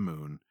space to the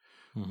moon.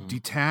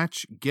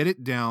 Detach, get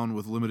it down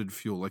with limited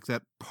fuel. Like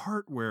that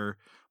part where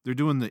they're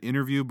doing the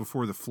interview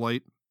before the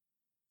flight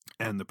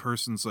and the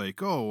person's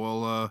like, oh,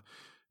 well,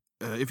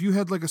 if you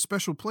had like a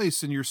special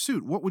place in your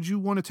suit, what would you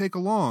want to take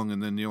along?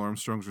 And then Neil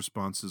Armstrong's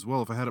response is,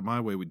 well, if I had it my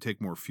way, we'd take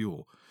more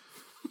fuel.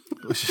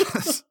 Which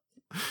just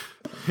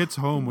hits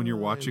home when you're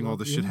watching all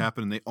this shit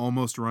happen and they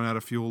almost run out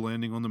of fuel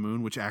landing on the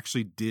moon, which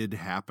actually did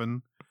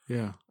happen.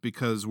 Yeah.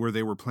 Because where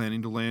they were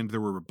planning to land, there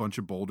were a bunch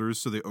of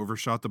boulders, so they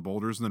overshot the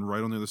boulders, and then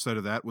right on the other side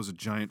of that was a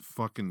giant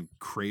fucking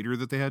crater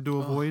that they had to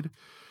avoid.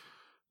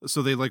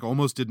 So they like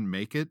almost didn't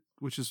make it,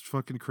 which is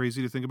fucking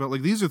crazy to think about.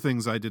 Like, these are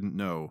things I didn't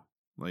know.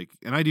 Like,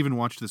 and I'd even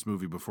watched this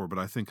movie before, but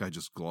I think I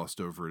just glossed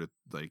over it.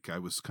 Like, I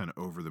was kind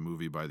of over the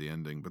movie by the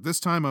ending. But this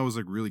time I was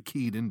like really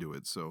keyed into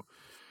it. So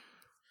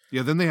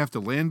yeah, then they have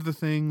to land the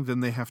thing, then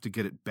they have to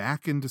get it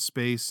back into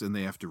space, and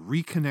they have to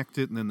reconnect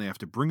it, and then they have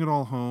to bring it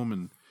all home,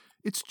 and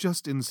it's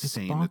just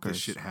insane that this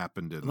shit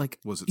happened in, like,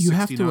 was it you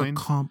 69?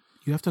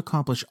 You have to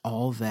accomplish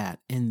all that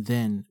and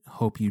then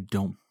hope you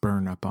don't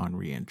burn up on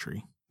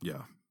reentry.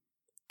 Yeah.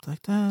 It's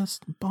like, that's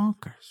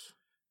bonkers.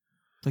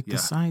 Like the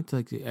science,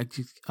 like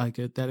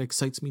that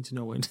excites me to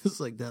know when it's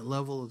like that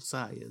level of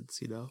science,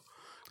 you know,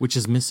 which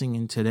is missing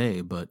in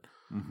today. But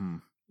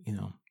you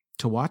know,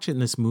 to watch it in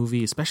this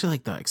movie, especially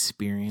like the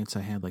experience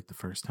I had like the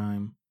first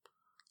time.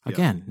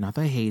 Again, not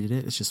that I hated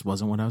it; it just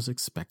wasn't what I was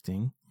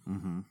expecting,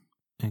 and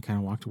kind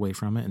of walked away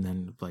from it. And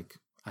then, like,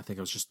 I think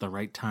it was just the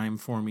right time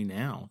for me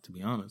now, to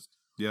be honest.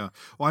 Yeah.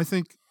 Well, I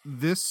think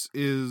this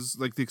is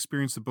like the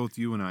experience that both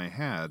you and I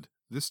had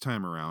this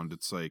time around.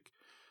 It's like,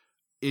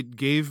 it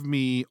gave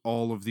me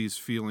all of these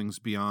feelings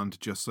beyond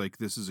just like,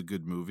 this is a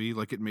good movie.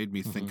 Like, it made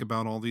me think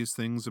about all these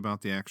things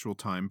about the actual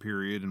time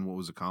period and what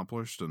was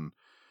accomplished. And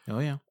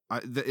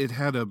it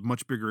had a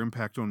much bigger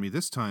impact on me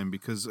this time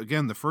because,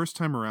 again, the first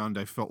time around,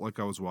 I felt like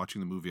I was watching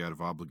the movie out of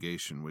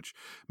obligation, which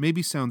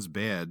maybe sounds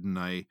bad. And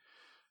I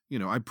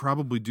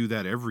probably do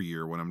that every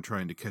year when I'm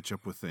trying to catch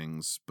up with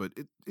things, but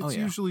it's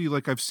usually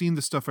like I've seen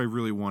the stuff I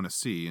really want to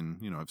see.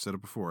 And, you know, I've said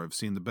it before, I've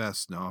seen the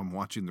best. Now I'm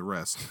watching the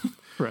rest.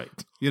 Right.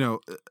 You know,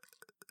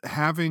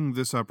 having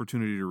this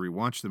opportunity to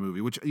rewatch the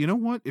movie, which, you know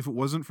what, if it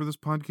wasn't for this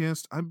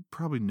podcast, I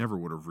probably never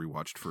would have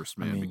rewatched First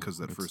Man because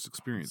of that first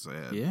experience I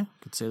had. Yeah,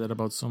 could say that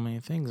about so many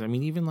things. I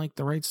mean, even like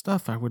The Right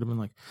Stuff, I would have been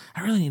like,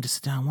 I really need to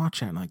sit down and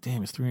watch that. And like,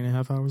 damn, it's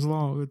 3.5 hours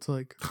long. It's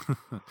like,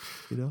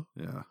 you know?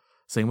 Yeah.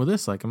 Same with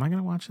this. Like, am I going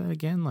to watch that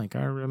again? Like,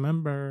 I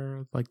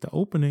remember like the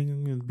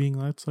opening and being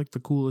that's like the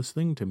coolest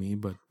thing to me,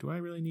 but do I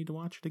really need to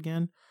watch it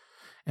again?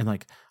 And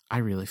like, I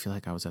really feel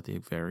like I was at the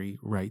very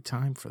right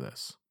time for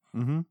this.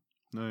 I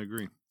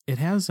agree. It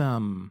has,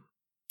 so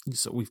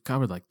we've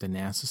covered like the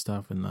NASA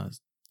stuff and the,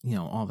 you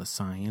know, all the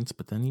science,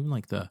 but then even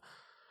like there's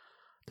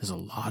a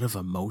lot of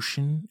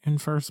emotion in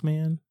First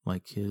Man.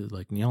 Like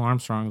Neil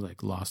Armstrong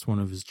like lost one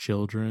of his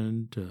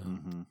children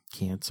to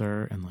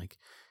cancer, and like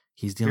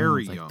he's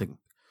dealing with like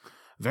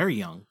very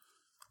young.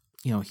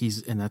 You know,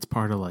 and that's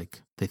part of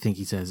like, they think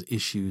he has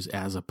issues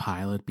as a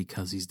pilot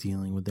because he's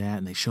dealing with that.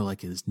 And they show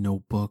like his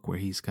notebook where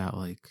he's got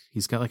like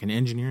an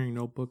engineering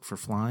notebook for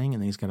flying.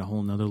 And then he's got a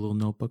whole nother little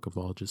notebook of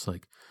all just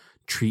like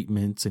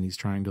treatments. And he's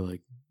trying to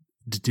like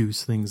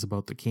deduce things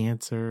about the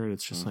cancer.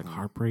 It's just like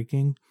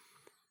heartbreaking.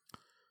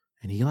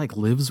 And he like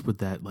lives with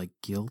that like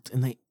guilt.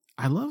 And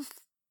I love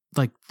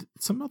like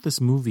something about this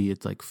movie.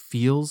 It like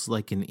feels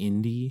like an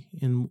indie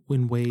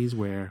in ways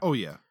where,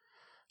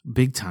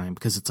 big time,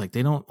 because it's like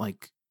they don't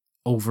like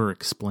over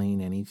explain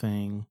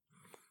anything,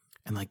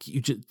 and like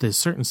there's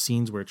certain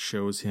scenes where it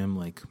shows him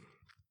like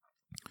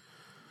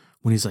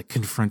when he's like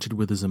confronted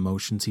with his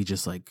emotions,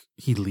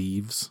 he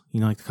leaves, you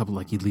know, like a couple,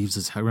 like he leaves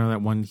his house. Remember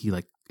that one, he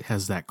like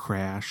has that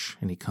crash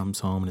and he comes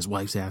home and his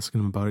wife's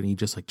asking him about it and he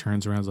just like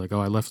turns around and is like,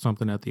 oh, I left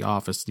something at the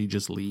office, and he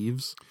just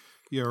leaves.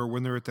 Yeah, or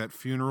when they're at that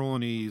funeral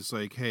and he's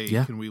like, hey,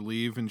 can we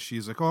leave? And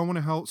she's like, oh, I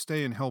want to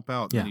stay and help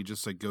out. And he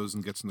just like goes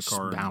and gets in the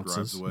car and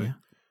drives away. Yeah.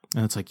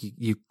 And it's like,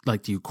 you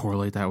like, do you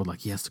correlate that with like,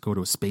 he has to go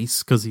to a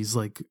space because he's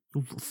like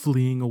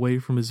fleeing away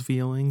from his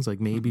feelings? Like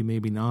maybe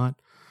not.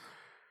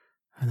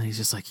 And then he's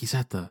just like, he's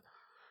at the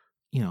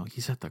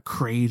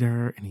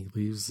crater and he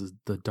leaves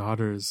the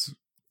daughter's,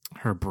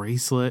 her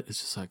bracelet.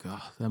 It's just like,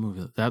 oh, that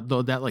movie,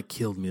 that like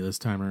killed me this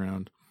time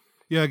around.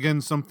 Yeah.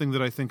 Again, something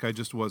that I think I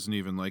just wasn't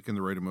even like in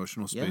the right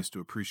emotional space to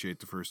appreciate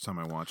the first time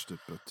I watched it.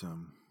 But,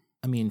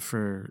 I mean,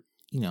 for,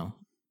 you know,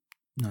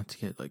 not to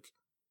get like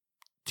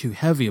too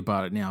heavy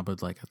about it now,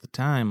 but like at the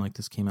time, like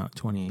this came out in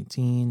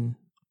 2018,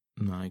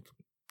 and like,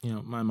 you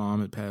know, my mom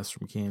had passed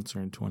from cancer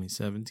in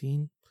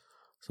 2017,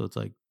 so it's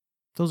like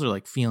those are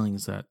like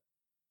feelings that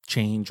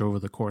change over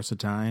the course of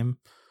time.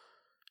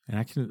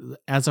 And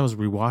as I was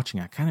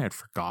rewatching, I kind of had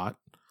forgot,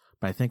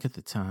 but I think at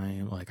the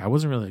time, like I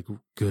wasn't really like,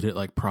 good at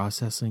like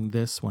processing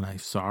this when I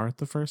saw it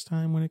the first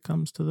time when it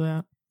comes to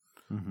that.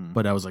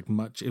 But I was like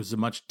it was a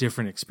much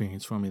different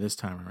experience for me this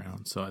time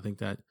around, so I think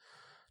that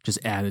just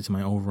added to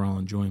my overall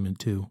enjoyment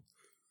too.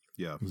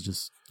 Yeah. It was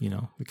just, you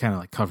know, it kind of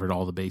like covered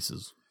all the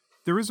bases.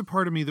 There is a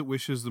part of me that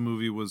wishes the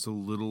movie was a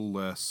little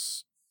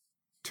less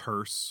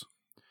terse,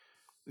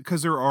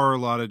 because there are a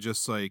lot of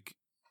just like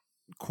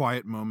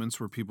quiet moments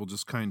where people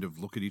just kind of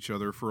look at each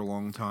other for a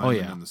long time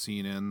and then the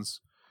scene ends.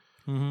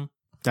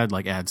 That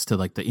like adds to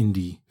like the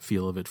indie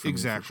feel of it for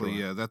exactly me,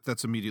 for sure. Yeah,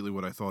 that's immediately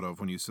what I thought of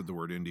when you said the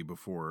word indie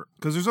before,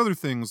 because there's other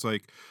things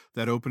like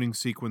that opening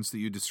sequence that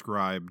you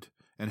described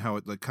and how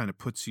it like kind of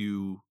puts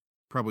you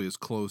probably as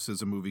close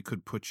as a movie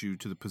could put you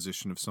to the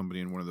position of somebody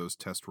in one of those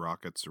test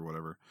rockets or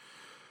whatever.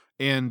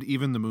 And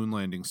even the moon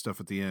landing stuff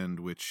at the end,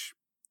 which,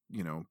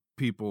 you know,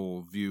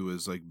 people view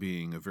as like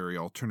being a very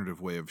alternative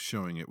way of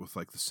showing it with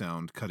like the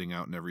sound cutting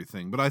out and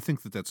everything. But I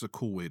think that that's a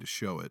cool way to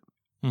show it.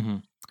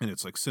 And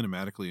it's like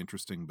cinematically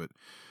interesting. But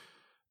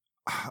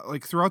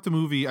like throughout the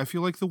movie, I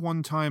feel like the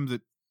one time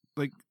that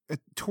like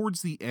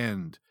towards the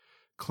end,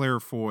 Claire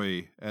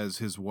Foy as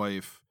his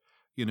wife,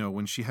 you know,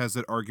 when she has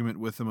that argument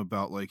with him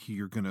about like,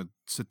 you're going to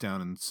sit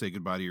down and say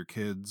goodbye to your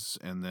kids.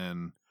 And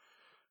then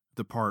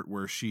the part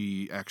where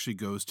she actually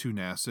goes to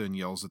NASA and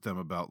yells at them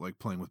about like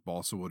playing with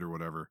balsa wood or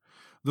whatever.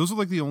 Those are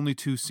like the only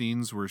two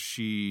scenes where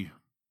she,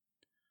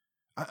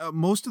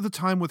 most of the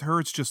time with her,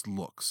 it's just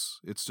looks.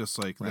 It's just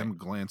like them Right.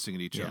 glancing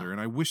at each Yeah. other.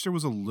 And I wish there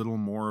was a little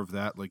more of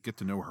that, like get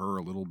to know her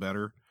a little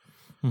better.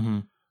 Mm-hmm.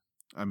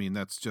 I mean,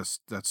 that's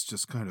just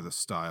kind of the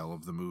style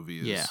of the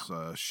movie is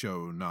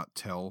show, not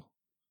tell,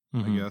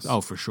 I guess.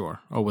 Oh, for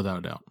sure. Oh, without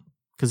a doubt.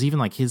 Because even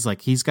like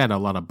he's got a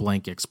lot of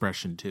blank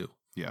expression too.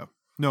 Yeah.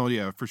 No,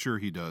 yeah, for sure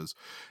he does.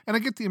 And I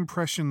get the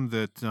impression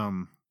that,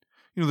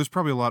 there's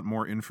probably a lot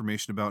more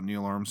information about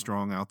Neil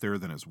Armstrong out there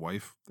than his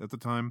wife at the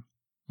time.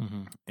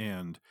 Mm-hmm.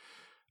 And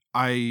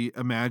I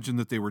imagine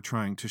that they were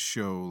trying to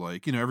show,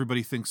 like,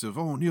 everybody thinks of,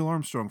 Neil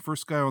Armstrong,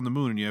 first guy on the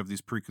moon, and you have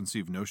these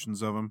preconceived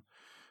notions of him.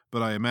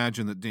 But I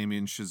imagine that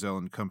Damien Chazelle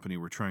and company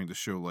were trying to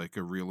show, like,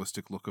 a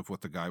realistic look of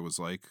what the guy was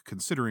like,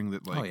 considering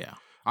that, like, Oh, yeah.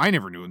 I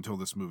never knew until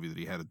this movie that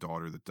he had a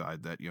daughter that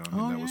died that young,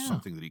 Oh, and that was yeah.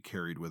 something that he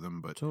carried with him.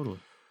 But Totally.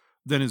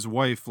 then his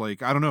wife,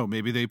 like, I don't know,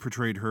 maybe they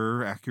portrayed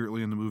her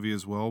accurately in the movie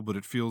as well, but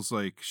it feels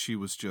like she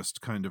was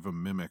just kind of a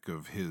mimic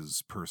of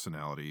his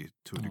personality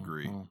to a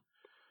degree.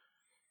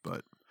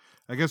 But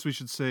I guess we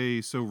should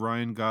say, so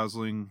Ryan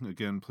Gosling,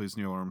 again, plays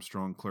Neil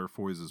Armstrong, Claire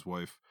Foy's his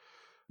wife.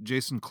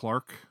 Jason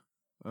Clarke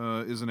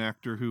is an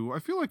actor who I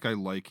feel like I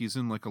like. He's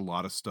in, like, a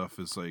lot of stuff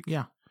as, like,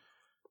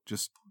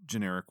 just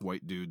generic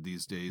white dude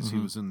these days.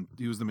 Mhm.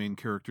 He was the main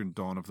character in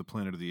Dawn of the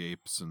Planet of the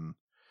Apes, and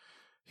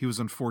he was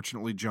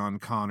unfortunately John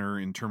Connor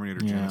in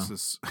Terminator Yeah.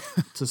 Genesis.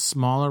 It's a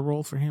smaller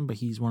role for him, but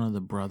he's one of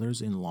the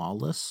brothers in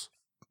Lawless,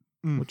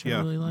 which I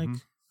really like.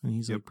 And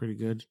he's like pretty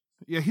good.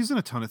 Yeah, he's in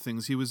a ton of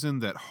things. He was in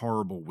that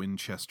horrible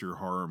Winchester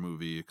horror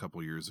movie a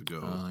couple years ago.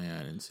 Oh yeah,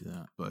 I didn't see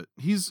that. But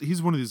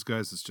he's one of these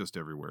guys that's just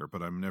everywhere,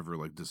 but I'm never,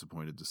 like,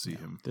 disappointed to see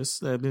him.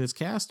 His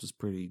cast is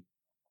pretty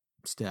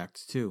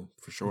stacked too,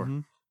 for sure.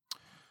 Mhm.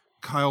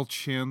 Kyle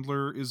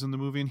Chandler is in the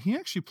movie, and he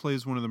actually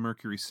plays one of the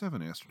Mercury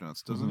 7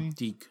 astronauts, doesn't he?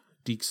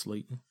 Deke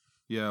Slayton.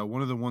 Yeah,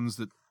 one of the ones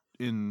that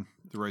in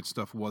The Right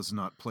Stuff was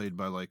not played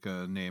by, like,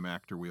 a name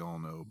actor we all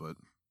know, but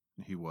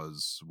he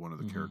was one of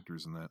the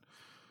characters in that.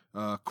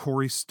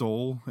 Corey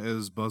Stoll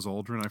as Buzz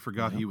Aldrin. I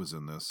forgot he was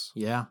in this.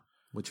 Yeah,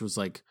 which was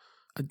like,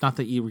 not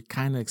that you would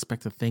kind of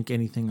expect to think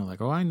anything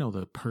like, I know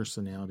the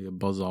personality of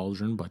Buzz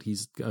Aldrin, but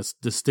he's a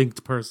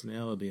distinct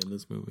personality in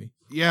this movie.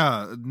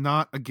 Yeah,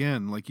 not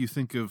again. Like, you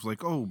think of, like,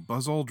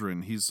 Buzz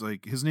Aldrin. He's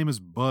like, his name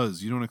is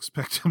Buzz. You don't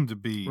expect him to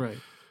be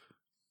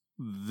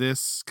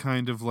this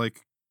kind of,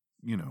 like,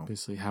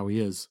 basically how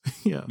he is.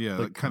 Yeah,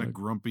 like kind of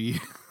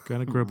grumpy,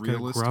 kind of gruff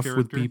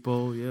with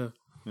people.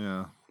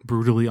 Yeah,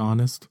 brutally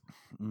honest.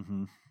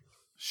 Mm-hmm.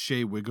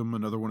 Shea Wiggum,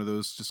 another one of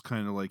those, just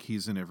kind of like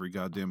he's in every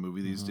goddamn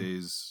movie these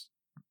days.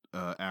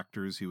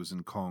 Actors, he was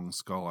in Kong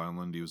Skull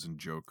Island. He was in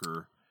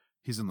Joker.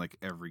 He's in, like,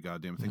 every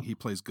goddamn thing. He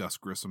plays Gus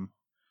Grissom.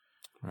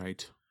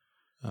 Right.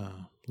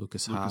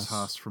 Lucas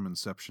Haas from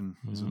Inception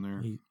is in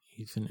there.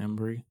 Ethan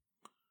Embry.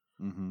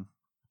 Mm-hmm.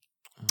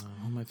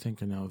 Who am I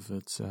thinking of?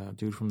 It's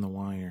dude from The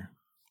Wire.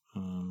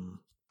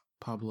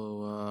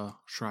 Pablo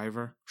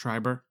Schreiber.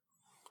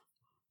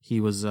 He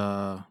was...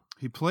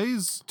 He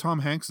plays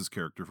Tom Hanks's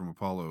character from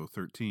Apollo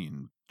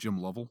 13,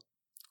 Jim Lovell.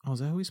 Oh, is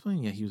that who he's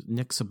playing? Yeah, he was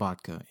Nick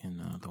Sabatka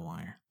in The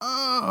Wire.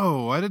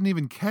 Oh, I didn't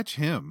even catch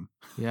him.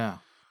 Yeah.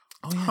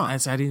 Oh, yeah.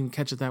 I didn't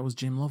catch it. That was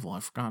Jim Lovell. I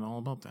forgot all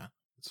about that.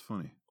 It's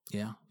funny.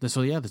 Yeah. There's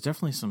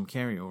definitely some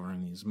carryover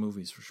in these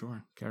movies for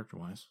sure,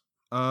 character-wise.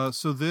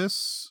 So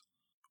this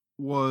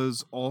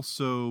was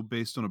also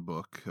based on a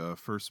book,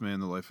 First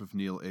Man, The Life of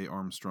Neil A.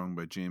 Armstrong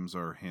by James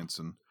R.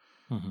 Hansen.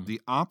 Mm-hmm.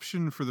 The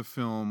option for the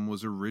film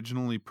was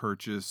originally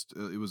purchased.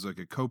 It was like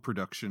a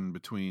co-production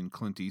between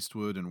Clint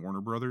Eastwood and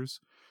Warner Brothers.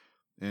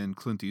 And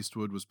Clint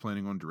Eastwood was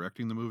planning on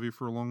directing the movie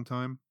for a long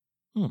time.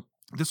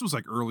 This was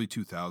like early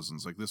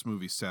 2000s. Like, this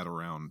movie sat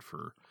around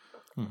for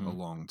a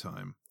long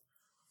time.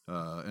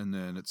 And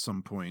then at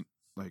some point,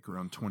 like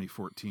around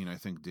 2014, I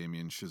think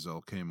Damien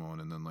Chazelle came on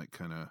and then, like,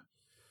 kind of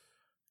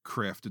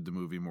crafted the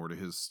movie more to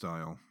his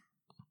style.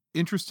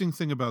 Interesting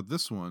thing about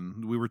this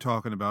one, we were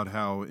talking about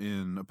how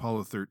in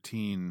Apollo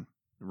 13,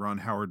 Ron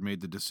Howard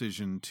made the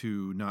decision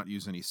to not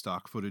use any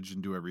stock footage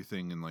and do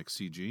everything in, like,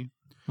 CG.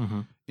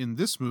 Mm-hmm. In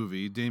this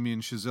movie,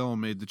 Damien Chazelle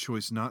made the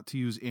choice not to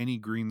use any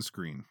green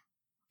screen.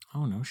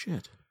 Oh, no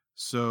shit.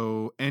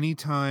 So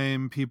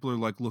anytime people are,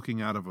 like, looking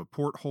out of a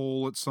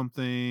porthole at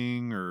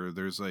something, or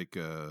there's, like,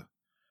 a,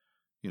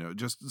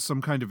 just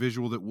some kind of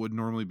visual that would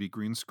normally be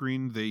green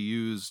screen, they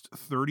used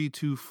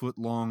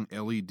 32-foot-long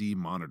LED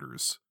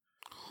monitors.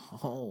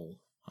 Oh,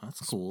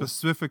 that's cool.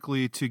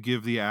 Specifically to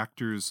give the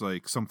actors,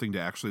 like, something to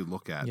actually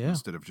look at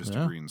instead of just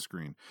a green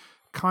screen.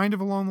 Kind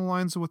of along the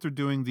lines of what they're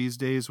doing these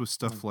days with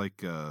stuff like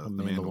The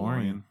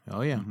Mandalorian.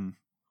 Oh, yeah. Mm-hmm.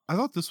 I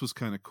thought this was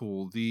kind of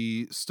cool.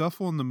 The stuff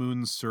on the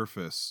moon's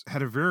surface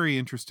had a very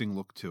interesting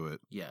look to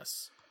it.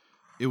 Yes.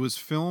 It was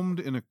filmed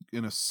in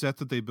a set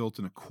that they built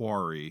in a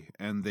quarry,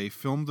 and they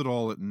filmed it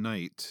all at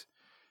night.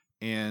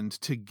 And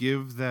to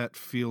give that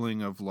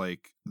feeling of,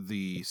 like,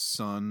 the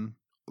sun,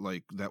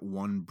 like that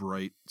one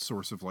bright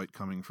source of light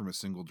coming from a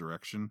single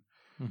direction,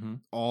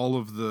 all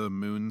of the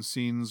moon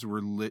scenes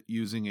were lit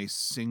using a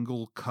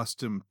single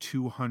custom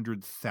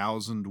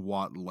 200,000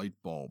 watt light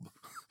bulb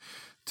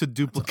to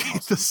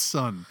duplicate the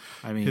sun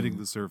hitting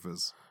the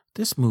surface.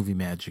 This movie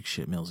magic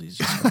shit, Millsy, is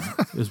just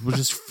it will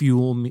just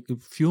fuel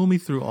me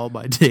through all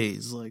my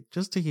days. Like,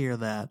 just to hear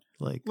that,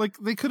 like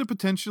they could have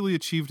potentially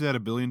achieved that a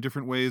billion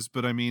different ways,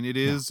 but I mean, it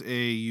is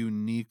a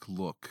unique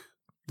look.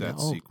 That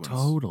sequence,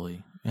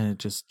 totally, and it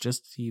just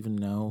to even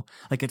know,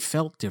 like, it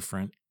felt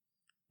different,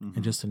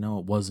 and just to know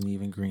it wasn't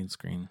even green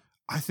screen.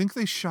 I think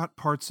they shot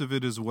parts of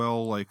it as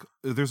well. Like,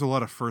 there's a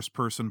lot of first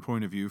person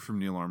point of view from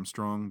Neil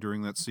Armstrong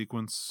during that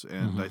sequence,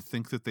 and I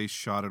think that they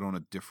shot it on a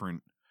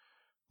different,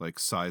 like,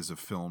 size of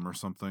film or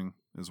something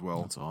as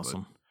well. That's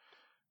awesome.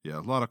 But, yeah,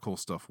 a lot of cool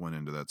stuff went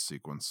into that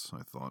sequence,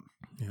 I thought.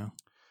 Yeah.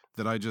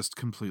 That I just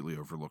completely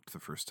overlooked the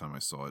first time I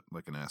saw it,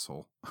 like an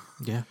asshole.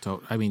 Yeah,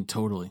 I mean,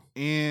 totally.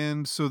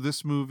 And so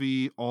this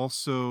movie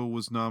also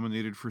was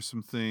nominated for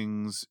some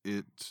things.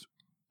 It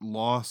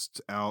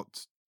lost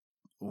out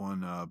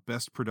on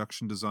Best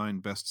Production Design,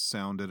 Best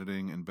Sound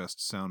Editing, and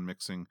Best Sound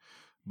Mixing,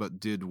 but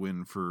did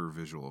win for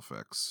visual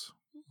effects.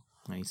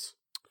 Nice.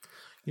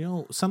 You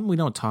know, something we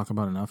don't talk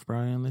about enough,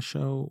 Brian, on this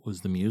show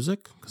was the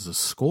music, because the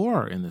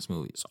score in this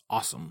movie is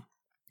awesome.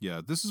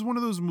 Yeah, this is one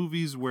of those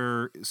movies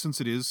where, since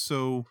it is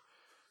so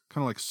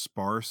kind of like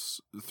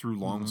sparse through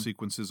long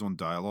sequences on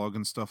dialogue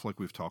and stuff like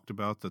we've talked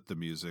about, that the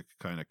music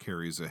kind of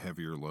carries a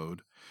heavier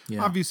load.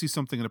 Yeah. Obviously,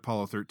 something in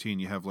Apollo 13,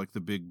 you have like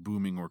the big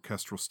booming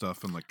orchestral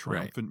stuff and like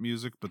triumphant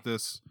music, but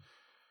this,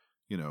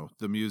 you know,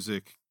 the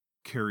music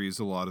carries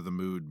a lot of the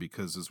mood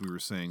because, as we were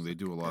saying, they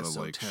do a lot of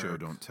like show,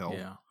 don't tell.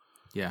 Yeah.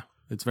 Yeah.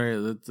 It's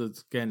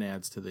again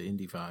adds to the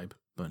indie vibe,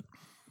 but.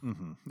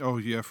 Oh,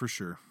 yeah, for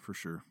sure. For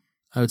sure.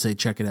 I would say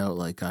check it out.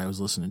 Like, I was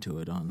listening to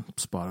it on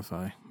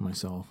Spotify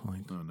myself.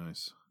 Like, oh,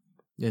 nice.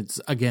 It's,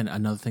 again,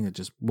 another thing that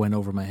just went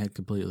over my head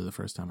completely the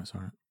first time I saw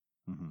it.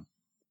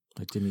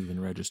 It didn't even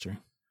register.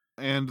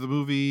 And the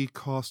movie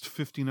cost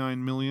 $59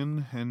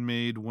 million and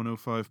made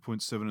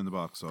 $105.7 in the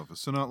box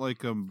office. So not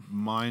like a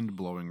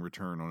mind-blowing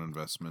return on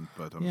investment,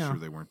 but I'm sure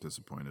they weren't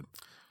disappointed.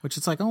 Which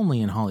it's like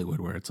only in Hollywood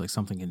where it's like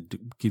something can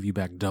give you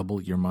back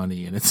double your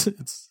money, and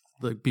it's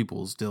like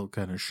people still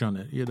kind of shun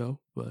it, you know?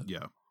 But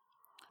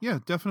yeah,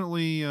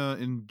 definitely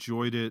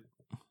enjoyed it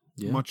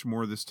much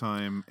more this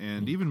time,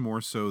 and even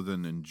more so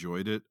than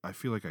enjoyed it, I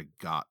feel like I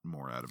got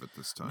more out of it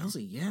this time.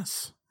 Really,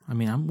 yes. I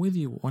mean, I'm with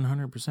you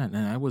 100%, and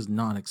I was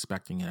not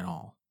expecting it at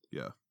all.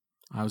 Yeah.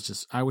 I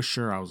was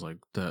sure I was like,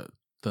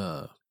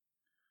 the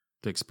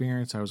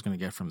experience I was going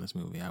to get from this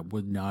movie, I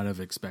would not have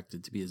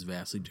expected to be as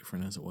vastly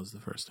different as it was the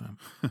first time.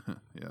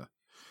 Yeah.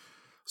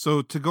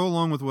 So to go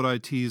along with what I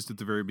teased at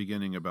the very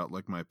beginning about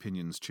like my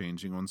opinions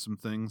changing on some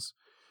things,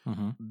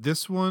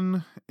 this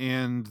one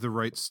and The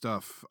Right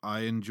Stuff,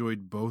 I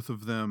enjoyed both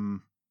of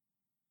them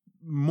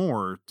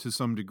more to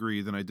some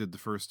degree than I did the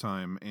first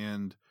time.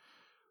 And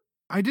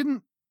I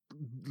didn't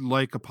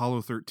like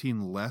Apollo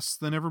 13 less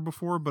than ever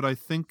before, but I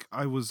think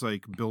I was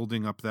like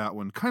building up that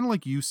one. Kind of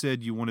like you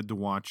said you wanted to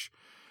watch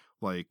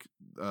like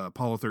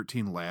Apollo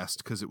 13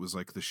 last because it was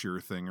like the sure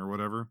thing or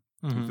whatever.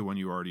 Like the one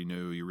you already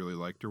knew you really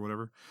liked or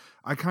whatever.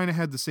 I kind of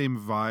had the same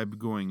vibe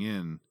going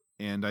in.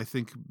 And I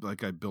think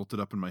like I built it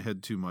up in my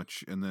head too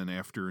much. And then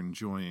after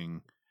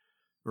enjoying,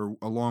 or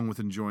along with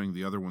enjoying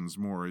the other ones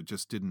more, it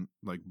just didn't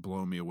like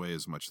blow me away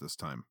as much this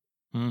time.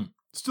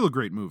 Still a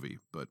great movie,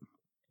 but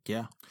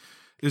yeah,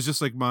 it's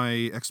just like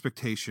my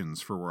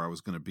expectations for where I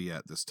was going to be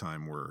at this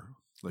time were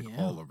like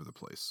all over the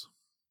place.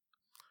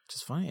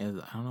 Just funny. I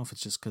don't know if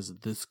it's just because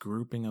of this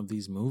grouping of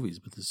these movies,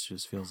 but this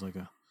just feels like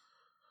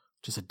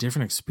just a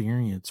different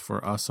experience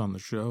for us on the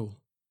show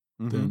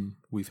than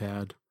we've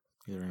had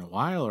either in a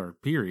while or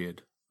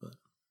period. But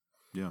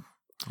yeah,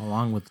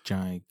 along with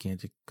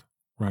gigantic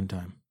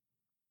runtime.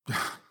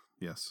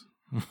 Yes,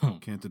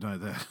 can't deny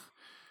that.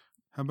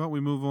 How about we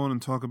move on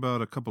and talk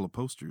about a couple of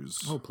posters?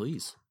 Oh,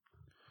 please.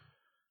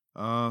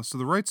 So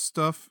The Right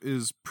Stuff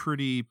is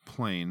pretty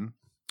plain.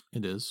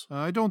 It is.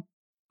 I don't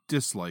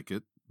dislike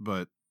it,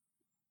 but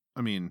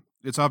I mean,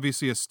 it's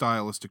obviously a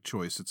stylistic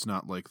choice. It's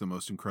not like the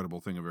most incredible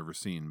thing I've ever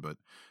seen, but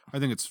I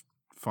think it's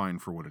fine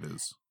for what it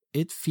is.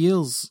 It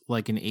feels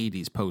like an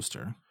 80s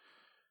poster.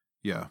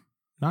 Yeah.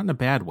 Not in a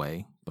bad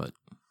way, but...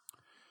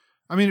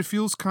 I mean, it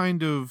feels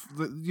kind of,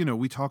 you know,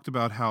 we talked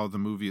about how the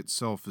movie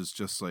itself is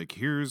just like,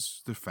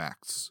 here's the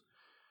facts.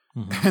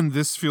 And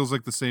this feels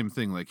like the same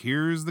thing. Like,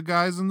 here's the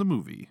guys in the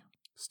movie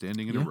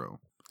standing in a row.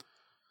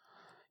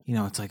 You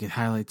know, it's like it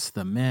highlights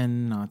the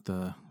men, not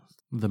the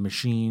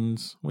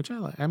machines, which I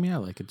like. I mean, I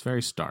like it. It's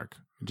very stark.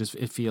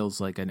 It feels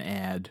like an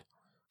ad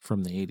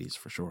from the 80s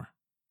for sure.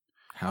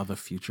 How the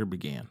future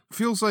began. It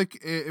feels like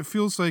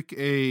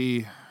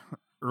a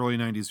early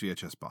 90s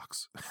VHS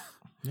box.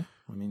 Yeah,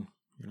 I mean,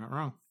 you're not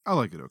wrong. I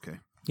like it okay.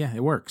 Yeah,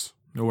 it works.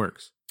 It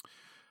works.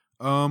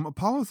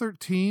 Apollo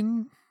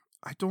 13,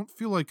 I don't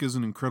feel like is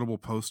an incredible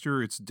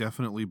poster. It's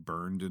definitely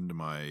burned into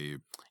my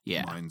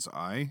mind's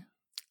eye.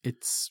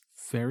 It's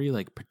very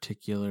like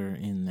particular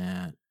in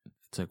that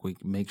it's like we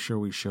make sure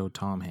we show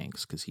Tom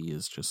Hanks because he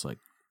is just like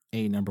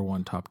a number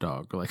one top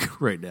dog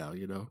like right now,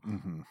 you know.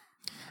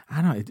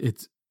 I don't know.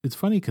 It's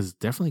funny because it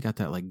definitely got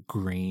that like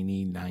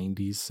grainy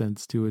 90s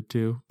sense to it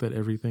too, that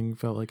everything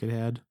felt like it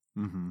had,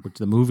 which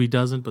the movie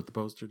doesn't, but the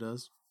poster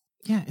does.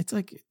 Yeah, it's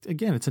like,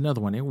 again, it's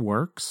another one. It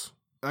works.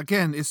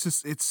 Again,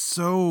 it's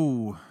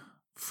so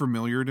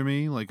familiar to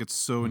me. Like, it's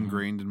so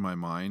ingrained in my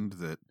mind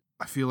that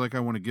I feel like I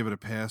want to give it a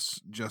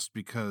pass just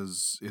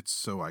because it's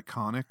so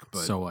iconic.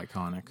 But so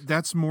iconic.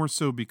 That's more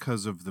so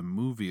because of the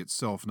movie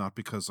itself, not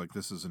because like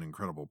this is an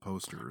incredible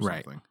poster or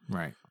something.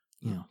 Right.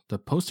 You know, the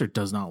poster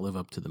does not live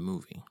up to the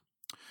movie,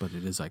 but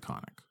it is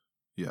iconic.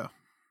 Yeah.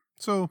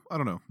 So I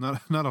don't know.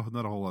 Not a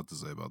whole lot to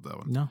say about that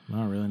one. No,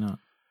 really not.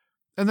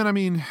 And then, I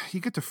mean, you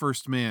get to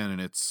First Man,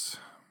 and it's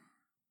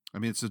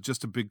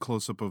just a big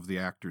close-up of the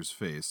actor's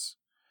face.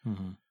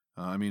 Mm-hmm.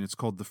 I mean, it's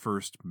called The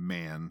First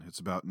Man. It's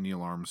about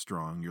Neil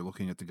Armstrong. You're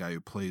looking at the guy who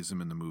plays him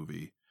in the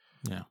movie.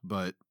 Yeah.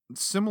 But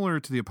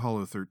similar to the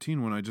Apollo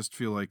 13 one, I just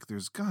feel like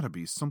there's got to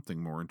be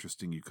something more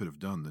interesting you could have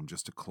done than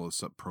just a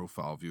close-up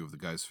profile view of the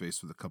guy's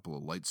face with a couple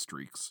of light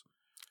streaks.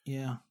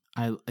 Yeah.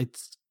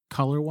 It's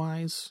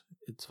color-wise,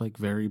 it's like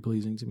very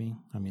pleasing to me.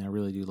 I mean, I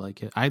really do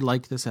like it. I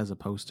like this as a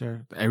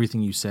poster.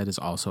 Everything you said is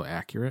also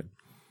accurate.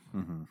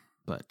 Mm-hmm.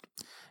 But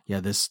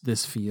yeah,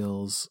 this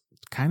feels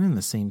kind of in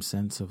the same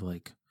sense of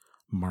like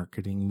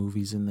marketing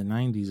movies in the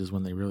 90s is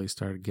when they really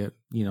started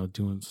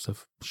doing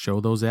stuff,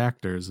 show those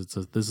actors.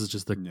 This is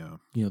just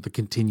the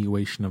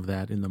continuation of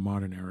that in the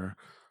modern era.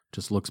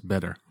 Just looks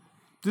better.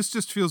 This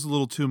just feels a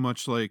little too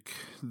much like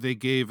they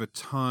gave a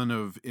ton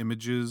of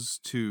images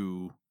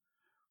to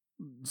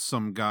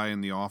some guy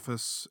in the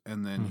office,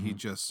 and then he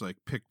just like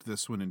picked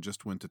this one and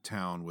just went to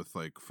town with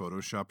like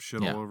Photoshop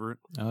shit all over it.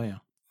 Oh yeah,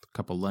 a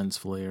couple lens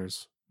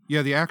flares.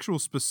 Yeah, the actual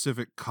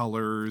specific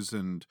colors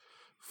and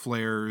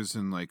flares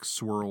and like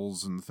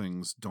swirls and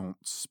things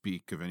don't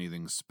speak of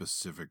anything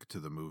specific to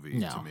the movie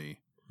to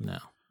me. No.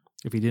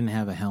 If he didn't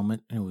have a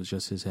helmet and it was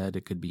just his head,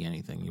 it could be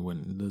anything. You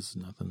wouldn't. There's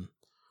nothing.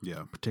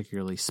 Yeah.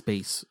 Particularly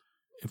space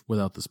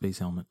without the space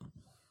helmet.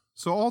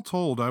 So all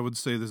told, I would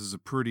say this is a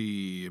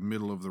pretty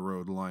middle of the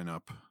road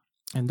lineup,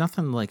 and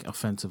nothing like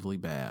offensively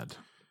bad.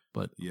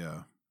 But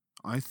yeah,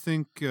 I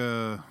think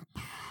I'm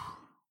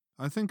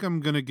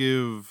gonna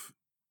give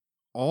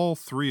all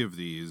three of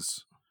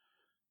these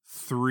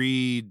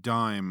 3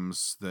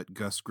 dimes that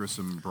Gus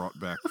Grissom brought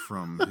back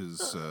from his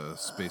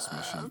space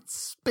mission.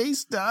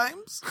 Space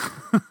dimes.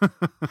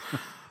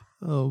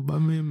 Oh, my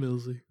man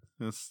Millsy.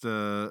 Just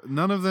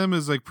none of them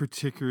is like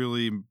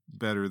particularly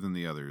better than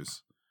the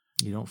others.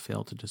 You don't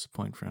fail to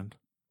disappoint, friend.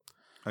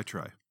 I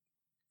try.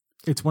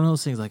 It's one of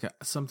those things, like,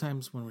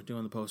 sometimes when we're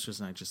doing the posters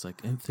and I just,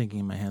 like, am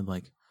thinking in my head,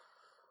 like,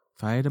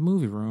 if I had a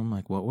movie room,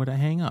 like, what would I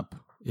hang up,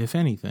 if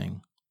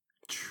anything?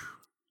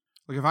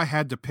 Like, if I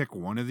had to pick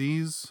one of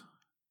these,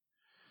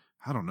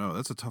 I don't know.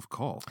 That's a tough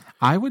call.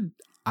 I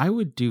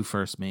would do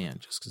First Man,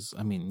 just because,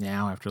 I mean,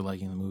 now after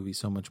liking the movie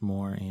so much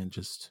more, and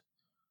just,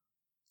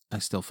 I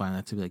still find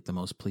that to be, like, the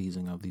most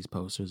pleasing of these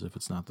posters, if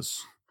it's not the,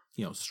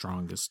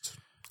 strongest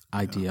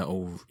idea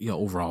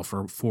overall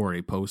for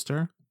a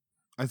poster.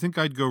 I think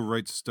I'd go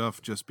Right Stuff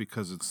just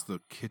because it's the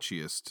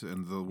kitschiest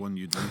and the one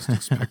you'd least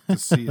expect to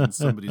see in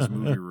somebody's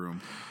movie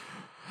room.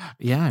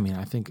 Yeah, I mean,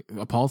 I think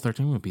Apollo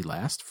 13 would be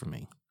last for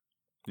me.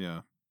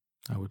 Yeah.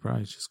 I would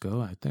probably just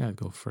go, I think I'd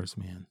go First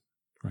Man,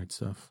 Right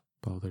Stuff,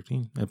 Apollo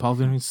 13. And Apollo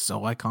 13 is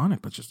so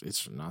iconic, but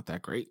it's not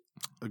that great.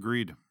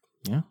 Agreed.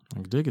 Yeah,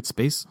 I dig it.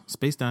 Space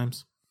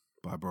dimes.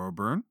 Buy, borrow,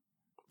 burn?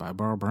 Buy,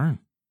 borrow, burn.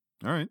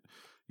 All right.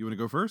 You want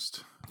to go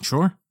first?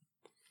 Sure.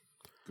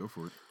 Go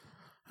for it.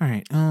 All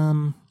right.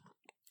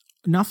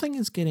 Nothing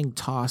is getting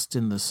tossed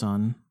in the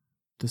sun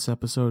this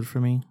episode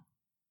for me,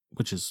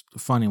 which is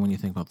funny when you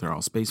think about they're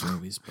all space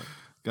movies. But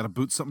got to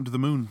boot something to the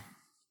moon.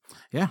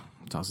 Yeah,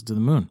 toss it to the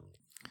moon.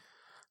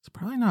 It's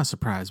probably not a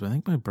surprise, but I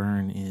think my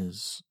burn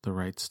is The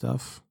Right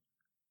Stuff.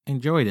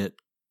 Enjoyed it.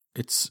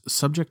 It's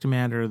subject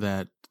matter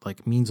that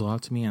like means a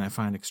lot to me and I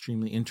find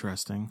extremely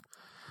interesting.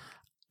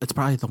 It's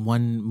probably the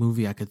one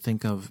movie I could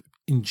think of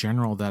in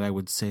general that I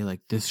would say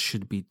like this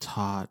should be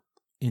taught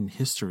in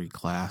history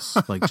class.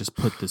 Like just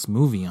put this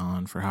movie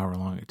on for however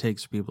long it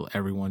takes for people.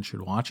 Everyone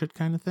should watch it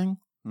kind of thing.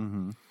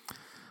 Mm-hmm.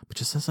 But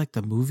just as like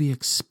the movie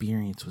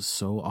experience was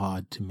so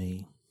odd to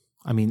me.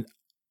 I mean,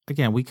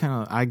 again,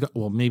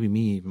 maybe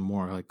me even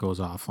more like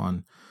goes off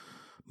on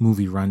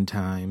movie run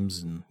times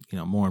and,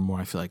 more and more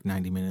I feel like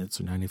 90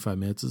 minutes or 95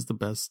 minutes is the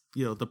best,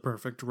 the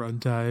perfect run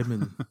time.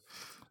 And,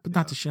 but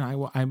not to shit.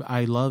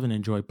 I love and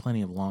enjoy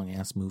plenty of long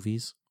ass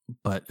movies.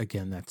 But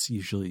again, that's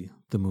usually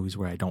the movies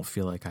where I don't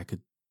feel like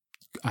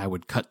I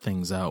would cut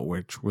things out,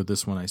 which with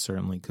this one I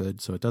certainly could.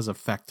 So it does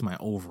affect my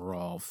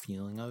overall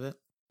feeling of it.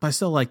 But I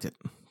still liked it.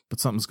 But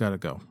something's got to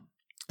go.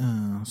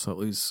 So at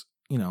least,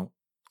 old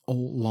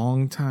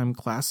long-time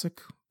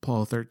classic,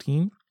 Apollo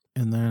 13.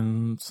 And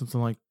then something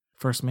like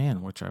First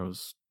Man, which I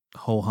was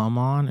ho-hum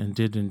on and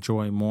did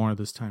enjoy more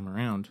this time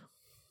around.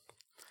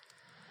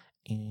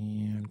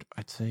 And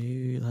I'd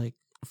say, like,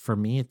 for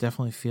me, it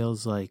definitely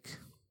feels like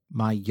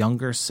my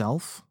younger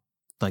self,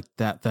 like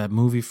that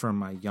movie from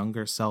my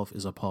younger self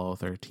is Apollo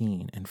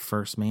 13, and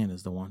First Man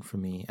is the one for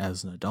me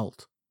as an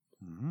adult.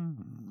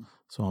 Mm.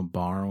 So I'm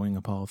borrowing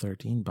Apollo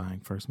 13,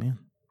 buying First Man.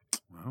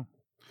 Wow.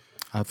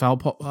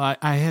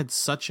 I had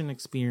such an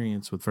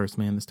experience with First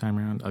Man this time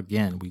around.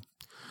 Again,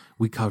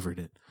 we covered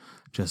it.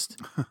 Just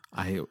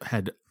I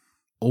had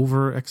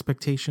over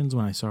expectations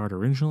when I saw it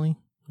originally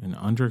and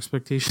under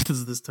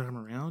expectations this time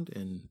around,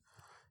 and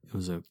it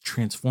was a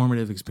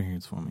transformative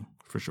experience for me,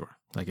 for sure.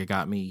 Like it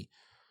got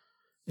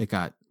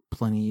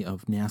plenty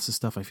of NASA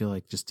stuff I feel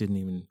like just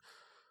didn't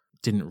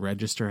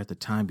register at the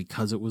time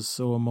because it was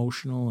so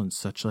emotional and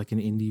such like an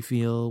indie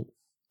feel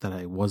that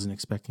I wasn't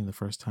expecting the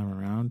first time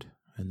around,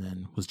 and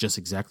then was just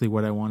exactly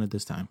what I wanted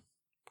this time.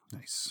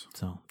 Nice.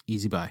 So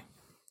easy buy.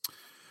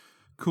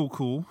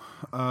 Cool.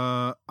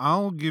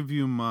 I'll give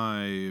you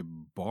my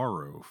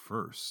borrow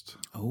first.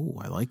 Oh,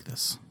 I like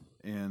this.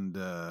 And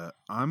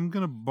I'm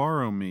going to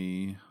borrow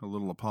me a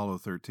little Apollo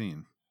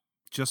 13.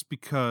 Just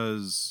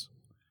because,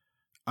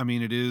 I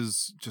mean, it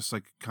is just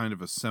like kind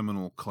of a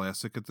seminal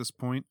classic at this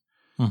point.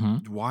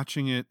 Mm-hmm.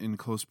 Watching it in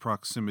close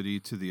proximity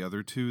to the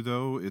other two,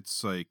 though,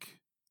 it's like,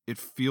 it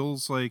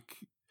feels like,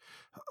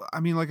 I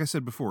mean, like I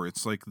said before,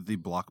 it's like the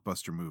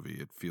blockbuster movie.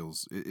 It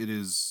feels, it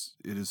is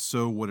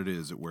so what it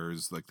is. It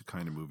wears like the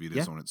kind of movie it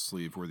is on its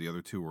sleeve, where the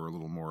other two are a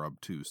little more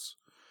obtuse.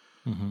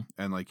 Mm-hmm.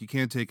 And like, you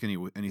can't take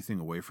anything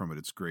away from it.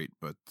 It's great,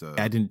 but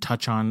I didn't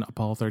touch on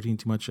Apollo 13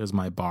 too much as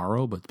my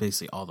borrow, but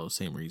basically all those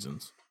same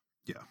reasons.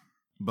 Yeah,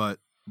 but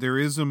there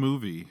is a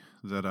movie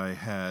that I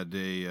had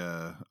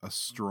a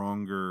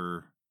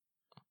stronger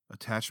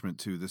attachment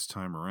to this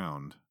time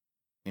around,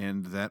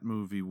 and that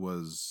movie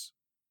was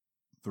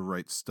The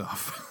Right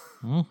Stuff,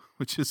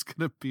 which is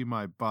going to be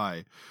my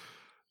buy,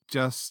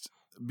 just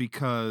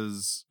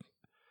because,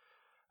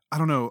 I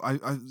don't know, I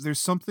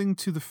there's something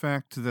to the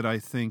fact that I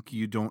think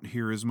you don't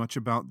hear as much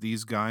about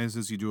these guys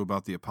as you do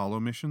about the Apollo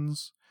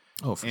missions.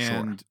 Oh, for sure.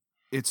 And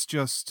it's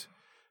just,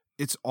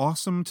 it's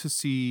awesome to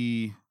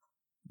see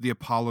the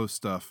Apollo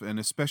stuff, and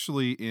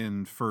especially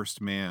in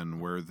First Man,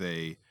 where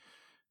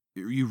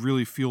you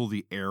really feel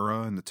the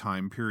era and the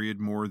time period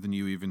more than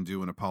you even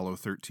do in Apollo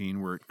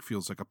 13, where it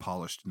feels like a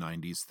polished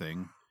 90s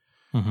thing.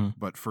 Mm-hmm.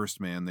 But First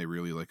Man, they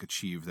really like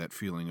achieve that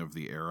feeling of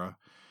the era.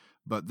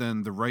 But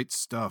then The Right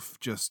Stuff,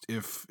 just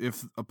if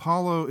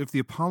the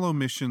Apollo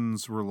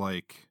missions were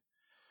like,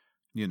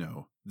 you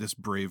know, this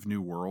brave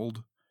new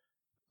world,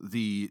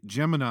 the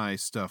Gemini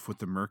stuff with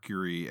the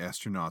Mercury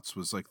astronauts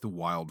was like the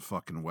Wild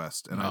fucking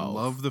West. And I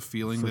love the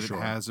feeling that it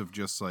has of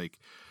just like,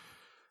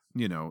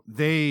 you know,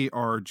 they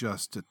are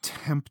just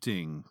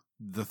attempting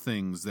the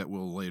things that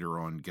will later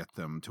on get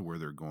them to where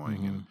they're going.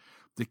 Mm-hmm. And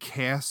the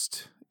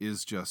cast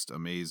is just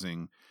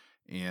amazing.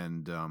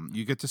 And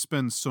you get to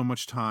spend so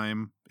much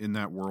time in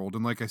that world.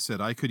 And like I said,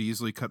 I could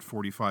easily cut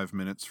 45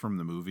 minutes from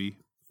the movie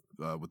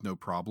with no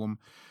problem.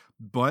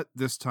 But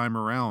this time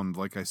around,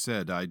 like I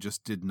said, I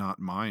just did not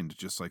mind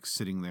just like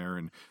sitting there.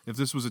 And if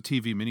this was a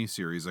TV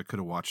miniseries, I could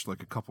have watched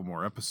like a couple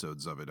more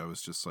episodes of it. I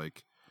was just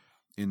like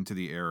into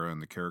the era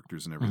and the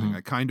characters and everything. Mm-hmm.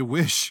 I kind of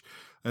wish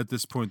at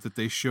this point that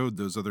they showed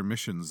those other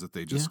missions that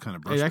they just kind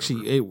of brushed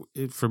over.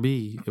 It for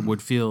me, it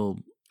would feel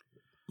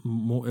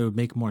more, it would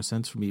make more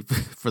sense for me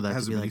for that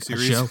As to be a like a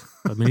miniseries? show,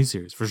 a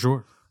miniseries, for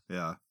sure.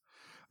 Yeah.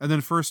 And then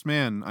First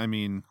Man, I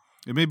mean,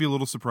 it may be a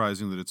little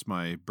surprising that it's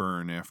my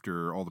burn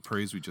after all the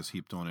praise we just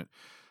heaped on it.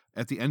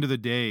 At the end of the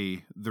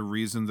day, the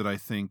reason that I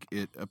think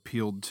it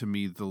appealed to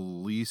me the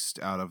least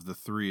out of the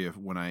three,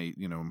 when I,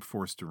 you know, am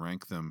forced to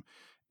rank them,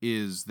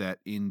 is that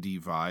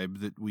indie vibe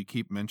that we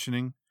keep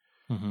mentioning.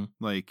 Mm-hmm.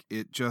 Like,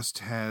 it just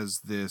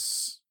has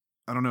this,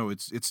 I don't know,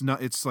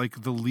 it's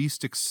like the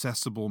least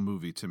accessible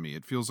movie to me.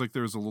 It feels like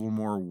there's a little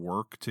more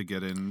work to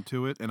get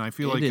into it, and I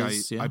feel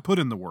I put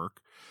in the work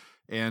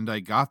and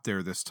I got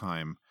there this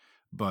time,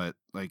 but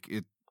like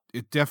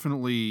it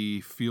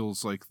definitely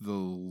feels like the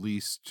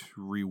least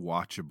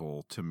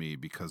rewatchable to me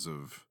because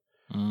of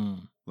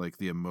like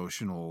the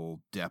emotional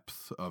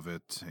depth of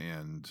it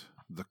and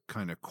the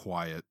kind of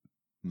quiet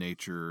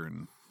nature.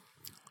 And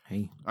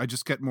I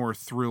just get more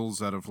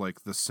thrills out of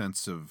like the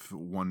sense of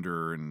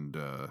wonder and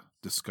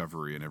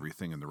discovery and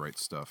everything in The Right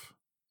Stuff,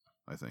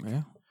 I think.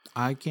 Yeah,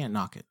 I can't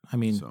knock it. I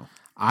mean,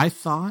 I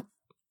thought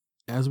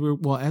as we were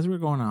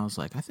going on, I was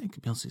like, I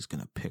think Millsy's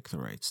going to pick The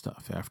Right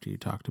Stuff after you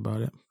talked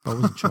about it. I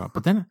wasn't sure.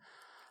 But then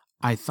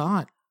I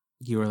thought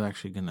you were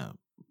actually going to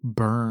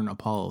burn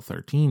Apollo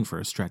 13 for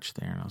a stretch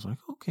there. And I was like,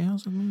 okay. I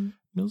was like,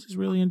 Millsy's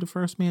really into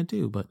First Man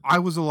too. But I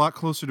was a lot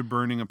closer to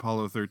burning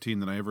Apollo 13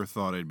 than I ever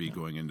thought I'd be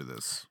going into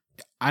this.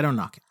 I don't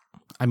knock it.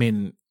 I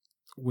mean,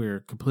 we're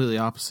completely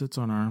opposites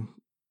on our,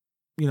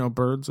 you know,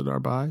 birds and our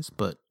buys,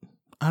 but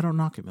I don't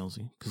knock it,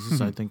 Millsy,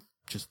 because I think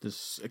just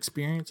this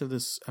experience of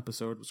this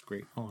episode was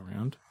great all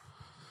around.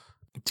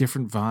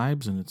 Different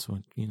vibes, and it's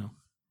what, you know,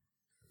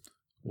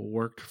 what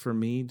worked for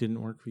me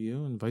didn't work for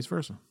you, and vice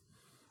versa.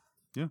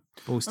 Yeah,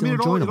 but we still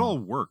enjoyed it all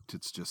worked.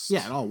 It's just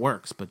it all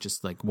works, but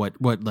just like what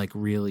like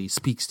really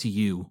speaks to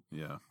you,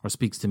 or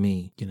speaks to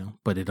me, you know.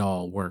 But it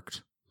all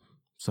worked,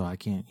 so I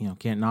can't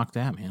knock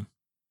that, man.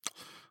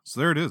 So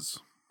there it is,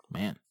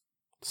 man.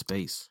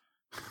 Space,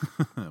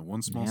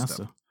 one small NASA.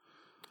 step.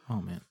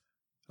 Oh man.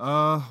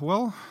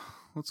 Well,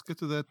 let's get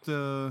to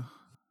that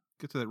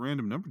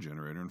random number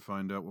generator and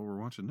find out what we're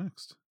watching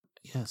next.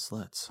 Yes,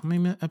 let's. How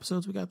many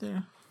episodes we got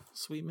there?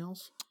 Sweet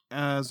Mills?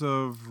 As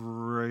of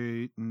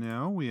right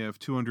now, we have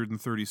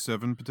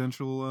 237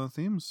 potential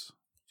themes.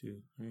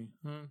 2, 3,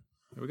 here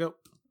we go.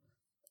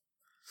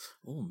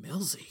 Oh,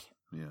 Millsy.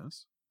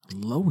 Yes.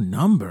 Low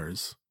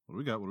numbers. What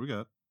do we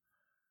got?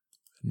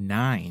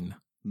 9.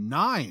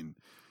 9.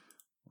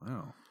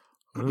 Wow.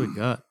 What do we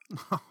got?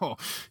 Oh,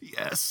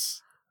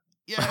 yes.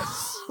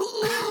 Yes.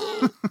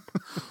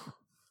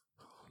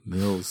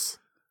 Mills.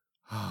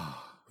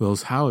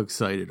 Mills, how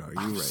excited are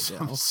you right now?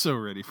 I'm so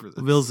ready for this.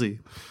 Millsy.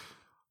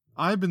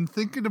 I've been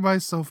thinking to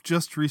myself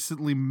just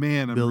recently,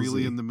 man, I'm Millsy.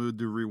 really in the mood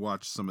to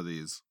rewatch some of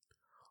these.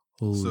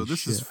 Holy so this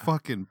shit. is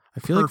fucking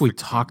I feel like we perfect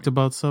talked timing.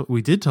 about some.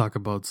 We did talk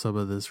about some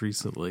of this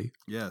recently.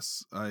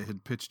 Yes, I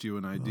had pitched you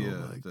an idea.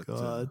 Oh my that,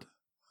 god!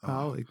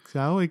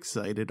 How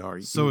excited are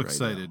you? So right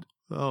excited!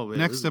 now? Oh man!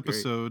 Next this is great.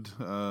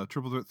 episode,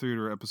 Triple Threat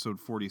Theater episode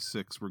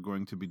 46. We're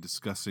going to be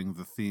discussing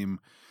the theme,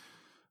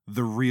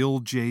 "The Real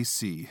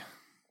JC."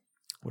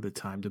 What a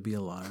time to be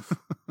alive!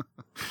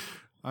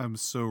 I'm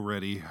so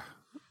ready,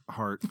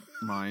 heart,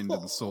 mind,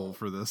 and soul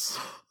for this.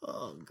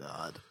 Oh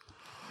god!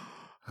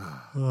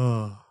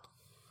 Oh.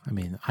 I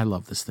mean, I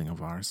love this thing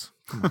of ours.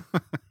 Come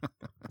on.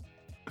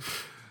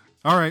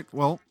 All right.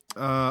 Well,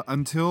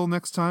 until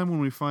next time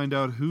when we find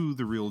out who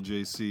the real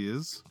JC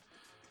is,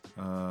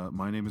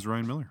 my name is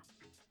Ryan Miller.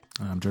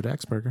 I'm Joe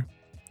Daxberger.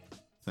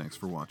 Thanks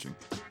for watching.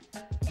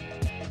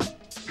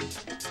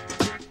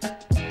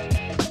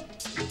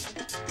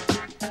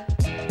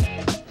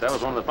 That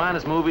was one of the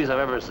finest movies I've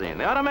ever seen.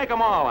 They ought to make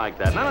them all like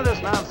that. None of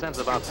this nonsense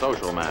about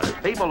social matters.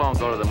 People don't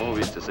go to the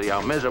movies to see how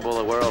miserable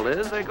the world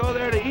is. They go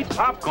there to eat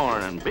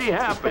popcorn and be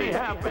happy.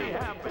 Happy,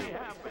 happy,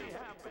 happy.